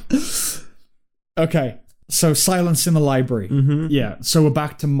 Okay, so Silence in the Library. Yeah, so we're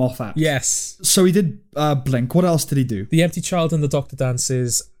back to Moffat. Yes. So he did Blink. What else did he do? The Empty Child and the Doctor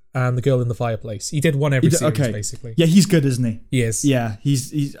Dances and The Girl in the Fireplace. He did one every series, basically. Yeah, he's good, isn't he? He is. Yeah,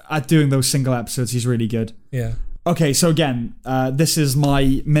 he's at doing those single episodes, he's really good. Yeah. Okay, so again, this is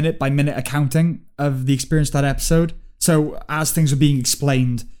my minute-by-minute accounting of the experience of that episode. So as things are being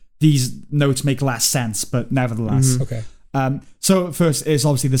explained, these notes make less sense, but nevertheless. Okay. So at first, it's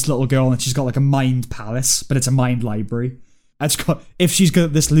obviously this little girl, and she's got like a mind palace, but it's a mind library. It's got, if she's good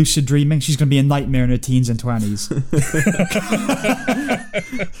at this lucid dreaming, she's going to be a nightmare in her teens and 20s.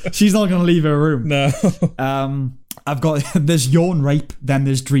 She's not going to leave her room. No. I've got, there's yawn rape, then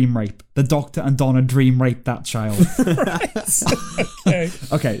there's dream rape. The Doctor and Donna dream rape that child. Okay.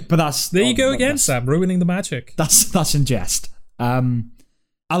 Okay, but that's... There you go again, Sam, ruining the magic. That's in jest. A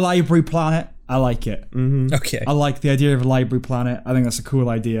library planet, I like it. Okay. I like the idea of a library planet. I think that's a cool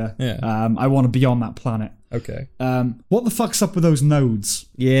idea. Yeah. I want to be on that planet. Okay. What the fuck's up with those nodes?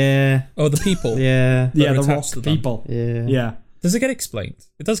 Yeah. Oh, the people. Yeah. Yeah, are the rock attached to them. people. Yeah. Yeah. Does it get explained?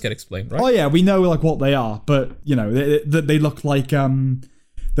 It does get explained, right? Oh yeah, we know like what they are, but you know they look like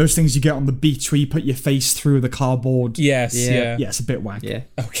those things you get on the beach where you put your face through the cardboard. Yes. Yeah. Yeah. Yeah, it's a bit whack. Yeah.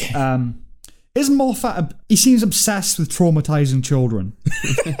 Okay. Isn't Moffat? He seems obsessed with traumatizing children.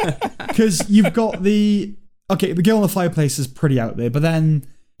 Because you've got the girl in the fireplace is pretty out there, but then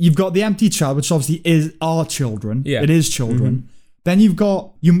you've got the empty child, which obviously are children. Yeah. It is children. Then you've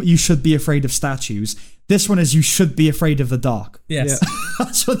got you should be afraid of statues. This one is you should be afraid of the dark. Yes.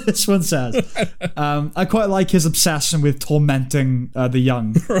 That's what this one says. I quite like his obsession with tormenting the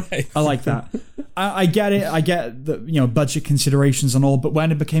young. Right. I like that. I get it. I get the budget considerations and all, but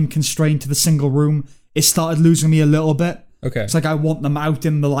when it became constrained to the single room, it started losing me a little bit. Okay. It's like I want them out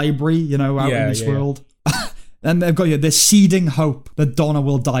in the library, out Yeah, in this yeah, world. And they've got they're seeding hope that Donna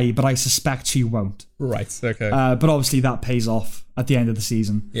will die, but I suspect she won't. Right. Okay. But obviously that pays off at the end of the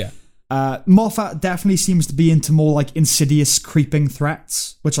season. Yeah. Moffat definitely seems to be into more like insidious creeping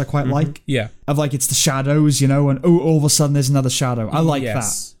threats, which I quite like. Yeah. Of like it's the shadows, and all of a sudden there's another shadow. I like that.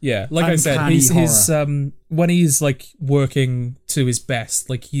 Yeah. Like I said, Uncanny his when he's like working to his best,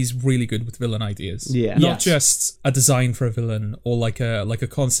 like he's really good with villain ideas. Yeah. Not Yes. just a design for a villain or like a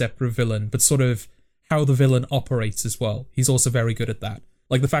concept for a villain, but sort of how the villain operates as well. He's also very good at that.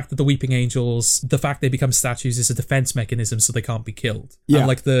 Like the fact that the Weeping Angels, the fact they become statues is a defense mechanism so they can't be killed. Yeah. And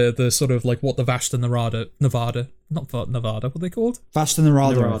like the sort of like what the Vashta Nevada, what are they called? Vashta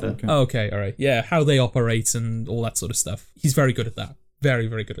Nerada. I Nerada. think. Oh, okay, all right. Yeah, how they operate and all that sort of stuff. He's very good at that. Very,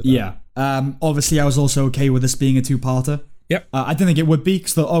 very good at that. Yeah. Obviously, I was also okay with this being a two-parter. Yep. I didn't think it would be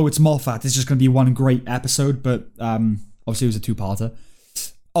because it's Moffat. It's just going to be one great episode, but obviously it was a two-parter.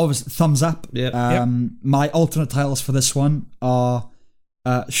 Obviously, thumbs up. Yep. My alternate titles for this one are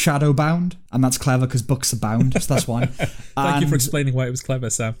Shadowbound, and that's clever because books are bound, so that's one. Thank you for explaining why it was clever,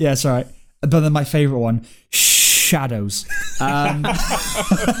 Sam. Yeah, it's all right. But then my favourite one, Shadows.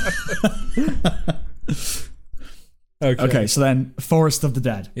 Okay, so then Forest of the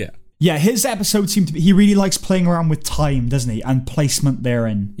Dead. Yeah. Yeah, his episodes seem to be... He really likes playing around with time, doesn't he? And placement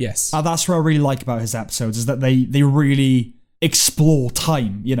therein. Yes. That's what I really like about his episodes, is that they really explore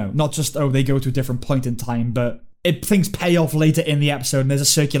time, Not just, they go to a different point in time, but things pay off later in the episode, and there's a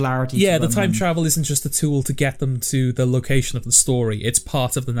circularity Yeah, to the them, time and- travel isn't just a tool to get them to the location of the story. It's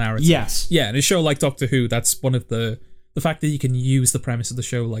part of the narrative. Yes. Yeah, and a show like Doctor Who, that's one of the fact that you can use the premise of the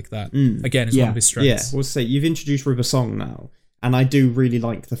show like that, again, is one of his Yeah. strengths. We'll say you've introduced River Song now, and I do really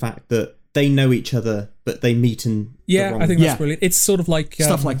like the fact that they know each other, but they meet in Yeah, the wrong... I think that's Yeah. brilliant. It's sort of like...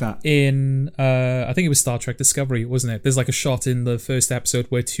 Stuff like that. In, I think it was Star Trek Discovery, wasn't it? There's like a shot in the first episode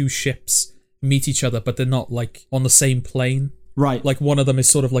where two ships meet each other, but they're not like on the same plane. Right. Like one of them is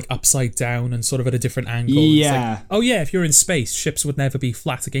sort of like upside down and sort of at a different angle. It's like, Yeah. oh yeah, if you're in space, ships would never be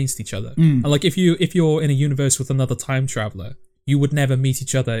flat against each other. And like if you're in a universe with another time traveler, you would never meet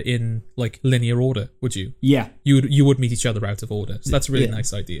each other in like linear order, would you? Yeah. You would meet each other out of order. So that's a really Yeah.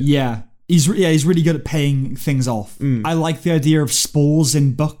 nice idea. Yeah. He's really good at paying things off. I like the idea of spores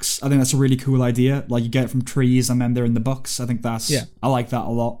in books. I think that's a really cool idea. Like you get it from trees and then they're in the books. I think I like that a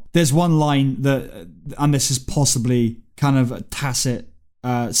lot. There's one line that, and this is possibly kind of a tacit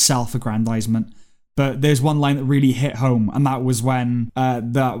self-aggrandizement, but there's one line that really hit home, and that was when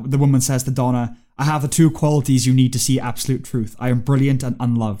the woman says to Donna, "I have the two qualities you need to see absolute truth. I am brilliant and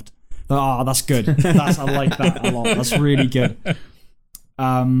unloved." That's good. I like that a lot. That's really good.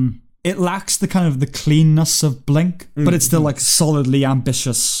 It lacks the kind of the cleanness of Blink, but it's still like solidly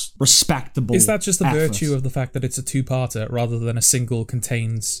ambitious, respectable. Is that just the effort. virtue of the fact that it's a two-parter rather than a single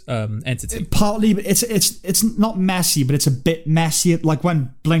contained entity? Partly, but it's not messy, but it's a bit messy. Like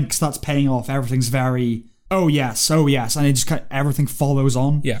when Blink starts paying off, everything's very oh yes, and it just everything follows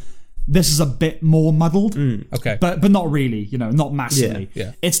on. Yeah. this is a bit more muddled, Okay. but not really, not massively.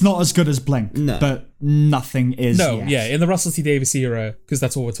 Yeah. It's not as good as Blink, No. but nothing is No, yet. in the Russell T Davies era, because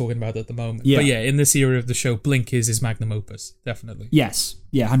that's what we're talking about at the moment. Yeah. But in this era of the show, Blink is his magnum opus, definitely. Yes,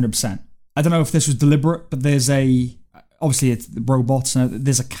 100%. I don't know if this was deliberate, but there's obviously it's robots, and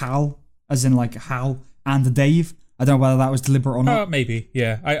there's a Cal, as in like Hal and a Dave. I don't know whether that was deliberate or not. Maybe,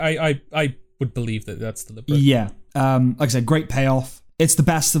 yeah. I would believe that that's deliberate. Yeah. Like I said, great payoff. It's the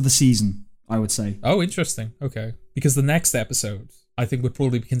best of the season, I would say. Oh, interesting. Okay. Because the next episode, I think, would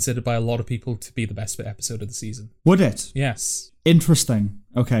probably be considered by a lot of people to be the best episode of the season. Would it? Yes. Interesting.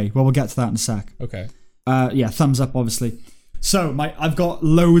 Okay, well, we'll get to that in a sec. Okay. Thumbs up, obviously. So, I've got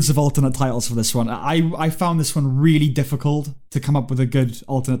loads of alternate titles for this one. I found this one really difficult to come up with a good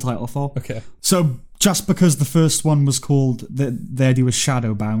alternate title for. Okay. So, just because the first one was called, the idea was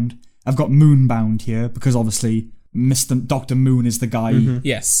Shadowbound, I've got Moonbound here, because obviously Dr. Moon is the guy.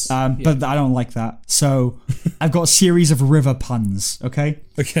 Yes. But I don't like that. So, I've got a series of river puns, okay?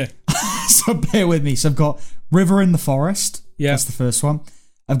 Okay. So, bear with me. So, I've got River in the Forest. Yeah. That's the first one.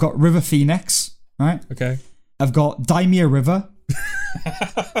 I've got River Phoenix, right? Okay. I've got Daimia River.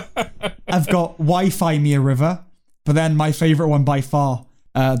 I've got Wi-Fi Mia River. But then my favourite one by far,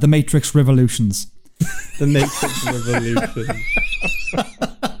 The Matrix Revolutions. The Matrix Revolution.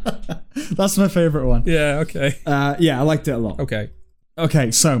 That's my favourite one. Yeah, okay. Yeah, I liked it a lot. Okay. Okay,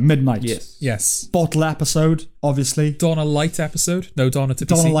 so Midnight. Yes. Bottle episode, obviously. Donna Light episode. No Donna to be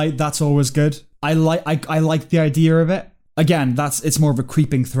Donna seen. Light, that's always good. I like the idea of it. Again, it's more of a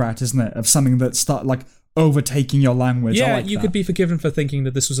creeping threat, isn't it? Of something that start like overtaking your language. I Yeah, like you that. could be forgiven for thinking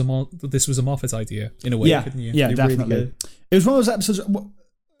that this was a Moffat idea in a way, Yeah, couldn't you? yeah, It'd be really definitely. good. It was one of those episodes.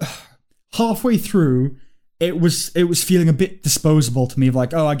 Halfway through, it was feeling a bit disposable to me. Of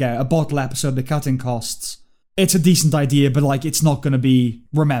like, oh, I get it, a bottle episode. They're cutting costs. It's a decent idea, but like, it's not going to be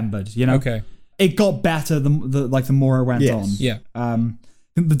remembered. Okay. It got better the more it went on. Yeah.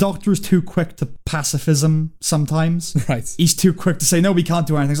 The Doctor is too quick to pacifism sometimes. Right. He's too quick to say, no, we can't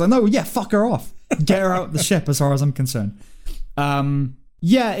do anything. He's like, no, yeah, fuck her off. Get her out the ship as far as I'm concerned.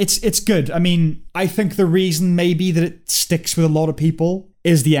 Yeah, it's good. I mean, I think the reason maybe that it sticks with a lot of people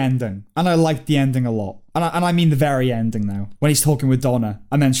is the ending. And I like the ending a lot. And I mean the very ending now. When he's talking with Donna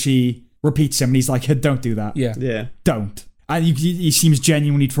and then she repeats him and he's like, hey, don't do that. Yeah. Yeah. Don't. And he seems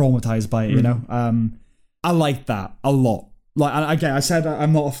genuinely traumatized by it, you know? I like that a lot. Like, again, I said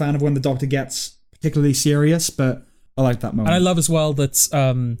I'm not a fan of when the Doctor gets particularly serious, but I like that moment. And I love as well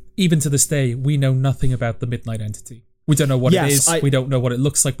that even to this day, we know nothing about the Midnight Entity. We don't know what it is. We don't know what it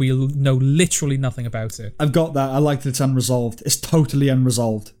looks like. We know literally nothing about it. I've got that. I like that it's unresolved. It's totally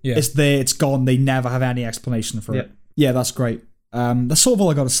unresolved. Yeah. It's there. It's gone. They never have any explanation for it. Yeah, that's great. That's sort of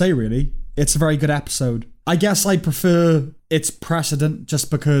all I got to say, really. It's a very good episode. I guess I prefer its precedent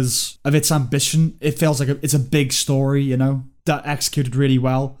just because of its ambition. It feels like it's a big story, you know, that executed really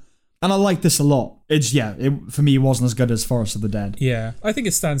well. And I like this a lot. For me, it wasn't as good as Forest of the Dead. Yeah. I think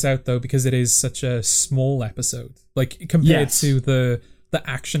it stands out, though, because it is such a small episode. Like, compared to the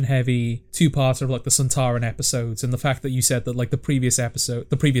action-heavy two-parter of, like, the Sontaran episodes, and the fact that you said that, like, the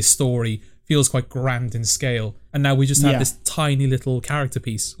previous story feels quite grand in scale. And now we just have this tiny little character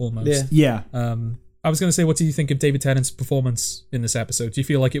piece, almost. Yeah. I was going to say, what do you think of David Tennant's performance in this episode? Do you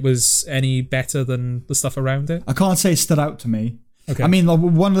feel like it was any better than the stuff around it? I can't say it stood out to me. Okay. I mean,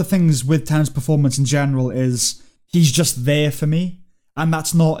 one of the things with Tennant's performance in general is he's just there for me. And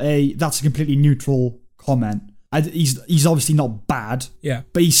that's a completely neutral comment. He's obviously not bad. Yeah.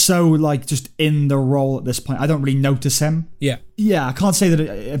 But he's so, like, just in the role at this point. I don't really notice him. Yeah. Yeah, I can't say that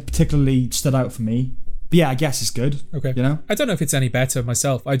it particularly stood out for me. But yeah, I guess it's good. Okay. You know? I don't know if it's any better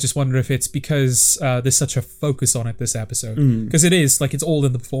myself. I just wonder if it's because there's such a focus on it this episode. Because it is, like, it's all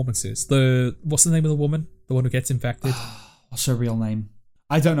in the performances. What's the name of the woman? The one who gets infected? What's her real name?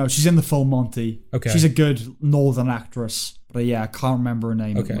 I don't know. She's in the Full Monty. Okay. She's a good northern actress. But yeah, I can't remember her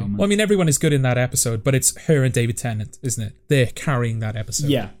name at the Okay. moment. Well, I mean, everyone is good in that episode, but it's her and David Tennant, isn't it? They're carrying that episode.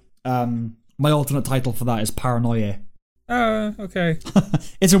 Yeah. My alternate title for that is Paranoia. Okay.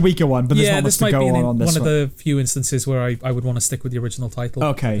 It's a weaker one, but there's not much this to might go be on this one of one. the few instances where I would want to stick with the original title.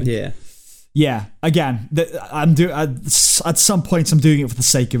 Okay. Yeah. Yeah. Again, at some points I'm doing it for the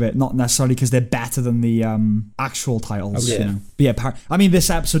sake of it, not necessarily because they're better than the actual titles. Okay. You know? But yeah, I mean, this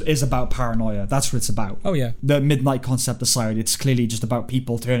episode is about paranoia. That's what it's about. Oh, yeah. The Midnight concept aside, it's clearly just about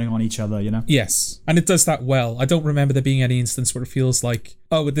people turning on each other, you know? Yes. And it does that well. I don't remember there being any instance where it feels like,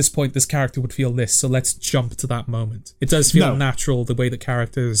 oh, at this point, this character would feel this, so let's jump to that moment. It does feel natural the way that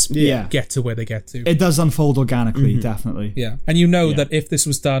characters get to where they get to. It does unfold organically, definitely. Yeah. And you know that if this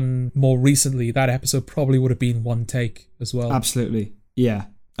was done more recently, that episode probably would have been one take as well. Absolutely. Yeah.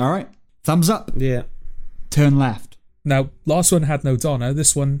 All right. Thumbs up. Yeah. Turn left. Now, last one had no Donna.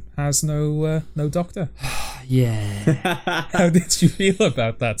 This one has no Doctor. Yeah. How did you feel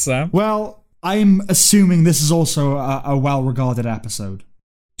about that, Sam? Well, I'm assuming this is also a well-regarded episode.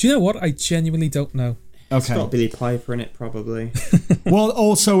 Do you know what? I genuinely don't know. It's Okay. got Billy Piper in it, probably. Well,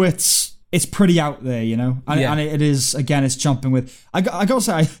 also it's pretty out there, you know, and it is, again, it's jumping with. I gotta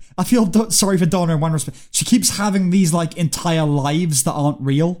say, I feel sorry for Donna in one respect. She keeps having these like entire lives that aren't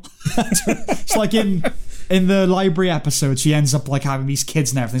real. It's like in the library episode, she ends up like having these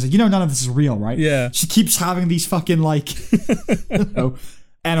kids and everything. It's like, you know, none of this is real, right? Yeah. She keeps having these fucking like.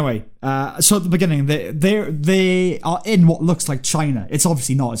 Anyway, so at the beginning, they are in what looks like China. It's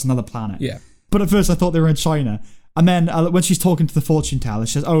obviously not. It's another planet. Yeah. But at first I thought they were in China. And then when she's talking to the fortune teller,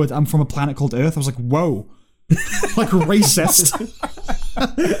 she says, "Oh, I'm from a planet called Earth." I was like, "Whoa." Like racist.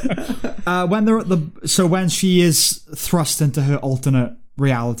 When they're at when she is thrust into her alternate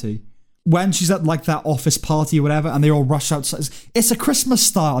reality, when she's at like that office party or whatever, and they all rush outside, it's a Christmas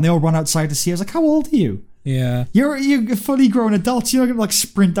style, and they all run outside to see her. I was like, "How old are you? Yeah. You're a fully grown adult. You're not gonna like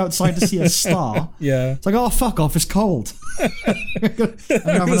sprint outside to see a star." Yeah. It's like, "Oh, fuck off, it's cold." I'm gonna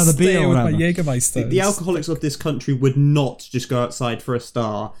have another Stay beer or with my whatever. Jägermeister. The alcoholics of this country would not just go outside for a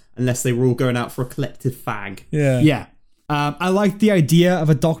star unless they were all going out for a collective fag. Yeah. Yeah. I like the idea of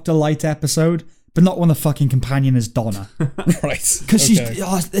a Dr. Light episode, but not when the fucking companion is Donna. Right. Because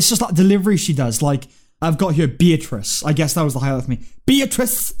it's just that delivery she does. Like, I've got here Beatrice. I guess that was the highlight for me.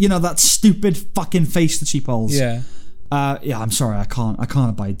 Beatrice! You know, that stupid fucking face that she pulls. Yeah. I'm sorry, I can't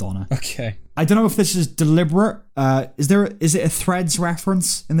abide Donna. Okay. I don't know if this is deliberate. Is it a Threads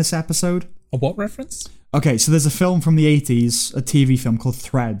reference in this episode? A what reference? Okay, so there's a film from the 80s, a TV film called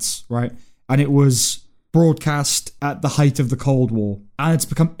Threads, right? And it was broadcast at the height of the Cold War. And it's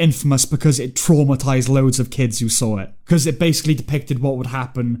become infamous because it traumatized loads of kids who saw it. Because it basically depicted what would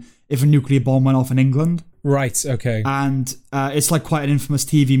happen if a nuclear bomb went off in England. Right, okay. And it's like quite an infamous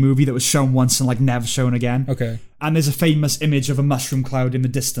TV movie that was shown once and like never shown again. Okay. And there's a famous image of a mushroom cloud in the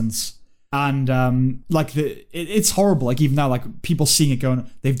distance. And it's horrible. Like even now, like people seeing it going,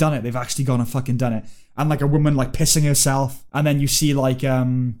 they've done it. They've actually gone and fucking done it. And like a woman like pissing herself, and then you see like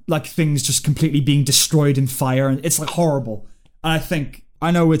things just completely being destroyed in fire, and it's like horrible. And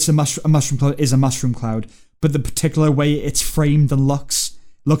I know it's a mushroom cloud is a mushroom cloud, but the particular way it's framed and looks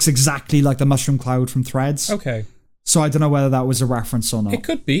exactly like the mushroom cloud from Threads. Okay. So I don't know whether that was a reference or not. It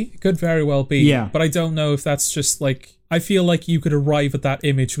could be. It could very well be. Yeah. But I don't know if that's just like... I feel like you could arrive at that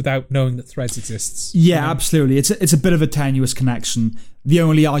image without knowing that Threads exists. Yeah, absolutely. It's a bit of a tenuous connection. The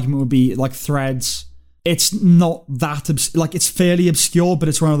only argument would be like Threads. It's not that it's fairly obscure, but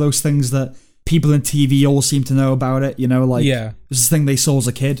it's one of those things that people in TV all seem to know about it. You know, like it's the thing they saw as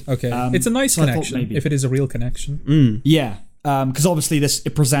a kid. Okay, it's a nice so connection if it is a real connection. Yeah, because obviously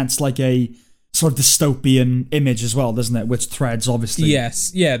it presents like a sort of dystopian image as well, doesn't it? Which Threads obviously.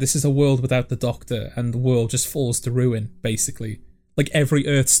 Yes, yeah. This is a world without the Doctor, and the world just falls to ruin. Basically, like every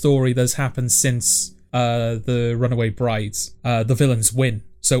Earth story that's happened since the Runaway Brides, the villains win.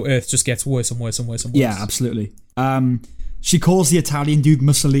 So Earth just gets worse and worse and worse and worse. Yeah, absolutely. She calls the Italian dude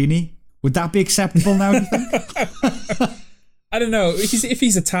Mussolini. Would that be acceptable now, do you think? I don't know. If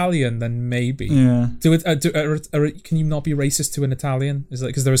he's Italian, then maybe. Yeah. Can you not be racist to an Italian? Is that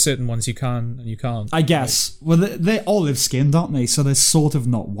because there are certain ones you can and you can't? I guess. Well, they're olive skinned, aren't they? So they're sort of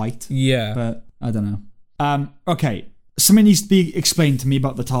not white. Yeah. But I don't know. Okay. Something needs to be explained to me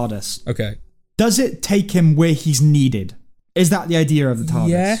about the TARDIS. Okay. Does it take him where he's needed? Is that the idea of the TARDIS?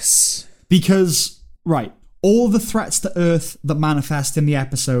 Yes. Because, right, all the threats to Earth that manifest in the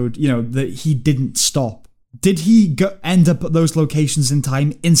episode, you know, that he didn't stop, did he end up at those locations in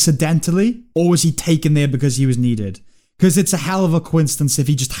time incidentally, or was he taken there because he was needed? Because it's a hell of a coincidence if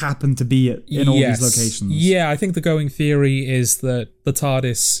he just happened to be in all these locations. Yeah, I think the going theory is that the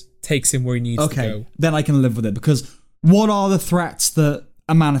TARDIS takes him where he needs to go. Okay, then I can live with it, because what are the threats that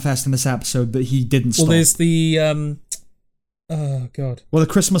are manifest in this episode that he didn't stop? Well, there's the... oh, God. Well, the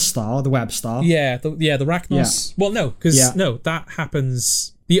Christmas star, the Web star. Yeah, the Rachnos. Yeah. Well, no, because that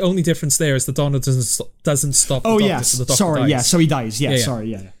happens... The only difference there is the Donna doesn't stop the Doctor, so the Doctor sorry, dies. yeah, so he dies. Yeah,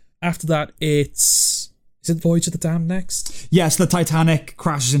 sorry, yeah. After that, is it Voyage of the Damned next? Yes, the Titanic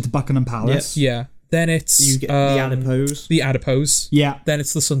crashes into Buckingham Palace. Yeah. Then it's... You get the Adipose. The Adipose. Yeah. Then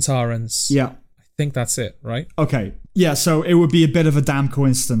it's the Sontarans. Yeah. I think that's it, right? Okay. Yeah, so it would be a bit of a damn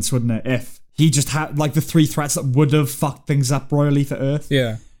coincidence, wouldn't it, if he just had, like, the three threats that would have fucked things up royally for Earth.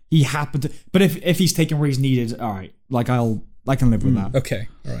 Yeah. He happened to... But if he's taken where he's needed, all right, like, I can live with that. Okay,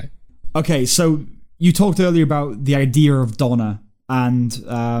 all right. Okay, so you talked earlier about the idea of Donna and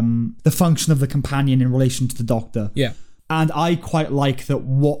the function of the companion in relation to the Doctor. Yeah. And I quite like that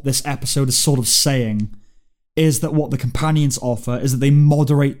what this episode is sort of saying is that what the companions offer is that they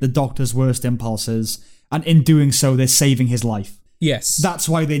moderate the Doctor's worst impulses, and in doing so, they're saving his life. Yes. That's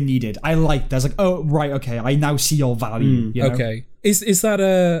why they needed. I like that. I was like, oh, right, okay, I now see your value. You know? Okay. Is that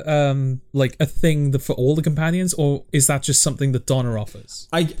a thing for all the companions, or is that just something that Donna offers?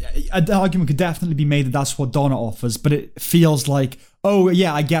 The argument could definitely be made that that's what Donna offers, but it feels like, oh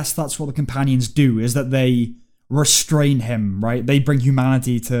yeah, I guess that's what the companions do, is that they restrain him, right? They bring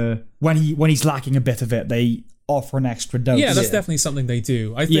humanity to when he's lacking a bit of it, they offer an extra dose. Yeah, that's definitely something they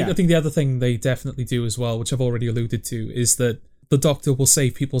do. I think the other thing they definitely do as well, which I've already alluded to, is that the Doctor will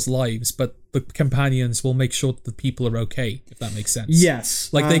save people's lives, but the companions will make sure that the people are okay, if that makes sense.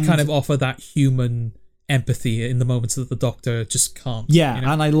 Yes. Like, they kind of offer that human empathy in the moments that the Doctor just can't. Yeah, you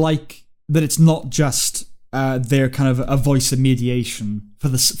know? and I like that it's not just they're kind of a voice of mediation for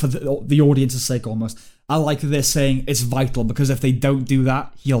the audience's sake almost. I like that they're saying it's vital, because if they don't do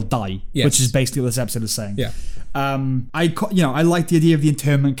that, he'll die, which is basically what this episode is saying. Yeah. I like the idea of the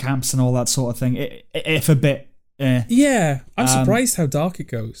internment camps and all that sort of thing, if a bit. Yeah, I'm surprised how dark it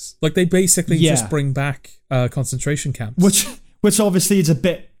goes. Like, they basically just bring back concentration camps. Which obviously is a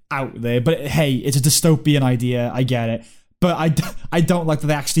bit out there, but hey, it's a dystopian idea, I get it. But I don't like that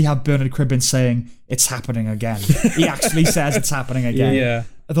they actually have Bernard Cribbins saying, it's happening again. He actually says it's happening again. Yeah.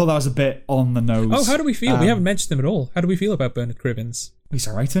 I thought that was a bit on the nose. Oh, how do we feel? We haven't mentioned him at all. How do we feel about Bernard Cribbins? He's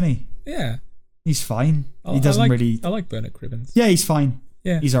alright, isn't he? Yeah. He's fine. He doesn't I like Bernard Cribbins. Yeah, he's fine.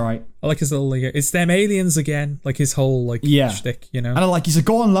 Yeah. He's alright. I like his little, like, it's them aliens again, like his whole, shtick, you know? And I like, he's a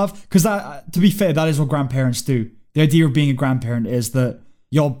go on love, because that, to be fair, that is what grandparents do. The idea of being a grandparent is that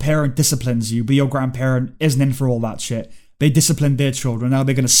your parent disciplines you, but your grandparent isn't in for all that shit. They discipline their children. Now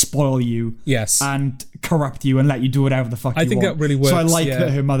they're going to spoil you. Yes. And corrupt you and let you do whatever the fuck you want. I think that really works. So I like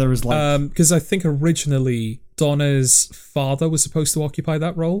that her mother is like... Because I think originally Donna's father was supposed to occupy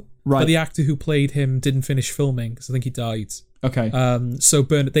that role. Right. But the actor who played him didn't finish filming, because I think he died. Okay. So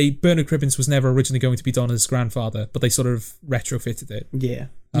Bernard Cribbins was never originally going to be Donna's grandfather, but they sort of retrofitted it. Yeah.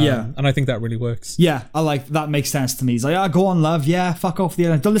 And I think that really works. Yeah, I like that. Makes sense to me. He's like, go on, love. Yeah, fuck off the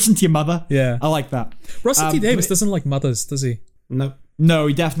don't listen to your mother. Yeah. I like that. Russell T Davies doesn't like mothers, does he? No,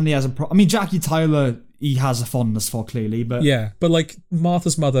 he definitely has a problem. I mean, Jackie Tyler, he has a fondness for, clearly, but... Yeah, but like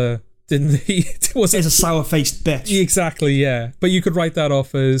Martha's mother, didn't he? It's a sour-faced bitch. Exactly, yeah. But you could write that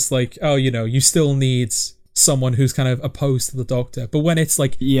off as like, oh, you still need someone who's kind of opposed to the Doctor. But when it's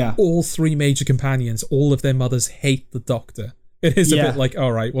like all three major companions, all of their mothers hate the Doctor, it is a bit like,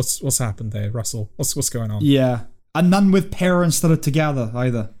 all right, what's happened there, Russell? What's going on? Yeah. And none with parents that are together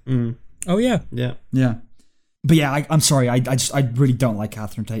either. Oh, yeah. Yeah. Yeah. But yeah, I'm sorry, I really don't like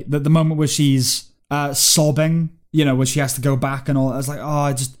Catherine Tate. The moment where she's sobbing, where she has to go back and all, I was like,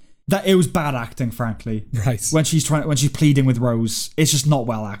 it was bad acting, frankly. Right. When she's pleading with Rose, it's just not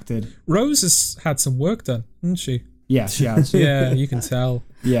well acted. Rose has had some work done, hasn't she? Yeah, she has. Yeah, you can tell.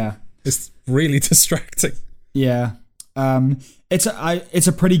 Yeah. It's really distracting. Yeah. It's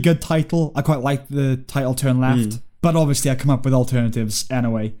a pretty good title. I quite like the title Turn Left, but obviously I come up with alternatives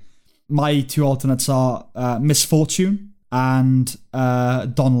anyway. My two alternates are Misfortune and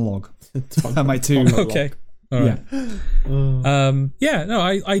Donologue. My two. Okay. All right.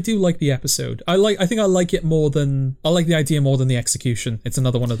 I do like the episode. I think I like the idea more than the execution. It's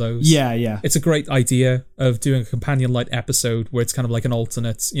another one of those. Yeah. It's a great idea of doing a companion light episode where it's kind of like an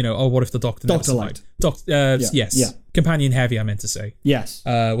alternate, what if the Doctor never survived? Yes. Yeah. Companion heavy, I meant to say. Yes.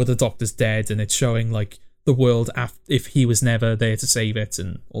 Where the Doctor's dead and it's showing like the world if he was never there to save it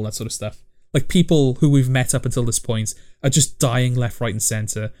and all that sort of stuff. Like, people who we've met up until this point are just dying left, right, and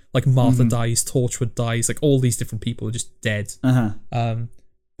centre. Like, Martha dies, Torchwood dies, like, all these different people are just dead. The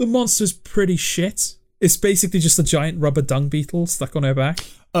monster's pretty shit. It's basically just a giant rubber dung beetle stuck on her back.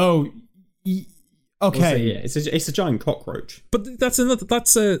 Oh, okay. Also, it's a giant cockroach. But that's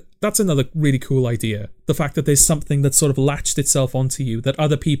another really cool idea. The fact that there's something that sort of latched itself onto you, that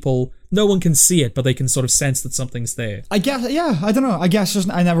other people, no one can see it, but they can sort of sense that something's there. I guess, yeah, I don't know. I guess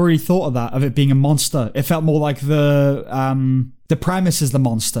I never really thought of that, of it being a monster. It felt more like the premise is the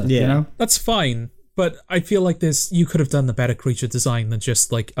monster, That's fine. But I feel like you could have done the better creature design than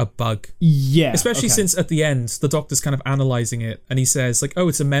just like a bug. Yeah. Especially since at the end, the Doctor's kind of analysing it and he says like, oh,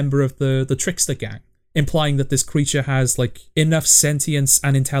 it's a member of the Trickster gang. Implying that this creature has like enough sentience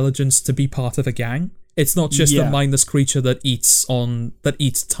and intelligence to be part of a gang. It's not just a mindless creature that eats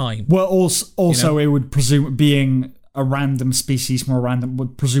time. Well, also it would presume, being a random species from a random,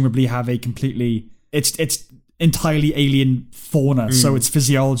 would presumably have a completely. It's entirely alien fauna, so its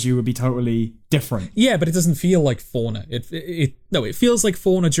physiology would be totally different. Yeah, but it doesn't feel like fauna. It feels like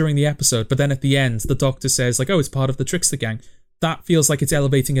fauna during the episode, but then at the end, the Doctor says, like, oh, it's part of the Trickster gang. That feels like it's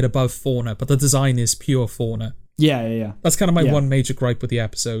elevating it above fauna, but the design is pure fauna. Yeah. That's kind of my one major gripe with the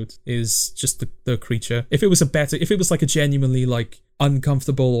episode, is just the creature. If it was like a genuinely, like,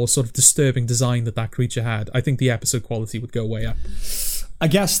 uncomfortable or sort of disturbing design that creature had, I think the episode quality would go way up. I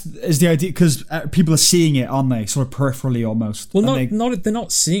guess is the idea, because people are seeing it, aren't they? Sort of peripherally almost. Well, they're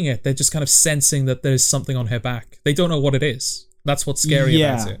not seeing it. They're just kind of sensing that there's something on her back. They don't know what it is. That's what's scary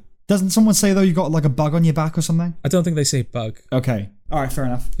about it. Doesn't someone say, though, you got like a bug on your back or something? I don't think they say bug. Okay. All right, fair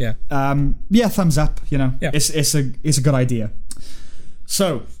enough. Yeah. Thumbs up, you know. Yeah. It's a good idea.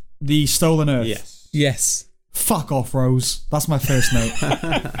 So, the Stolen Earth. Yes. Fuck off, Rose. That's my first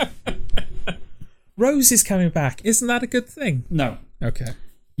note. Rose is coming back. Isn't that a good thing? No. Okay.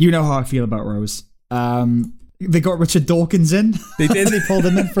 You know how I feel about Rose. They got Richard Dawkins in. They did. They pulled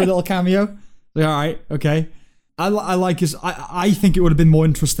him in for a little cameo. All right, okay. I like his. I think it would have been more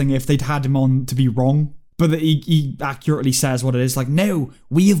interesting if they'd had him on to be wrong, but that he accurately says what it is. Like, no,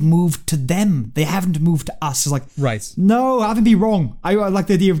 we have moved to them. They haven't moved to us. It's like, right. No, I haven't been wrong. I like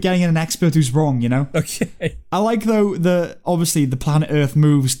the idea of getting in an expert who's wrong. You know. Okay. I like though obviously the planet Earth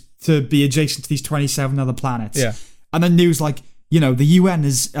moves to be adjacent to these 27 other planets. Yeah. And then news like, you know, the UN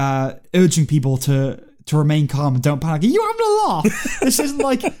is urging people to remain calm and don't panic. Are you having a laugh? This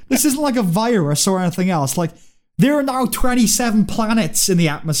isn't like a virus or anything else. Like, there are now 27 planets in the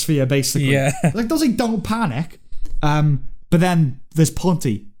atmosphere, basically. Yeah. Like, those like, don't panic. But then there's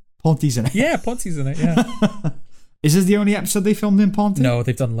Ponty. Ponty's in it. Yeah, Ponty's in it, yeah. Is this the only episode they filmed in Ponty? No,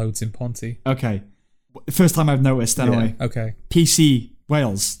 they've done loads in Ponty. Okay. First time I've noticed, anyway. Yeah, okay. PC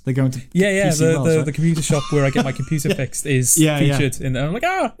Wales. They're going to PC Wales, right? The computer shop where I get my computer fixed is featured in there. I'm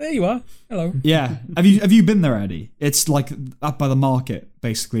like, there you are. Hello. Yeah. Have you been there, Eddie? It's like up by the market,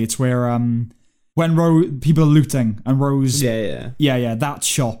 basically. It's where when people are looting and Rose. Yeah. That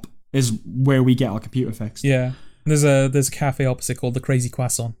shop is where we get our computer fixed. Yeah. There's a cafe opposite called the Crazy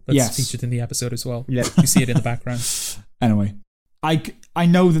Croissant that's featured in the episode as well. Yeah. You see it in the background. Anyway, I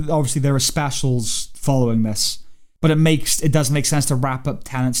know that obviously there are specials following this. But it does make sense to wrap up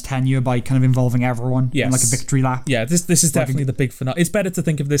Tennant's tenure by kind of involving everyone in like a victory lap. Yeah, this is definitely the big finale. It's better to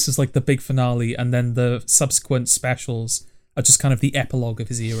think of this as like the big finale, and then the subsequent specials are just kind of the epilogue of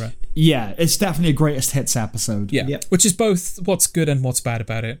his era. Yeah, it's definitely a greatest hits episode. Yeah, which is both what's good and what's bad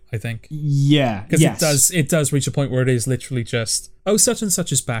about it, I think. Yeah, because it does reach a point where it is literally just, oh, such and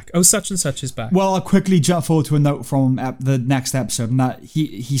such is back. Oh, such and such is back. Well, I'll quickly jump forward to a note from the next episode, and that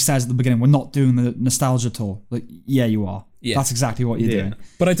he says at the beginning, we're not doing the nostalgia tour. Like, yeah, you are. Yeah. That's exactly what you're doing.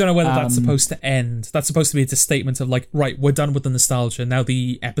 But I don't know whether that's supposed to end. That's supposed to be a statement of like, right, we're done with the nostalgia. Now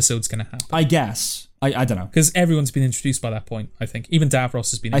the episode's going to happen. I guess. I don't know. Because everyone's been introduced by that point, I think. Even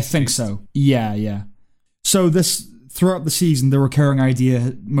Davros has been introduced. I think so. Yeah. So throughout the season, the recurring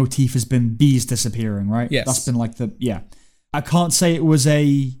idea motif has been bees disappearing, right? Yes. That's been like I can't say it was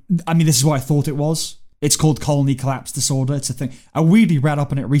this is what I thought it was. It's called colony collapse disorder. It's a thing. I weirdly read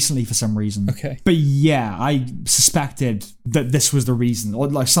up on it recently for some reason. Okay. But yeah, I suspected that this was the reason, or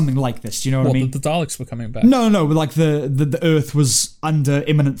like something like this. Do you know what I mean? The Daleks were coming back. No, but like the Earth was under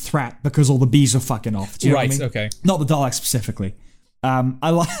imminent threat because all the bees are fucking off. Do you know what I mean? Okay. Not the Daleks specifically.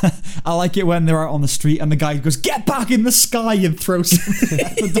 I like it when they're out on the street and the guy goes, "Get back in the sky," and throws something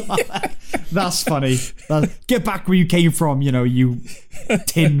at the Dalek. That's funny. Get back where you came from, you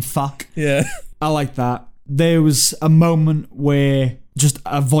tin fuck. Yeah. I like that. There was a moment where just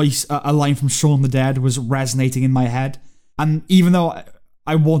a line from Shaun the Dead was resonating in my head. And even though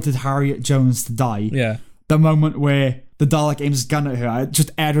I wanted Harriet Jones to die, the moment where the Dalek aims his gun at her, I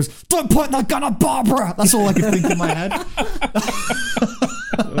just aired, "Don't point that gun at Barbara!" That's all I could think in my head.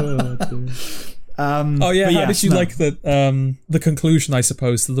 How did you like the conclusion, I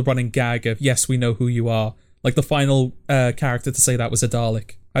suppose, to the running gag of, yes, we know who you are? Like the final character to say that was a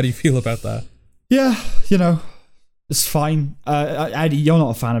Dalek. How do you feel about that? Yeah, it's fine. Eddie, you're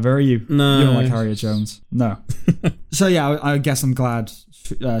not a fan of her, are you? No. You don't like Harriet Jones? No. So yeah, I guess I'm glad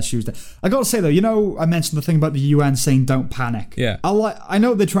she was there. I gotta say though, I mentioned the thing about the UN saying don't panic. Yeah. I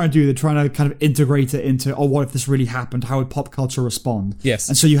know what they're trying to do. They're trying to kind of integrate it into, what if this really happened? How would pop culture respond? Yes.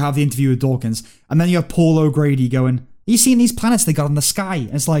 And so you have the interview with Dawkins, and then you have Paul O'Grady going, "Are you seeing these planets they got in the sky?"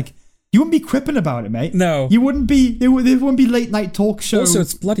 And it's like, you wouldn't be quipping about it, mate. No. You wouldn't be, there wouldn't be late night talk show. Also,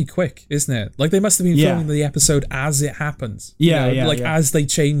 it's bloody quick, isn't it? Like, they must have been filming the episode as it happens. Yeah. As they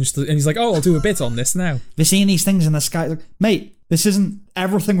changed, and he's like, "Oh, I'll do a bit on this now." They're seeing these things in the sky. Like, mate, this isn't,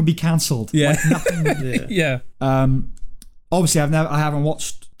 everything would be cancelled. Yeah. Like, nothing. Yeah. Obviously, I haven't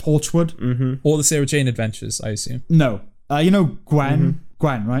watched Torchwood. Or the Sarah Jane Adventures, I assume. No. You know Gwen?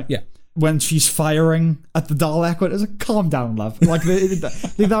 Gwen, right? Yeah. When she's firing at the Dalek, it was like, calm down, love. Like,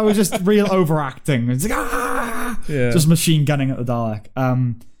 that was just real overacting. It's like, just machine gunning at the Dalek.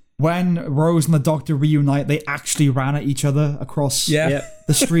 When Rose and the Doctor reunite, they actually ran at each other across the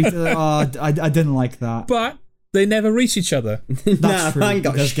street. I didn't like that. But they never reach each other. That's true. mine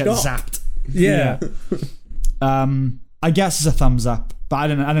got They just get shot. zapped. Yeah. I guess it's a thumbs up, but I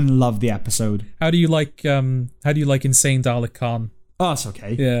didn't love the episode. How do you like Insane Dalek Khan? Oh, it's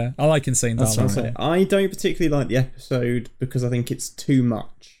okay. Yeah, I like Insane That's Dalek. all right. I don't particularly like the episode because I think it's too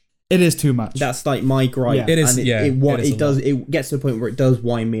much. It is too much. That's like my gripe. Yeah. It is, And yeah, It it is a does. lot. It gets to the point where it does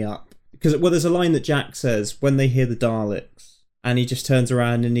wind me up. Because there's a line that Jack says when they hear the Daleks, and he just turns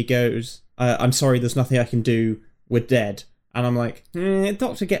around and he goes, "I'm sorry, there's nothing I can do. We're dead." And I'm like,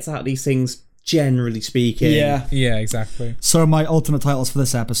 Doctor gets out these things, generally speaking. Yeah. Yeah, exactly. So my alternate titles for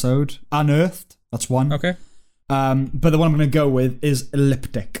this episode: Unearthed. That's one. Okay. But the one I'm going to go with is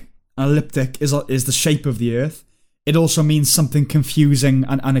elliptic. An elliptic is the shape of the Earth. It also means something confusing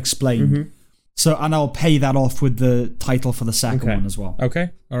and unexplained. So, and I'll pay that off with the title for the second one as well. Okay.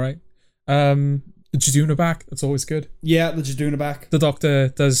 All right. The Jaduna back. That's always good. Yeah, the Jaduna back. The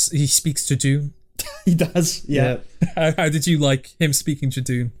Doctor he speaks Jadoon. He does. Yeah. How did you like him speaking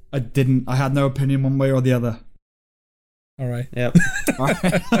Jadoon? I had no opinion one way or the other. All right. Yep. All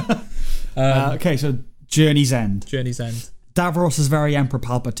right. Okay, so Journey's End. Journey's End. Davros is very Emperor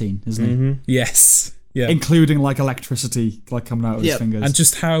Palpatine, isn't he? Yes. Yeah. Including like electricity like coming out of his fingers. And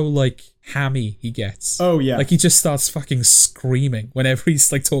just how like hammy he gets. Oh yeah. Like he just starts fucking screaming whenever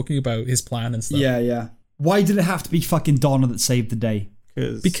he's like talking about his plan and stuff. Yeah. Why did it have to be fucking Donna that saved the day?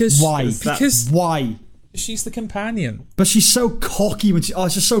 Because Why? Because Why? she's the companion. But she's so cocky when it's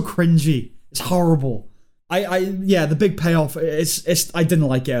just so cringy. It's horrible. The big payoff. I didn't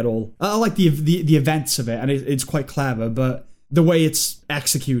like it at all. I like the events of it, and it's quite clever. But the way it's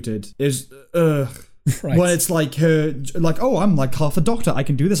executed is Right. when it's like her, like, oh, I'm like half a doctor. I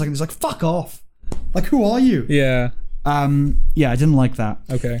can do this. I can just like fuck off. Like, who are you? Yeah. I didn't like that.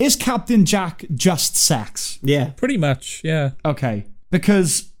 Okay. Is Captain Jack just sex? Yeah. Pretty much. Yeah. Okay.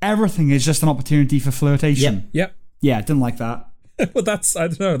 Because everything is just an opportunity for flirtation. Yep. Yeah, didn't like that. Well, that's I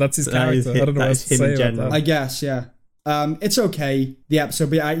don't know. That's his That is character. I don't know that what is else to him say in about general. that. I guess, yeah. It's okay, the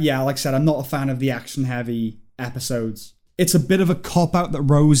episode, but like I said, I'm not a fan of the action-heavy episodes. It's a bit of a cop-out that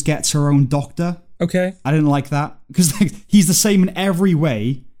Rose gets her own doctor. Okay. I didn't like that. Because he's the same in every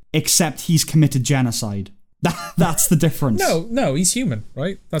way, except he's committed genocide. That's the difference. No, he's human,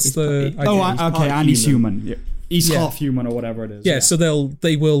 right? That's the idea. Oh, he's okay, part and he's human. human. Yeah. He's half human or whatever it is. Yeah, so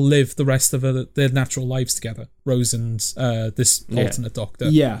they will live the rest of their natural lives together. Rose and this alternate Doctor.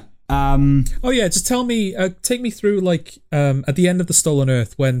 Yeah. Oh yeah, just tell me, take me through like at the end of the Stolen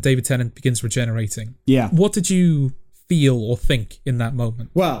Earth when David Tennant begins regenerating. Yeah. What did you feel or think in that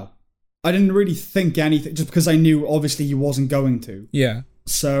moment? Well, I didn't really think anything, just because I knew obviously he wasn't going to. Yeah.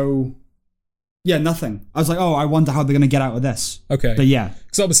 So, yeah, nothing. I was like, oh, I wonder how they're going to get out of this. Okay. But yeah.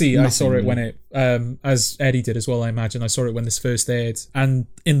 Because obviously I saw it Nothing when it, as Eddie did as well, I imagine. I saw it when this first aired. And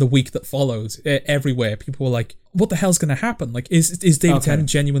in the week that followed, everywhere, people were like, what the hell's going to happen? Like, is David Tennant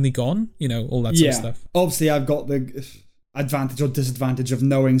genuinely gone? You know, all that sort of stuff. Obviously, I've got the advantage or disadvantage of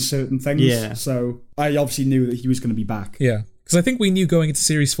knowing certain things. Yeah. So I obviously knew that he was going to be back. Yeah. Because I think we knew going into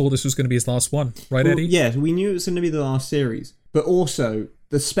Series 4 this was going to be his last one. Right, Well, Eddie? yeah, we knew it was going to be the last series. But also,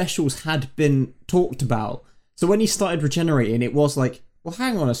 the specials had been talked about. So when he started regenerating, it was like, well,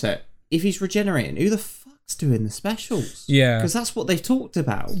 hang on a sec. If he's regenerating, who the fuck's doing the specials? Yeah. Because that's what they've talked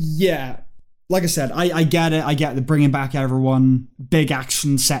about. Yeah. Like I said, I get it. I get the bringing back everyone, big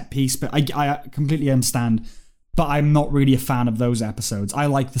action set piece, but I completely understand. But I'm not really a fan of those episodes. I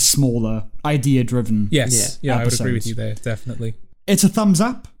like the smaller, idea-driven. Yes. Yeah, I would agree with episodes. you there, definitely. It's a thumbs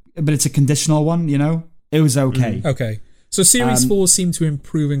up, but it's a conditional one, you know? It was okay. Okay. So Series 4 seemed to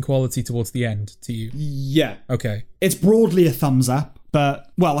improve in quality towards the end to you. Yeah. Okay. It's broadly a thumbs up,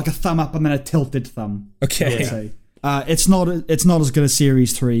 but, well, like a thumb up and then a tilted thumb. Okay. I would say. It's not as good as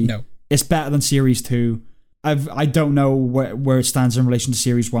Series 3. No. It's better than Series 2. I don't know where it stands in relation to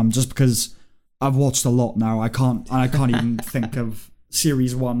Series 1, just because I've watched a lot now. I can't even think of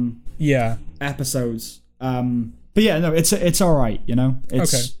Series 1 episodes. But yeah, no, it's all right, you know?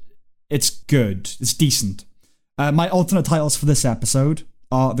 It's good. It's decent. My alternate titles for this episode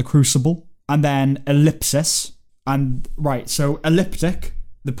are The Crucible and then Ellipsis. And right, so Elliptic,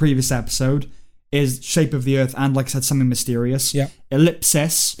 the previous episode, is Shape of the Earth and, like I said, something mysterious. Yeah.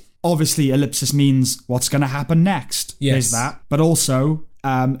 Ellipsis, obviously ellipsis means what's going to happen next. Yes. There's that. But also,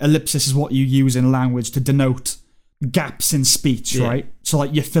 ellipsis is what you use in language to denote gaps in speech, Yeah. right? So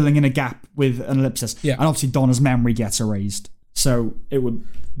like you're filling in a gap with an ellipsis. Yeah. And obviously Donna's memory gets erased. So that would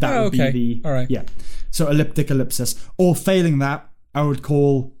okay. be the All right. yeah. So elliptic ellipsis. Or failing that, I would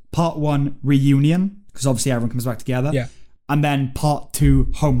call part 1 reunion, because obviously everyone comes back together. Yeah. And then part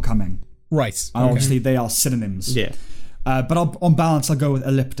 2 homecoming. Right. And obviously they are synonyms. Yeah. But on balance, I'll go with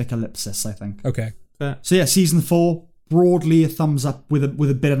elliptic ellipsis, I think. Okay. So yeah, season 4, broadly a thumbs up with a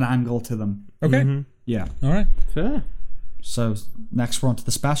bit of an angle to them. Okay. Yeah. All right. Fair. So next we're on to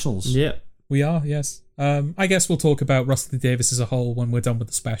the specials. Yeah. We are, yes. I guess we'll talk about Russell T Davies as a whole when we're done with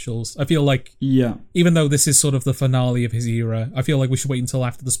the specials. I feel like, Yeah. even though this is sort of the finale of his era, I feel like we should wait until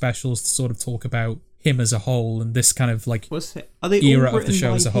after the specials to sort of talk about him as a whole and this kind of like Are they era all of the written show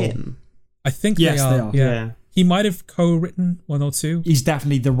by as a whole. him? I think Yes, they are. Yeah. Yeah. He might have co-written one or two. He's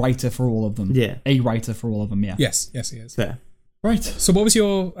definitely the writer for all of them. Yeah. A writer for all of them, yeah. Yes, he is. Fair. Right. So what was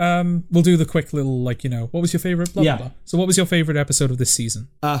your we'll do the quick little like, what was your favorite blah, Yeah. blah, blah. So what was your favorite episode of this season?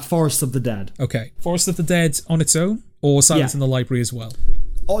 Forest of the Dead. Okay. Forest of the Dead on its own or Silence Yeah. in the Library as well?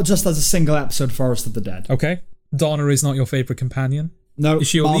 Or just as a single episode, Forest of the Dead. Okay. Donna is not your favorite companion? No, Is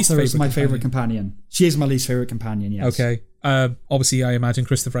she your Martha least is favourite my favorite companion. She is my least favorite companion, yes. Okay. Obviously I imagine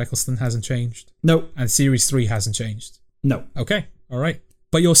Christopher Eccleston hasn't changed. No, And series 3 hasn't changed. no. Okay. All right.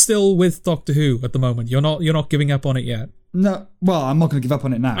 But you're still with Doctor Who at the moment. You're not giving up on it yet. No, well, I'm not going to give up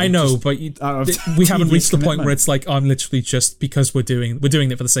on it now. I know, Just but out of we haven't tedious reached the point commitment. where it's like I'm literally just because we're doing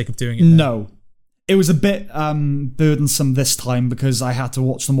it for the sake of doing it. No. It was a bit burdensome this time because I had to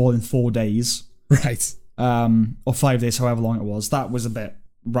watch them all in 4 days. Right. Or 5 days, however long it was. That was a bit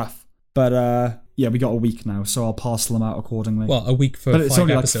rough. But yeah, we got a week now, so I'll parcel them out accordingly. Well, a week for But it's 5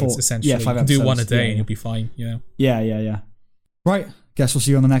 only like episodes, 4 essentially. yeah, 5 You can do one a episodes, day yeah, and yeah. you'll be fine, Yeah. Right, guess we'll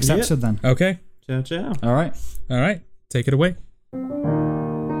see you on the next Yep. episode then. Okay. Ciao, ciao. All right. All right. Take it away.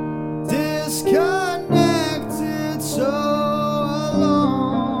 Disconnected so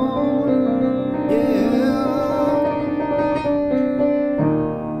alone, yeah.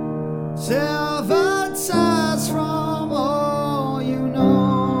 Severed from all you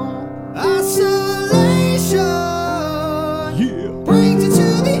know. Isolation, yeah. Brings you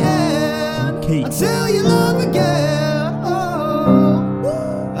to the end. Keith. Until you love again.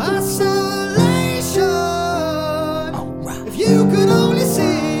 Oh, isolation. All right. If you could only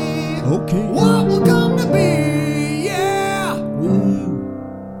see. Okay. What will go